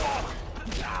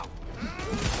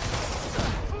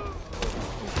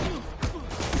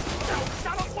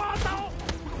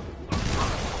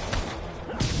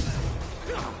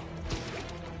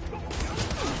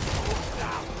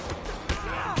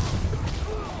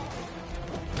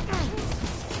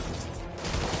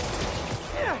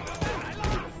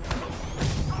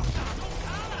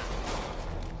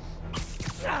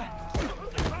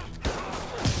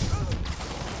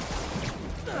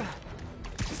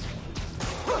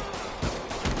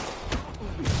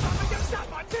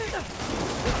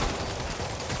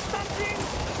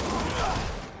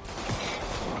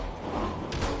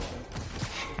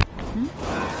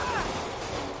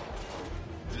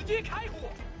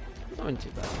Not too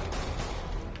bad.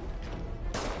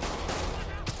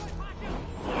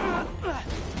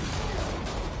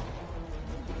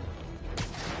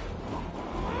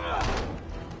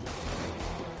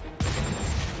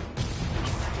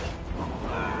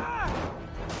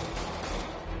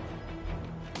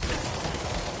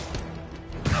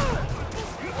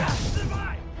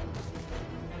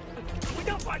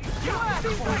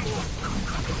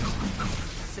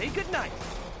 Say goodnight.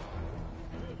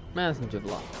 Man, that's not a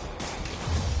lot.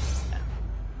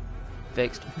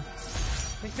 Fixed.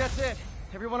 Think that's it.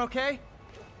 Everyone okay?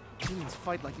 Demons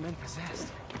fight like men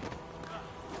possessed.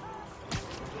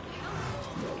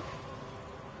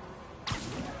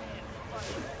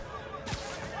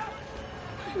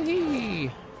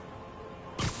 Whee!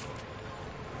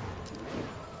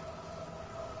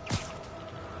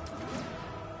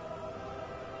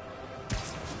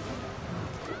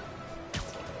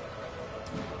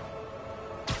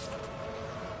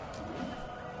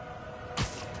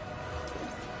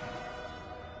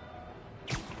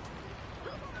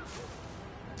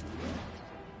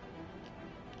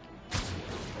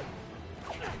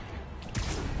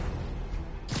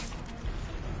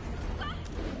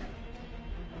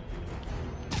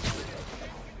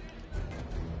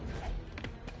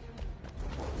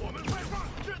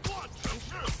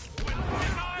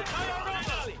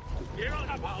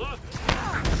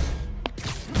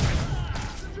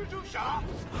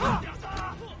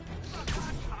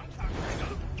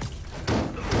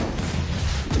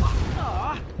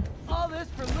 All this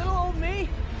for little old me?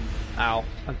 Ow.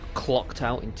 I clocked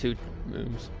out in 2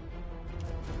 moves.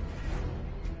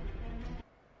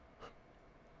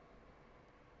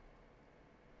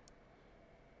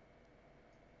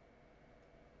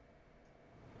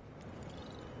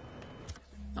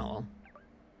 Oh well.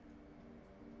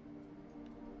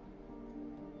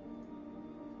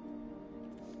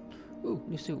 Ooh,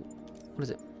 new suit. What is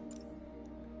it?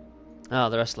 Oh,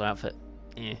 the wrestler outfit.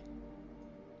 Yeah.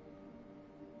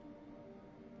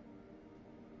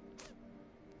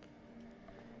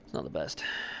 It's not the best.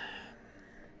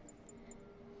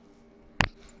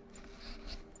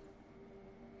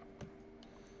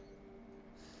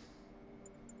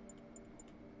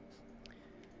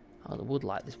 Oh, I would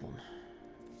like this one.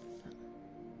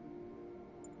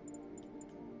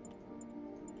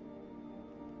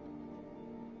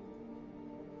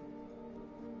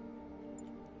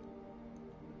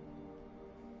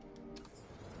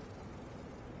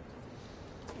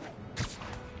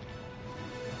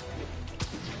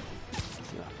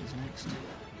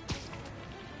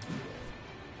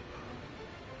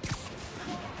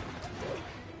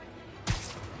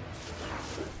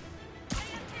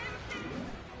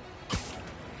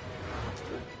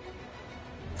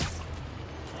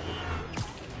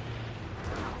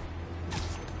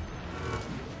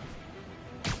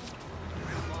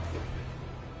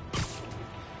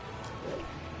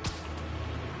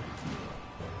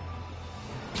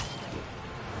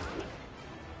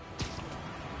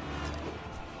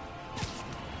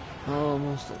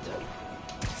 Almost at that.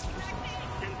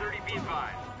 10:30 be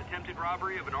advised. Attempted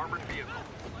robbery of an armored vehicle.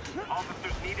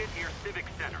 Officers needed near Civic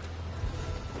Center.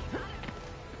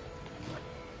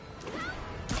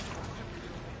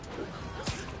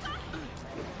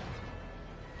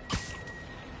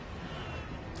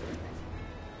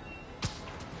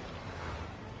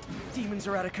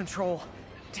 Things are out of control.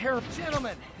 Terrible.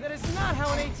 Gentlemen, that is not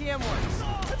how an ATM works.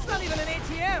 That's not even an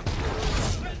ATM.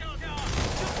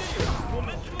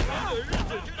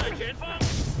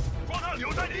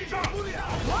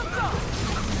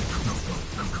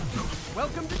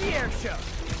 Welcome to the air show.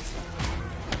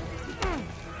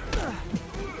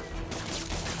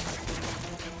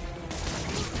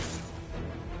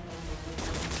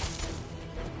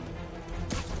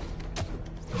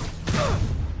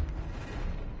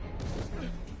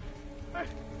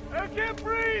 I can't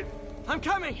breathe! I'm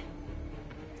coming!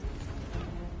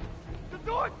 The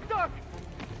door's stuck!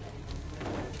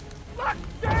 Lock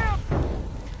down!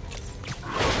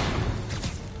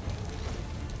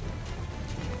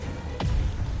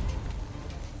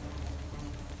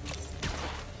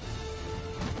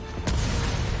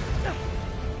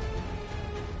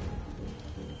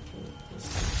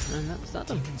 And that's that.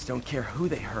 Demons don't care who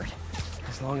they hurt,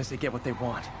 as long as they get what they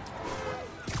want.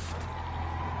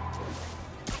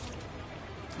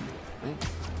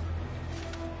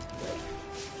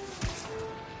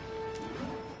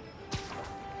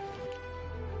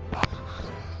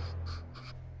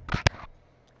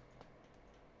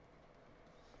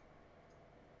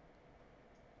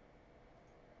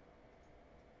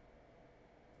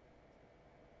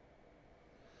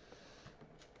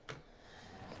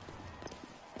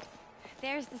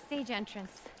 There's the stage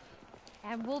entrance.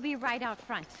 And we'll be right out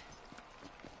front.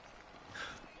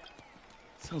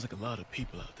 Sounds like a lot of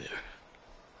people out there.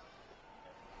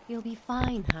 You'll be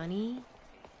fine, honey.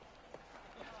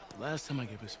 The last time I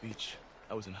gave a speech,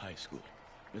 I was in high school.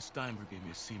 Miss Steinberg gave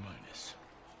me a C-.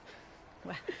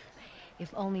 Well,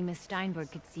 if only Miss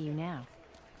Steinberg could see you now.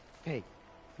 Hey,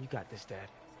 you got this, Dad.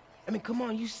 I mean, come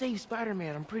on, you saved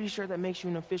Spider-Man. I'm pretty sure that makes you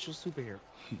an official superhero.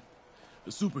 A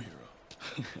superhero.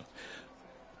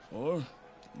 Or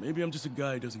maybe I'm just a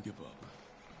guy who doesn't give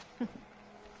up.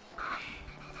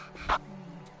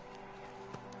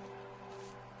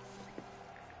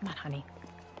 Come on, honey.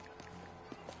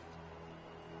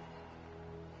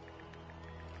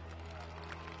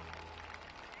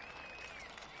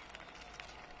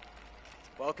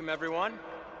 Welcome, everyone.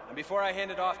 And before I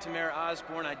hand it off to Mayor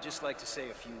Osborn, I'd just like to say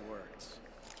a few words.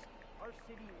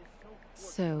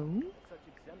 So?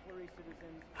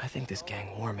 I think this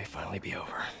gang war may finally be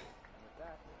over.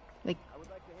 Like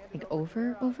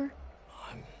over?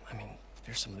 I mean,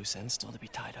 there's some loose ends still to be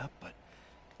tied up, but...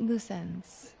 Loose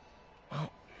ends?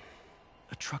 Well,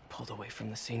 a truck pulled away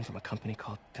from the scene from a company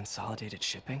called Consolidated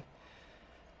Shipping.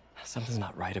 Something's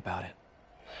not right about it.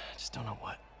 I just don't know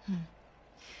what.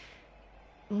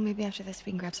 Well, maybe after this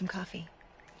we can grab some coffee.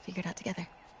 Figure it out together.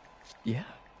 Yeah.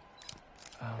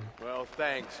 Well,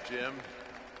 thanks, Jim.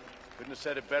 Couldn't have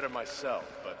said it better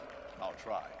myself, but I'll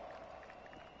try.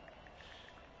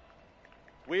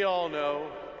 We all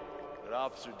know that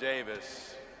Officer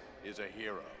Davis is a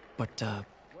hero. But,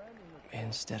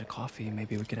 instead of coffee,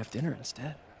 maybe we could have dinner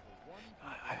instead.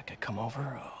 I could come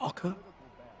over, I'll cook.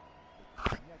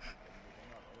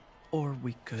 Or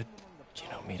we could,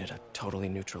 meet at a totally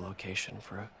neutral location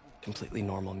for a completely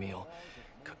normal meal,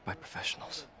 cooked by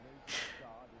professionals.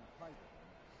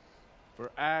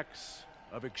 For acts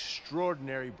of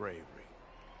extraordinary bravery,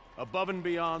 above and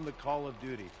beyond the call of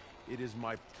duty, it is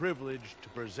my privilege to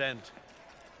present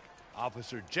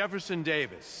Officer Jefferson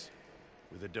Davis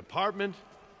with the Department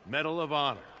Medal of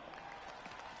Honor.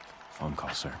 Phone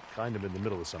call, sir. Kind of in the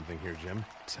middle of something here, Jim.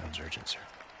 Sounds urgent, sir.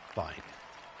 Fine.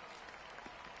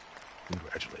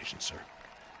 Congratulations, sir.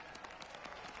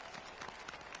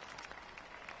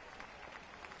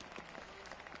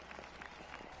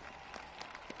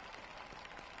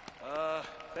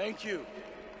 Thank you,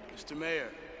 Mr. Mayor.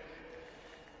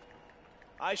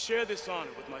 I share this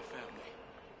honor with my family.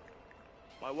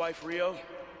 My wife, Rio,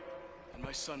 and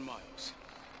my son, Miles.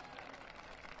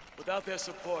 Without their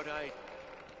support, I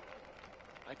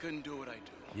couldn't do what I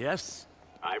do. Yes?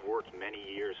 I've worked many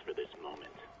years for this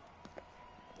moment.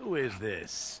 Who is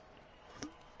this?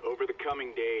 Over the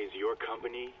coming days, your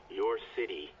company, your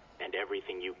city, and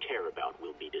everything you care about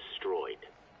will be destroyed.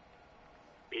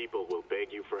 People will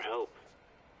beg you for help,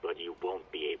 but you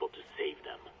won't be able to save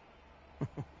them.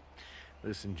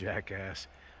 Listen, jackass,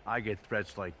 I get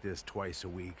threats like this twice a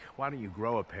week. Why don't you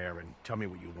grow a pair and tell me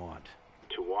what you want?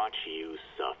 To watch you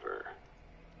suffer.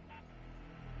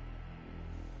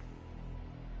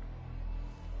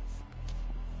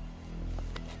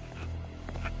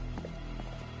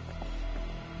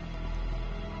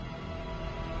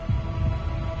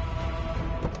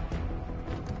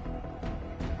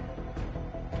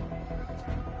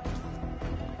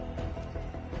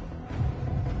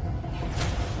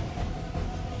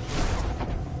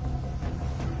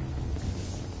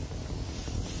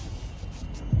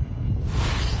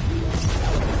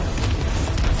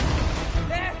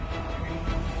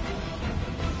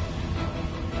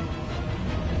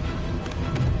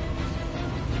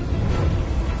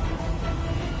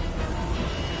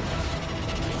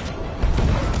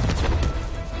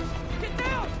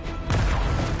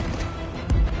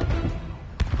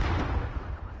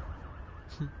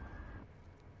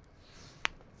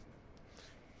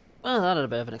 Oh, that had a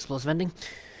bit of an explosive ending.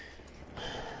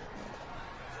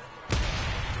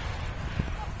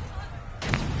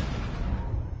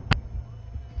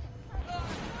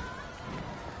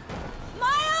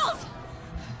 Miles!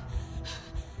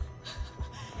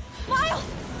 Miles!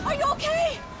 Are you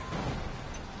okay?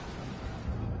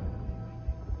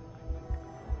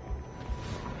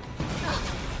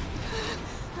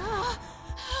 Miles!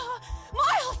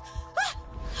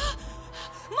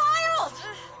 Miles!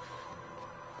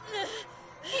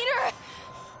 Peter!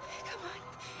 Come on,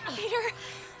 Peter!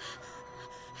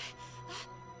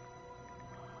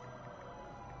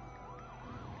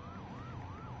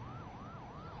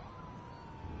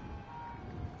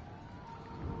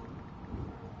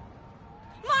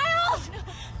 Miles!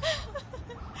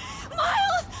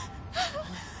 Miles!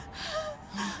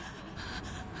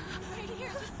 Right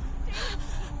here, just stay.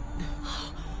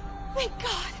 Oh, thank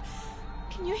God.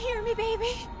 Can you hear me,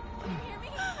 baby? Can you hear me?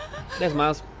 There's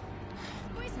Miles.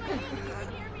 Squeeze my hand if you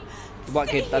can hear me. The black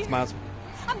Stay kid, that's here. Miles.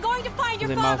 I'm going to find your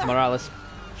Then father. Miles Morales.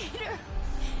 Peter!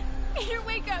 Peter,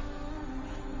 wake up!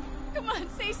 Come on,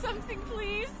 say something,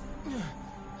 please.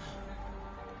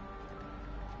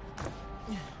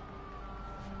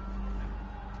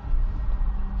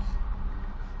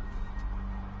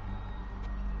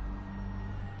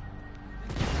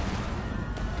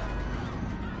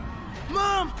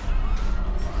 Mom!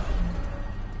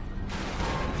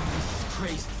 This is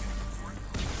crazy.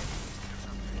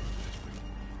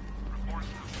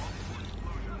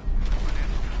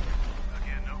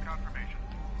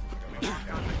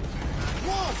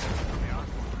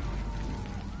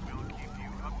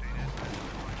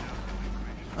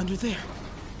 Under there.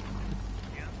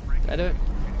 Did I do it?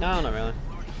 No, not really.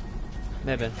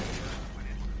 Maybe.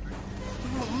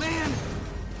 Oh, man!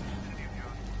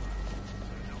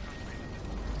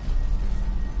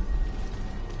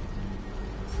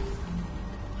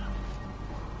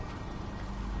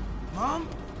 Mom?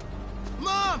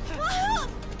 Mom! Miles!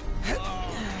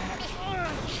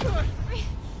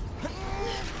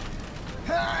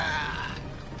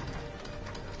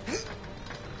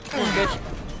 Good.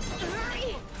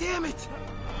 Hurry! Damn it!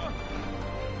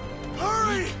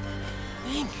 Hurry!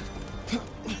 Think.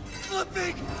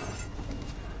 Flipping!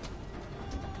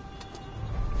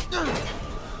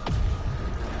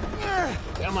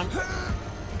 Come on. Miles!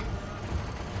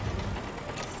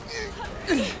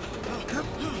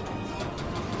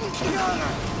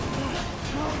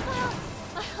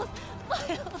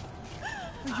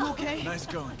 Are you okay? Nice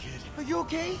going, kid. Are you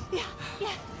okay? Yeah,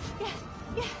 yes. Are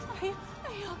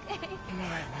you okay? I'm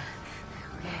alright, Mom.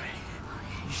 I'm alright.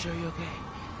 You sure you're okay?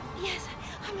 Yes,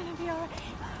 I'm gonna be alright.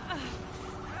 I'm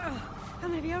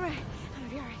gonna be alright. I'm gonna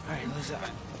be alright. Alright, Lisa.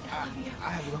 I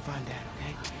have to go find Dad,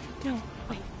 okay? No,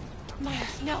 wait.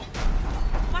 Miles, no!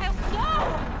 Miles,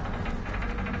 no!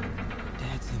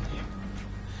 Dad's in there.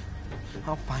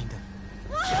 I'll find him.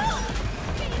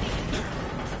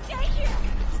 Stay here!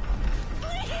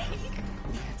 Please!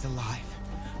 Dad's alive.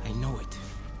 I know it.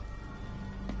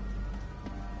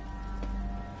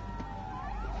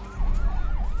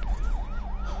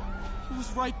 He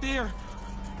was right there.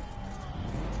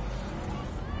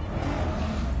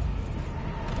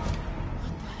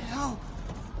 What the hell?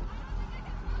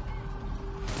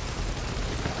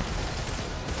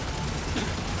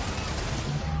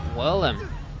 Well then.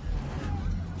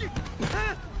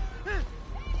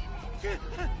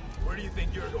 Where do you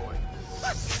think you're going?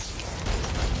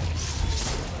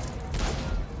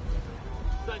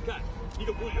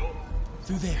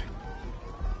 Through there.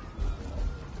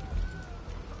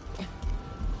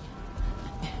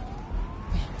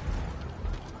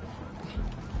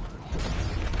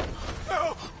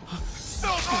 No!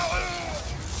 No!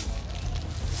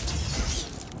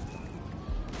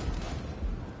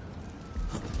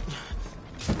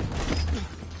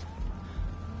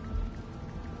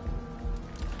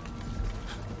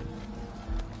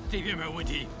这边没有问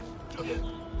题。这边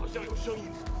好像有声音。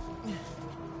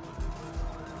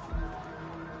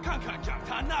看看讲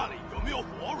坛那里有没有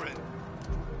活人。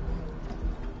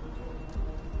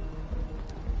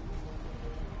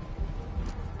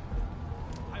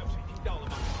还有谁听到了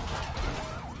吗？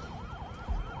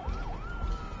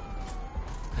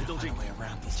看动静，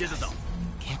接着走。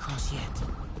 Can't cross yet.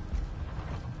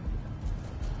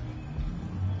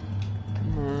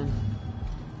 Come on.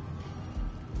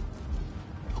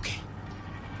 Okay.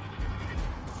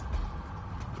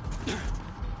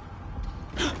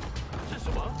 是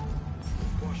什么？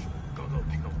或许刚刚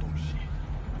听到东西。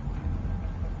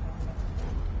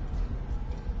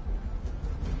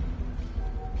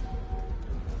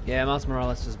 Yeah, Miles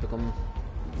Morales has become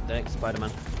the next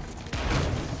Spider-Man.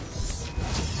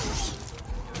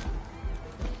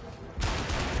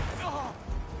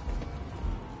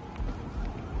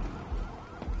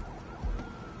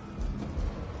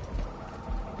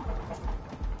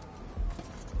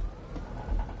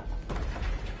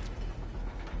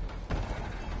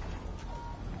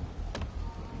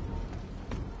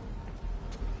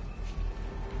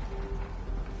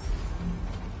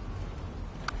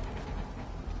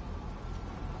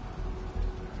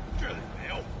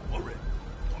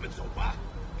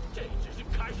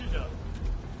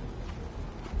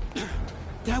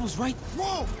 Dad was right.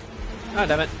 Whoa! Oh,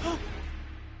 damn it.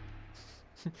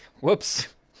 Whoops.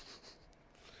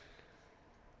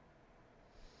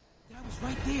 Dad was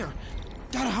right there.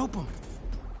 Gotta help him.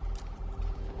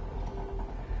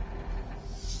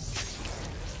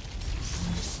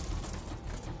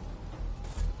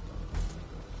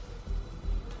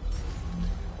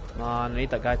 Come on, I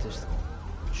need that guy to just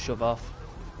shove off.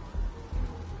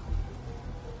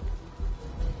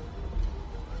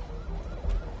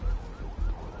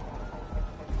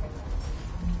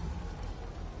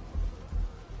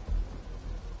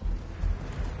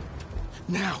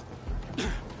 Now!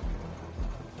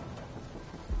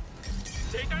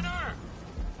 Take an arm!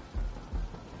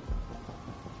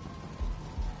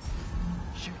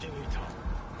 修正一场，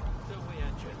这会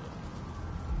安全的。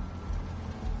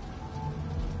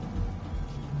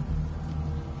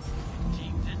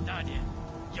精神大点，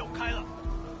又开了。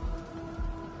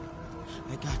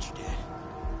I got you, Dad.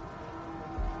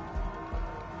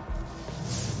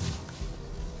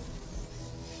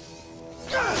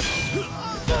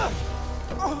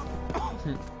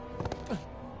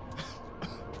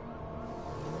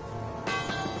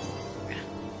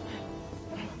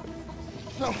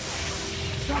 No.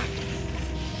 Stop.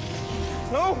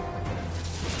 No.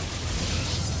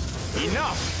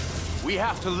 Enough. We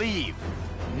have to leave.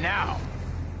 Now.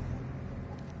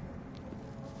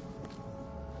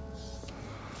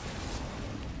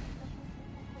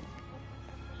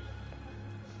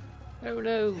 Oh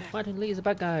no, Martin Lee is a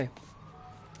bad guy.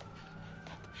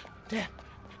 Dad.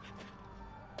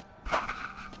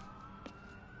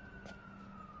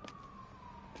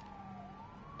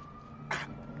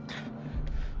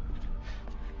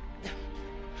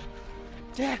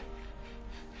 Dad!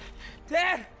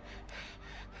 Dad!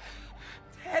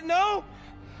 Dad, no!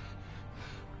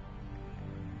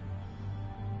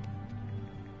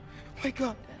 Wake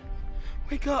up, Dad.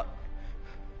 Wake up.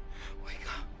 Wake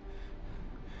up.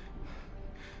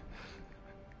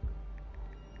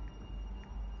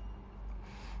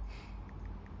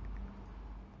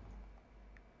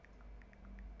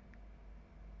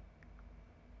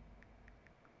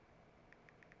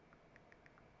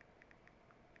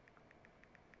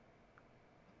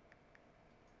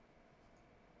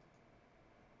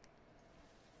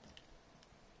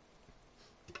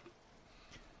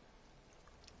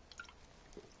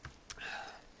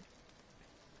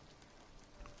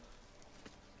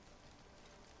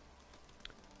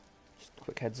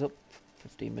 Quick heads up,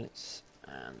 15 minutes,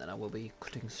 and then I will be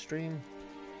cutting stream.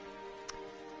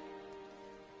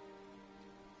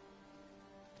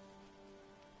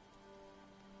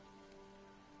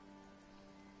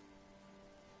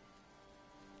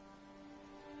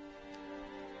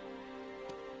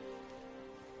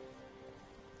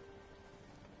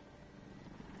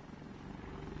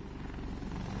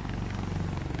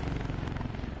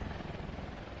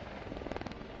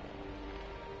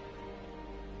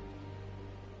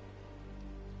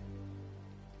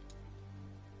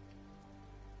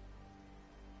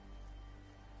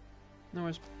 No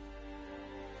worries.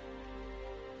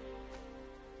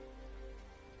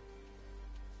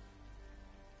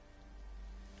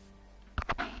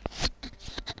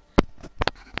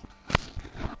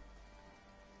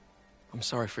 I'm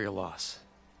sorry for your loss.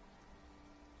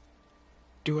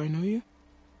 Do I know you?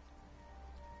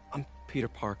 I'm Peter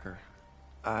Parker.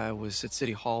 I was at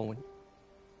City Hall when...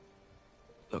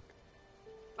 Look,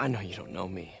 I know you don't know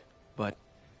me, but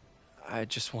I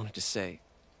just wanted to say...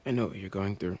 I know what you're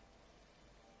going through.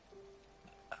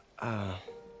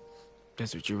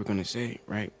 That's what you were gonna say,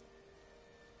 right?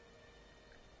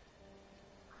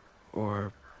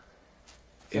 Or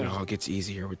it all gets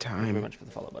easier with time. Thank you very much for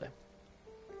the follow, buddy.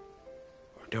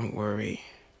 Or don't worry.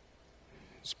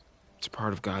 It's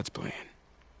part of God's plan.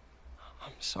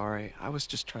 I'm sorry. I was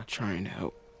just trying to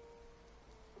help.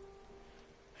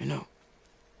 I know.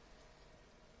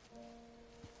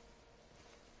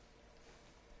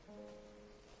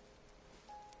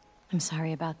 I'm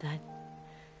sorry about that.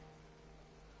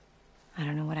 I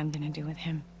don't know what I'm gonna do with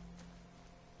him.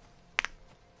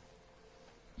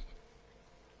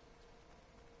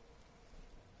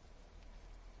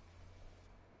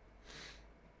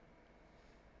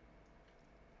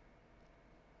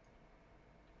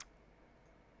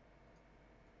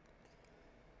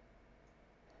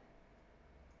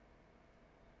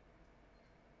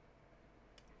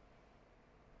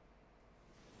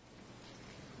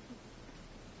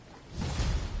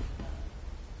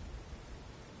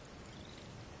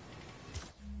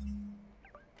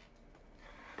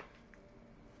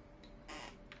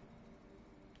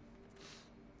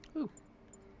 Ooh.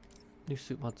 New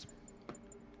suit mods.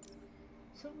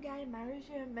 some guy marries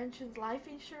you and mentions life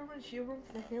insurance, you run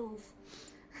for the hills.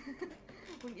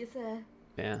 Wouldn't you say?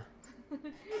 Yeah.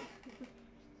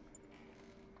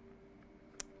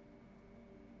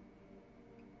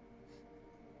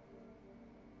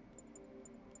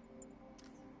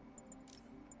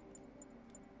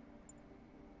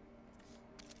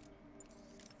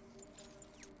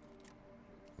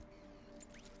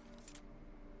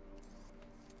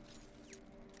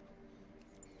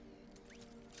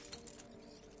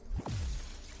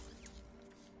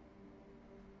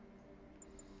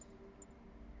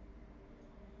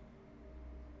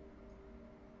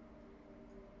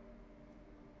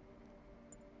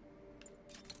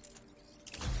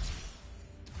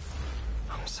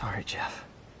 Sorry, Jeff.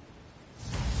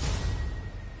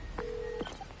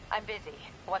 I'm busy.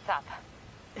 What's up?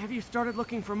 Have you started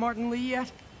looking for Martin Lee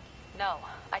yet? No.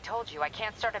 I told you, I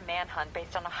can't start a manhunt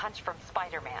based on a hunch from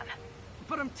Spider-Man.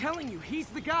 But I'm telling you, he's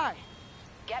the guy.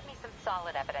 Get me some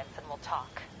solid evidence and we'll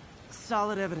talk.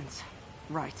 Solid evidence.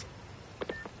 Right.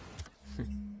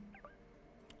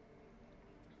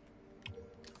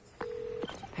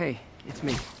 Hey, it's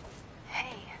me.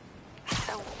 Hey.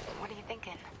 So, what are you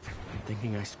thinking? I'm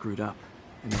thinking I screwed up,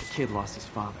 and that kid lost his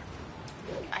father.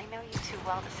 I know you too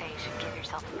well to say you should give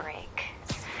yourself a break.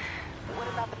 What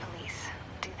about the police?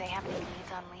 Do they have any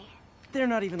leads on Lee? They're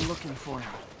not even looking for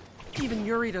him. Even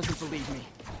Yuri doesn't believe me.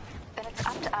 Then it's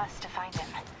up to us to find him.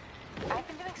 I've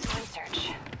been doing some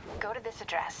research. Go to this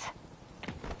address.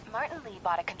 Martin Lee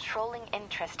bought a controlling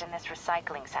interest in this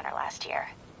recycling center last year.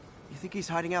 You think he's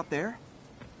hiding out there?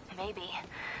 Maybe.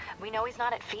 We know he's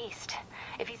not at Feast.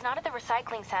 If he's not at the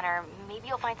recycling center, maybe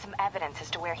you'll find some evidence as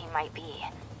to where he might be.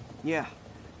 Yeah.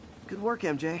 Good work,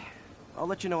 MJ. I'll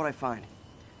let you know what I find.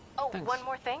 Oh, Thanks. one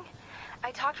more thing.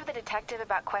 I talked with a detective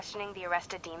about questioning the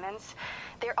arrested demons.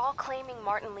 They're all claiming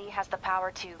Martin Lee has the power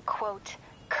to, quote,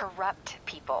 corrupt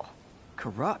people.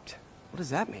 Corrupt? What does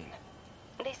that mean?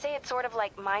 They say it's sort of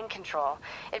like mind control.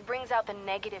 It brings out the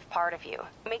negative part of you.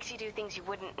 Makes you do things you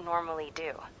wouldn't normally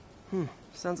do.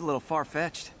 Sounds a little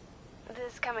far-fetched.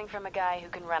 This coming from a guy who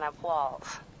can run up walls.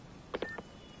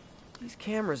 These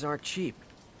cameras aren't cheap.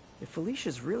 If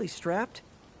Felicia's really strapped,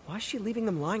 why is she leaving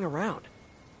them lying around?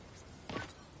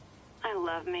 I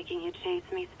love making you chase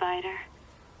me, Spider.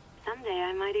 Someday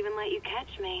I might even let you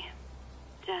catch me.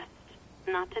 Just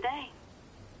not today.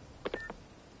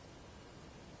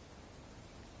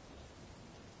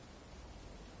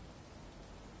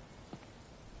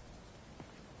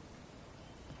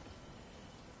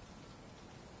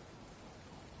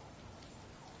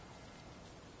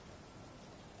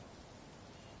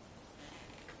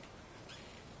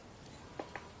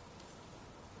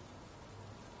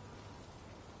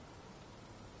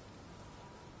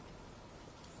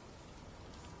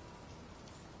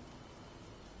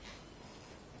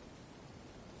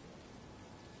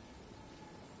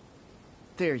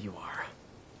 There you are.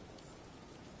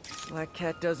 Black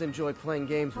Cat does enjoy playing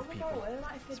games with people.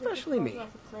 Especially me. The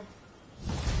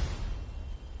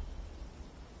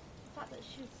fact that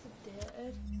she's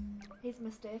sedated. His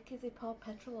mistake is he poured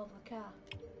petrol over the car.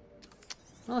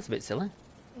 Well, that's a bit silly.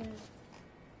 Yeah.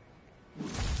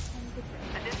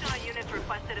 Additional units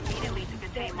requested immediately to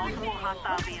contain multiple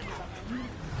hostile vehicles.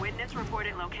 Witness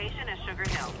reported location as Sugar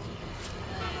Hill.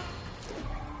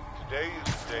 Today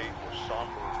is a day for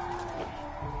somber,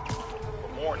 for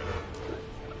mourning,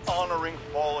 honoring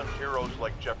fallen heroes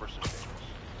like Jefferson Davis.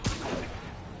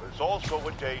 But it's also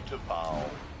a day to vow.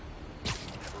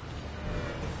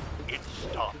 It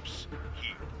stops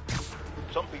here.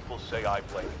 Some people say I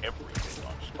blame everything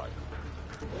on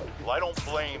Spider-Man. Well, I don't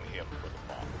blame him for the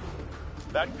bomb.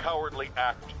 That cowardly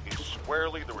act is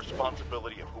squarely the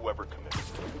responsibility of whoever committed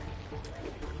it.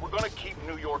 If we're gonna keep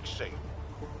New York safe,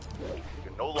 we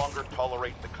can no longer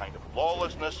tolerate the kind of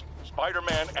lawlessness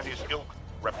Spider-Man and his ilk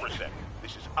represent.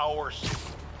 This is our city.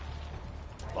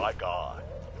 By God,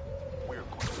 we're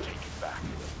going to take it back.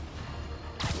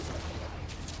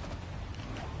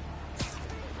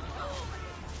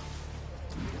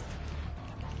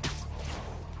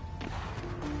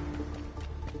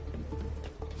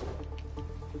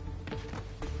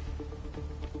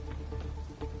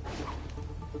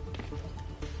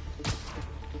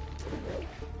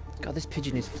 God, this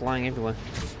pigeon is flying everywhere.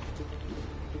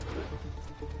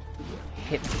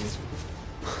 Hit pigeons.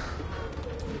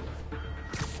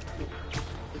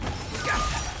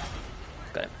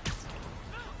 Got it.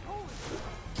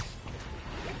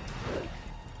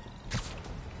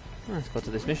 Let's go to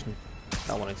this mission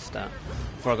I wanted to start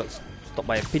before I got stopped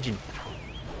by a pigeon.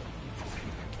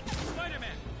 Spider-Man,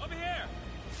 over here!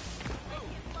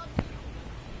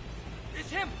 It's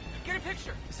him! Get a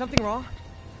picture! Is something wrong?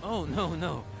 Oh,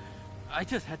 no. I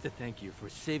just had to thank you for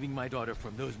saving my daughter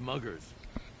from those muggers.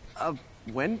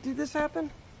 When did this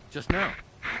happen? Just now.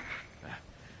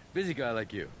 Busy guy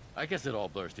like you. I guess it all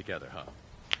blurs together, huh?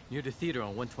 Near the theater on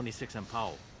 126 and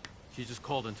Powell. She just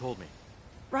called and told me.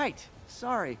 Right.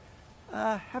 Sorry.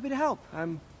 Happy to help.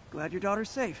 I'm glad your daughter's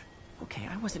safe. Okay,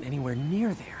 I wasn't anywhere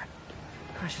near there.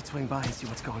 I should swing by and see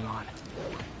what's going on.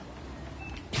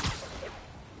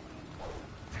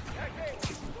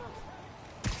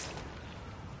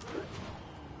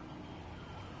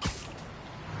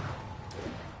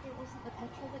 It wasn't the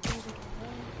petrol that gave it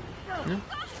away. Hmm?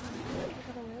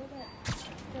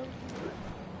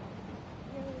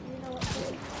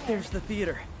 There's the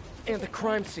theater. And the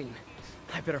crime scene.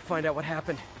 I better find out what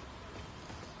happened.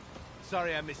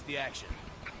 Sorry I missed the action.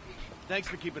 Thanks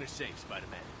for keeping us safe,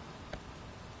 Spider-Man.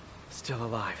 Still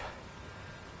alive.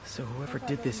 So whoever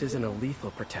did this isn't a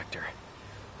lethal protector.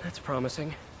 That's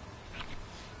promising.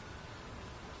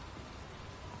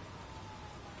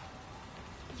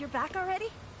 You're back already?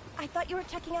 I thought you were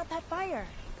checking out that fire.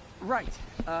 Right.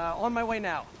 On my way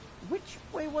now. Which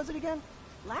way was it again?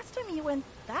 Last time you went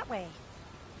that way.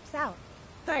 South.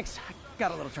 Thanks. I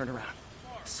got a little turned around.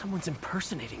 Someone's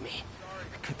impersonating me.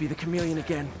 It could be the chameleon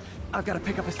again. I've got to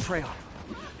pick up his trail.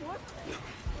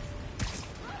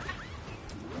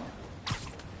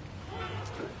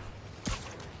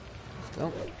 Let's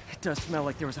go. It does smell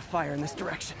like there was a fire in this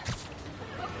direction.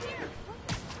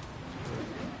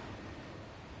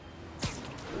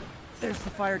 There's the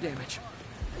fire damage.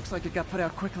 Looks like it got put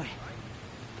out quickly.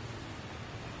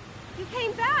 You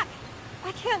came back!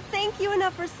 I can't thank you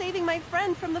enough for saving my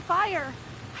friend from the fire.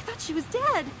 I thought she was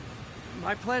dead.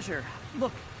 My pleasure.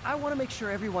 Look, I want to make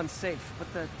sure everyone's safe,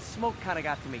 but the smoke kind of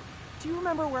got to me. Do you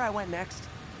remember where I went next?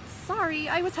 Sorry,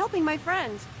 I was helping my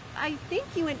friend. I think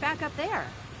you went back up there.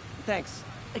 Thanks.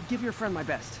 Give your friend my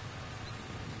best.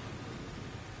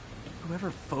 Whoever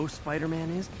faux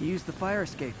Spider-Man is, he used the fire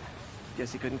escape.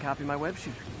 Guess he couldn't copy my web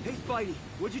shooter. Hey, Spidey,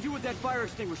 what'd you do with that fire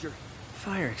extinguisher?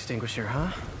 Fire extinguisher,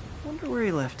 huh? Wonder where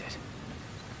he left it.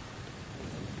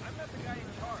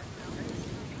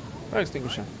 Fire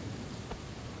extinguisher.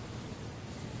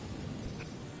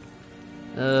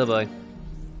 Oh boy.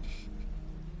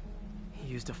 He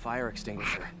used a fire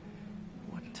extinguisher.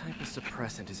 What type of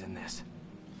suppressant is in this?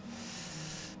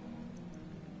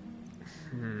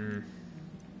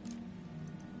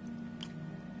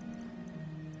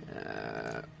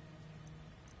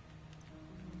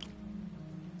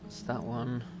 It's that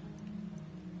one.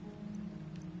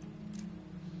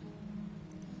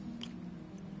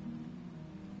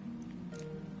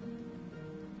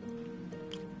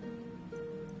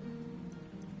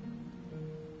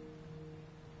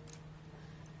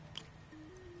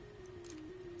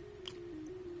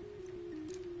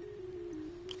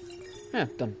 Yeah,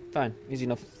 done. Fine. Easy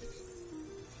enough.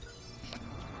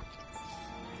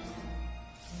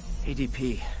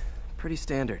 ADP. Pretty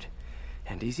standard.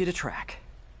 And easy to track.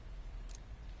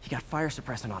 He got fire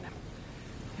suppressant on him.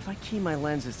 If I key my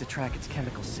lenses to track its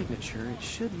chemical signature, it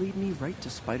should lead me right to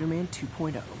Spider-Man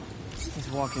 2.0. He's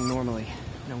walking normally.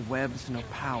 No webs, no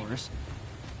powers.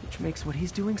 Which makes what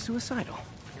he's doing suicidal.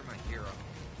 You're my hero.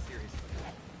 Seriously.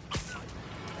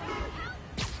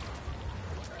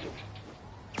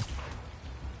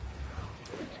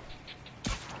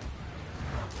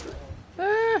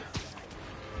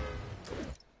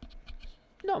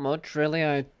 Not much, really.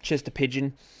 I chased a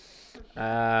pigeon.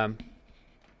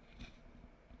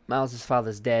 Miles'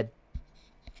 father's dead.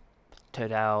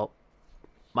 Turned out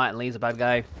Martin Lee's a bad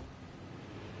guy.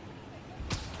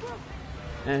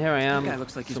 And here I am. That guy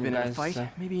looks like he's been in a fight.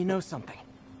 Maybe he knows something.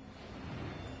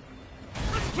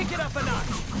 Let's kick it up a notch.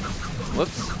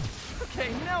 Whoops.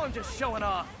 Okay, now I'm just showing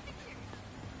off.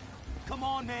 Come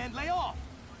on, man, lay off.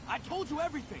 I told you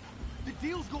everything. The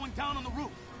deal's going down on the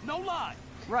roof. No lie.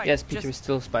 Right. Yes, Peter is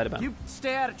still Spider-Man. You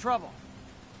stay out of trouble.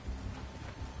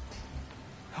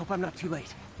 Hope I'm not too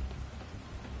late.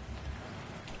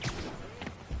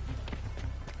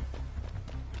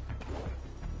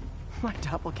 My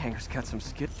doppelganger's got some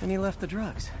skip, and he left the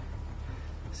drugs.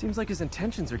 Seems like his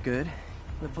intentions are good.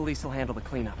 The police will handle the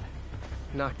cleanup.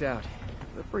 Knocked out,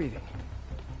 but breathing.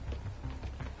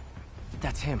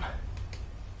 That's him.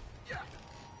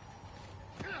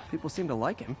 People seem to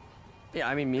like him. Yeah,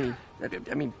 I mean me.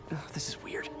 I mean, this is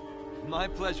weird. My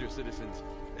pleasure, citizens.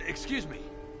 Excuse me.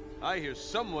 I hear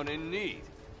someone in need.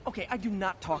 Okay, I do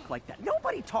not talk like that.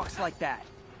 Nobody talks like that.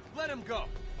 Let him go.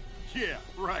 Yeah,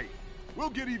 right. We'll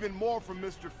get even more from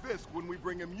Mr. Fisk when we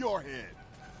bring him your head.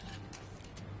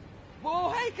 Whoa,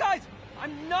 hey guys!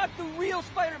 I'm not the real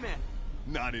Spider-Man!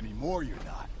 Not anymore, you're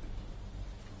not.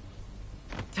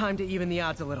 Time to even the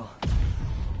odds a little.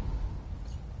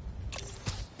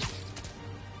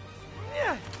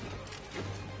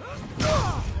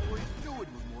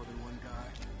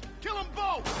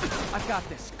 got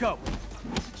this. Go.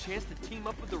 A chance to team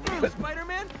up with the real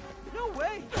Spider-Man? No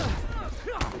way.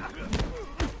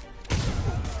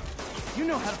 You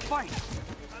know how to fight.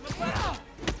 I'm about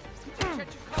to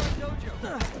catch you calling dojo.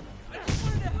 I just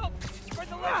wanted to help spread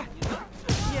the legend, you know?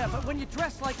 Yeah, but when you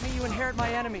dress like me, you inherit my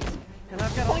enemies. And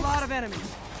I've got a lot of enemies.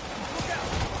 Look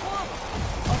out.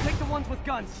 I'll take the ones with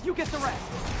guns. You get the rest.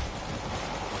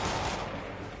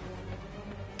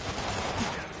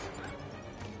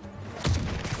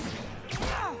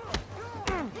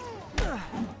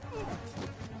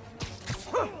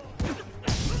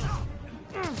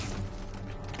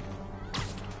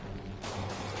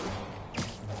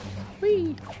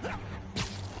 Whee!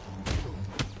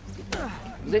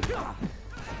 Zip.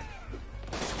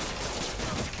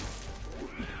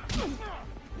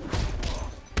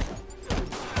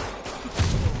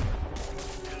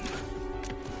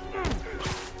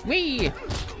 Whee!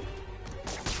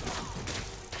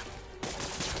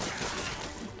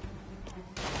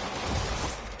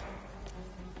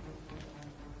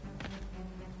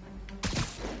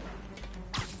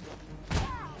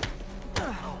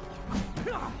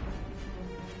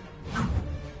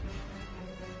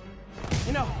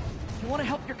 You know, if you want to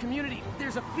help your community,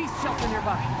 there's a feast shelter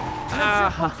nearby. And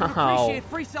I'm sure folks would appreciate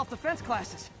free self-defense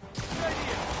classes. Good idea.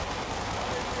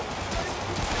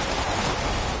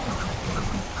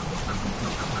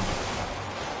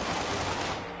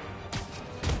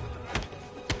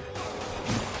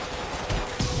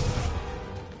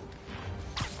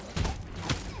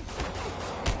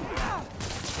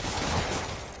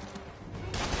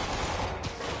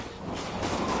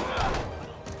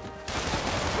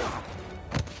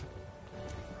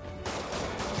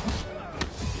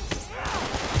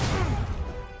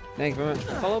 Thank you very much.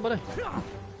 Follow, buddy.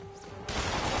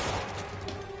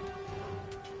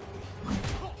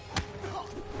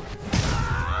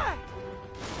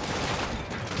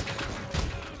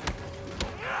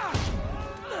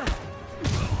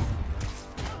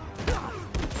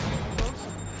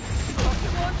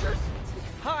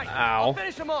 Hi. Ow. I'll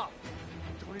finish him off.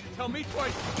 Don't need to tell me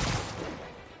twice.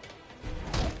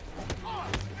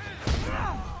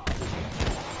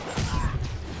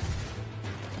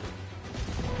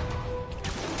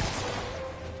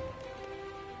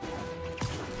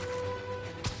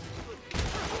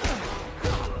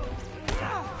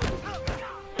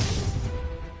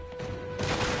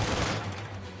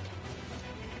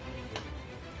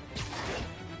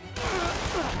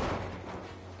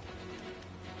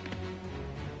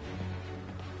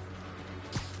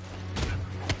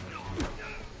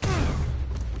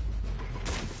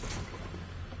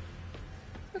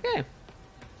 Okay.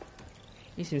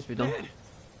 He seems to be done. Man,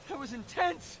 that was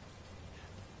intense.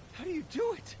 How do you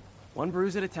do it? One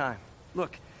bruise at a time.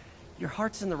 Look, your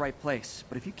heart's in the right place,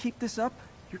 but if you keep this up,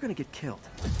 you're gonna get killed.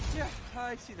 Yeah,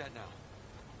 I see that now.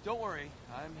 Don't worry,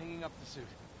 I'm hanging up the suit.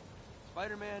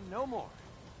 Spider-Man, no more.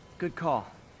 Good call.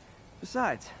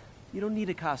 Besides, you don't need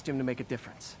a costume to make a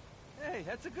difference. Hey,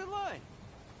 that's a good line.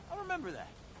 I'll remember that.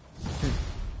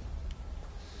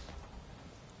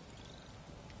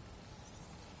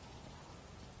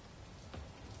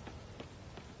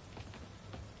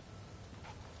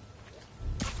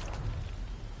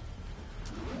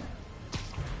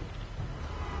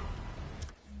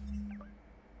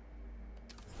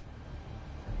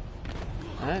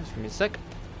 Alright, just give me a sec.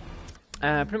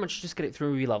 Pretty much just get it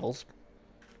through levels.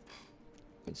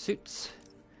 Good suits.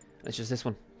 And it's just this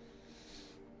one.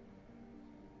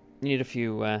 You need a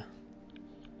few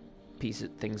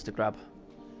things to grab.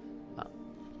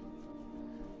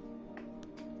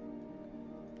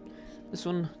 This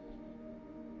one,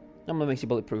 that one makes you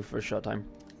bulletproof for a short time.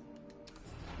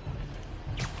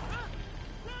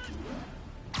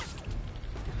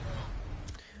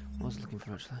 What was I looking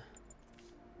for actually?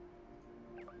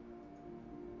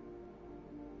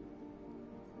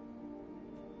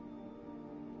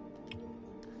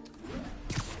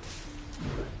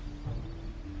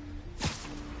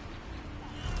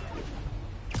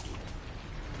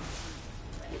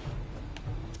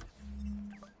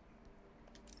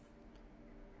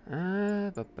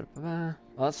 Well,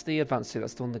 that's the advanced suit,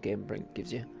 that's the one the game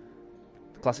gives you.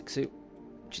 The classic suit,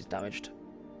 which is damaged.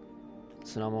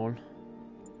 It's a normal one.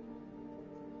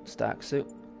 Stark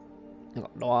suit. I've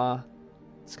got Noir,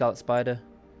 Scarlet Spider,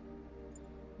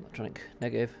 Electronic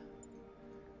Negative,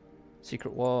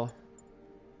 Secret War,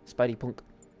 Spidey Punk,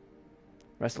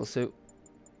 Wrestler suit,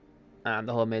 and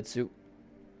the homemade suit.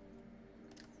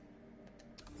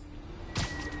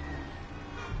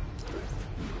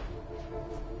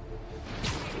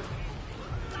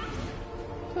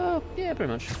 So, yeah,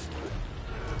 pretty much.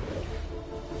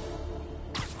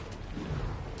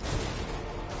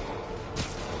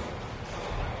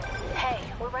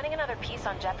 putting another piece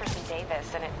on Jefferson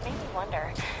Davis, and it made me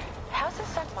wonder, how's his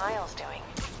son Miles doing?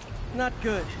 Not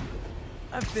good.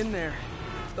 I've been there.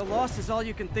 The loss is all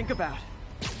you can think about.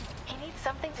 He needs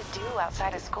something to do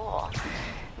outside of school.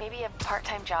 Maybe a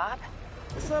part-time job?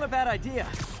 It's not a bad idea,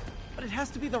 but it has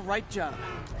to be the right job.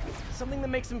 Something that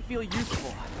makes him feel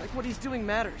useful, like what he's doing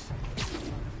matters.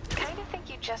 Kind of think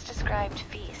you just described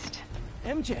Feast.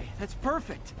 MJ, that's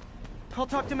perfect. I'll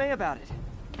talk to May about it.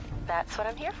 That's what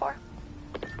I'm here for.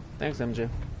 Thanks, MJ.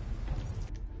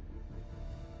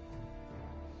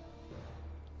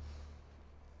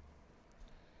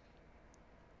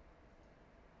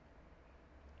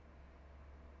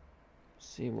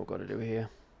 See what we've got to do here.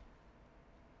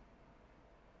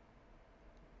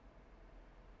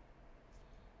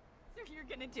 So you're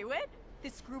gonna do it? The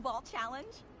screwball challenge?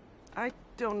 I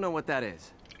don't know what that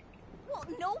is. Well,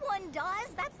 no one does.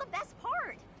 That's the best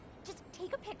part. Just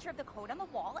take a picture of the code on the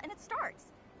wall and it starts.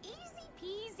 Easy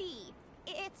peasy.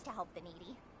 It's to help the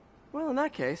needy. Well, in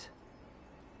that case...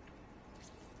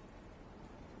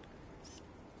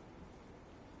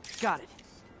 Got it.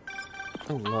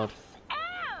 Oh, Lord.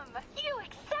 Em! You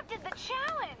accepted the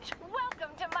challenge!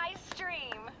 Welcome to my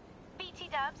stream! BT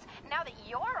Dubs, now that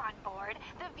you're on board,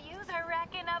 the views are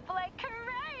racking up like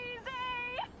crazy!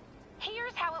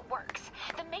 Here's how it works.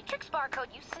 The Matrix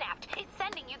barcode you snapped is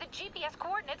sending you the GPS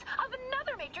coordinates of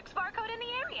another Matrix barcode in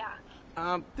the area.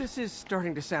 This is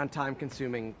starting to sound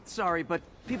time-consuming. Sorry, but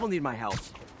people need my help.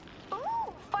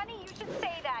 Ooh, funny you should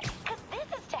say that, because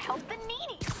this is to help the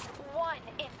needy. One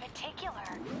in particular.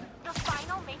 The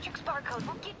final Matrix barcode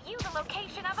will give you the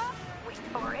location of a... wait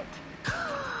for it.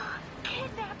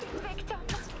 Kidnapping victim.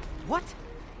 What?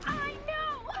 I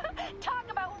know! Talk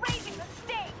about raising the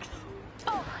stakes!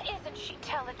 Oh, isn't she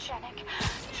telegenic?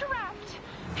 Trapped.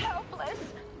 Helpless.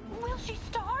 Will she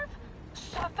starve?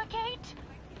 Suffocate?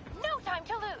 No time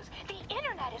to lose. The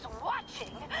internet is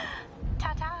watching.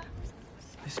 Ta-ta.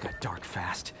 This got dark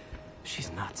fast.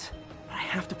 She's nuts. But I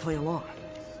have to play along.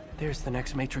 There's the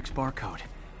next Matrix barcode.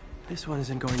 This one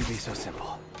isn't going to be so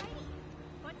simple.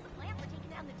 What's the plan for taking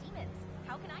down the demons?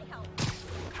 How can I help?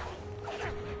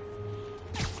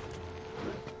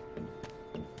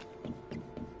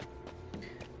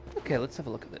 Okay, let's have a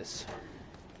look at this.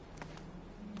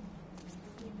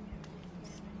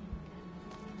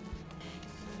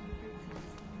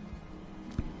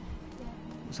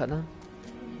 What's that now?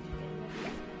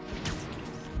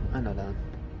 I know that. No,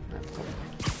 cool.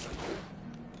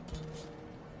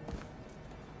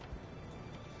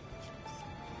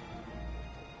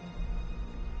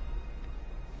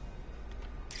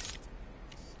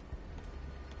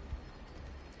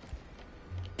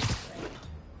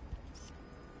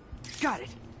 Got it!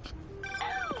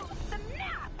 Oh,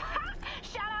 snap!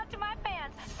 Shout out to my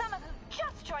fans, some of who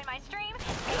just joined my stream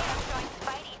and joined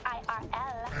Spidey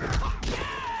IRL.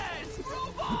 Yes!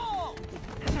 Screwball!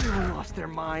 Has everyone lost their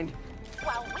mind?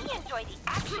 While we enjoy the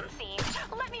action scenes,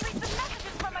 let me read some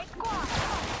messages from my squad.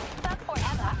 Sub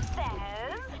Forever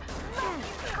says, "Love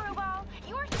you, Screwball.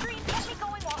 Your stream kept me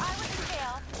going while I was in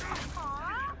jail."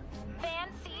 Aww. Van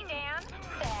C. Dan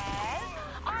says,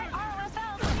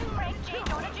 "RRFL new rank J.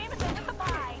 Jonah Jameson with the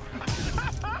pie."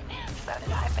 So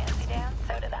did I, Fancy Dan.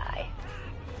 So did I.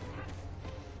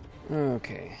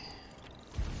 Okay.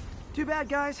 Too bad,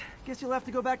 guys. Guess you'll have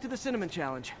to go back to the Cinnamon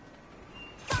Challenge.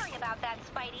 Sorry about that,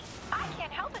 Spidey. I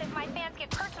can't help it if my fans get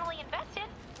personally invested.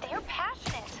 They're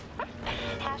passionate.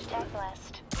 Hashtag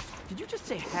blessed. Did you just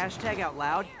say hashtag out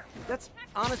loud? That's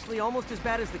honestly almost as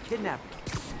bad as the kidnapping.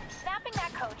 Snapping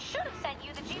that code should have sent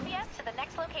you the GPS to the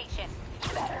next location.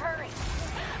 You better hurry.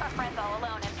 Our friend's all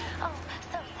alone and, oh,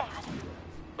 so sad.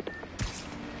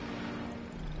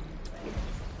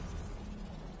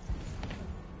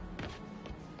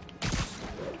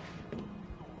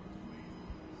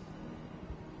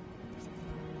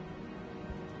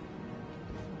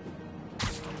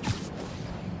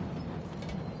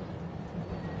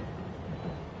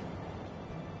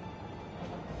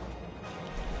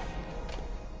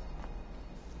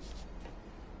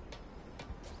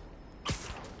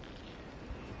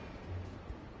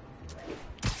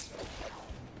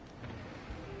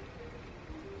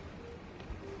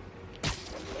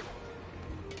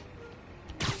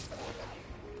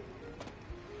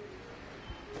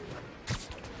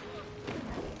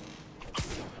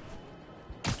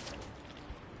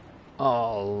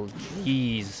 Oh,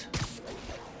 jeez.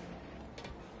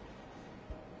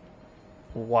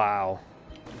 Wow.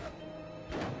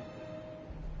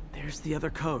 There's the other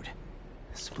code.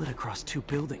 Split across 2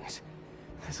 buildings.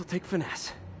 This'll take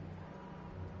finesse.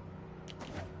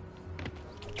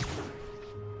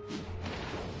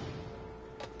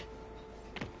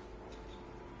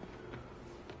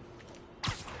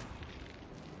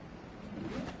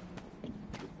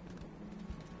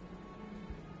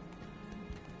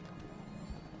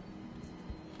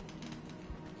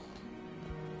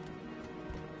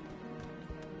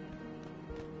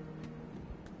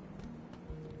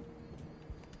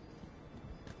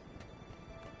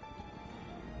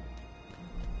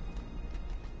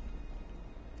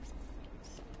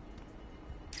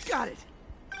 Got it!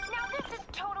 Now this is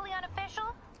totally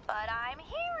unofficial, but I'm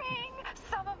hearing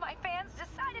some of my fans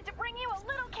decided to bring you a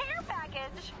little care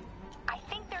package. I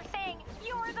think they're saying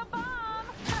you're the bomb.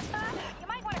 You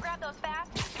might want to grab those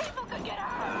fast. People could get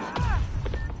hurt.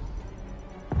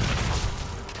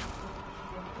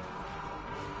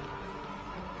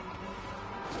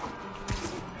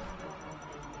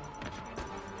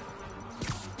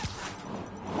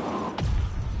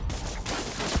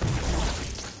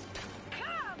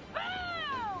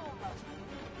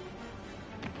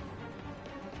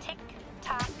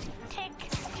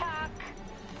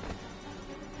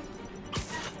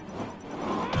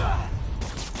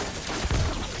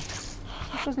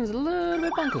 This is a little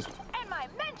bit bonkers. And my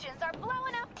mentions are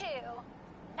blowing up too.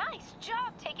 Nice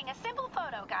job taking a simple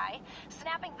photo, guy.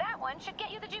 Snapping that one should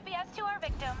get you the GPS to our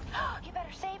victim. You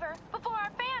better save her before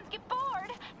our fans get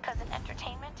bored. Cause in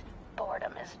entertainment,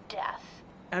 boredom is death.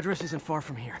 Address isn't far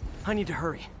from here. I need to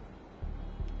hurry.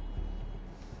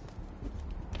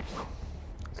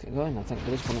 Let's get going. I think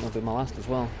this one will be my last as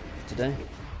well today.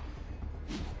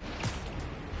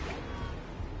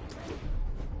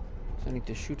 So I need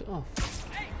to shoot it off.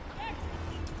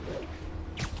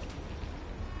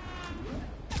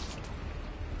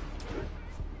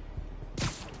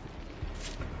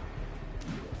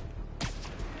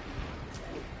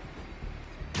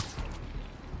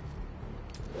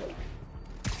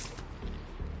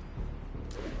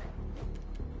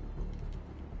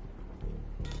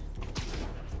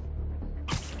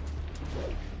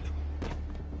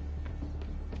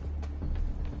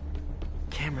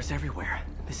 Cameras everywhere.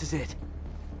 This is it.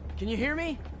 Can you hear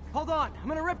me? Hold on, I'm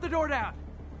gonna rip the door down.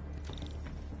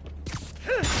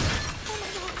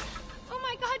 Oh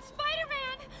my god,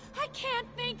 Spider-Man! I can't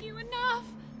thank you enough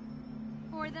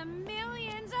for the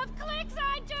millions of clicks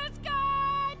I just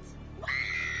got!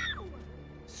 Wow!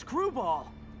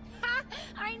 Screwball! Ha!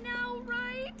 I know,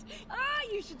 right? Ah,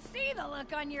 you should see the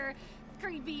look on your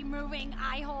creepy moving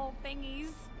eye hole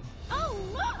thingies. Oh,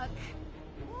 look!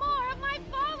 More of my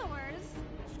followers!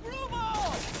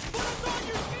 Screwball! Put us on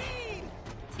your feed!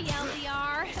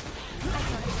 TLDR.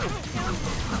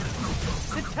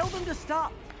 Then tell them to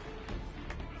stop.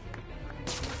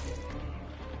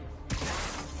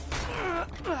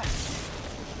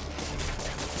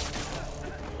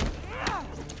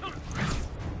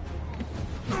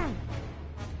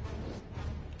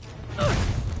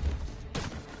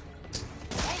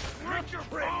 Break your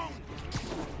phone!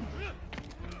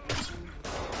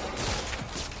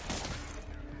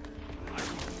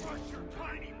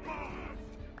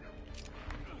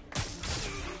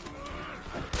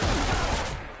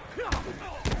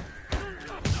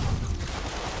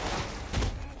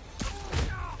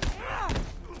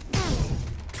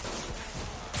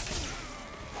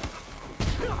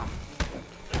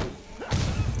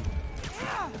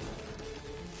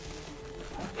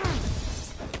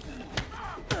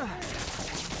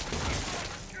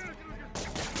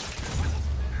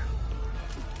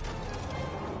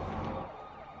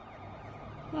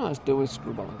 Let's do with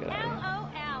Screwball and get out of here.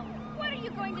 LOL. What are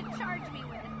you going to charge me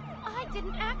with? I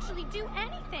didn't actually do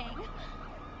anything.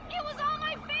 It was all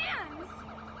my fans.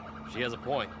 She has a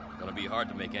point. Gonna be hard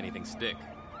to make anything stick.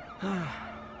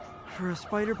 For a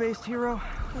spider-based hero,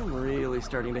 I'm really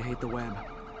starting to hate the web.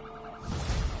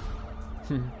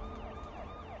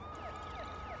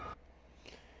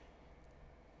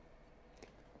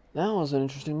 That was an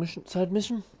interesting mission, side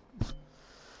mission.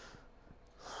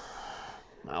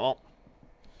 Ah, well.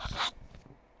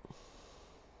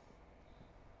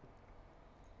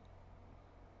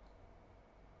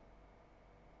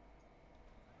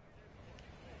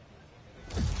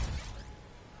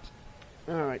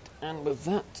 Alright, and with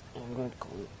that, I'm going to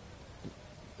call it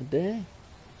a day.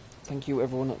 Thank you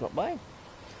everyone that dropped by.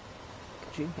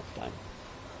 Catch you next time.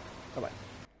 Bye bye.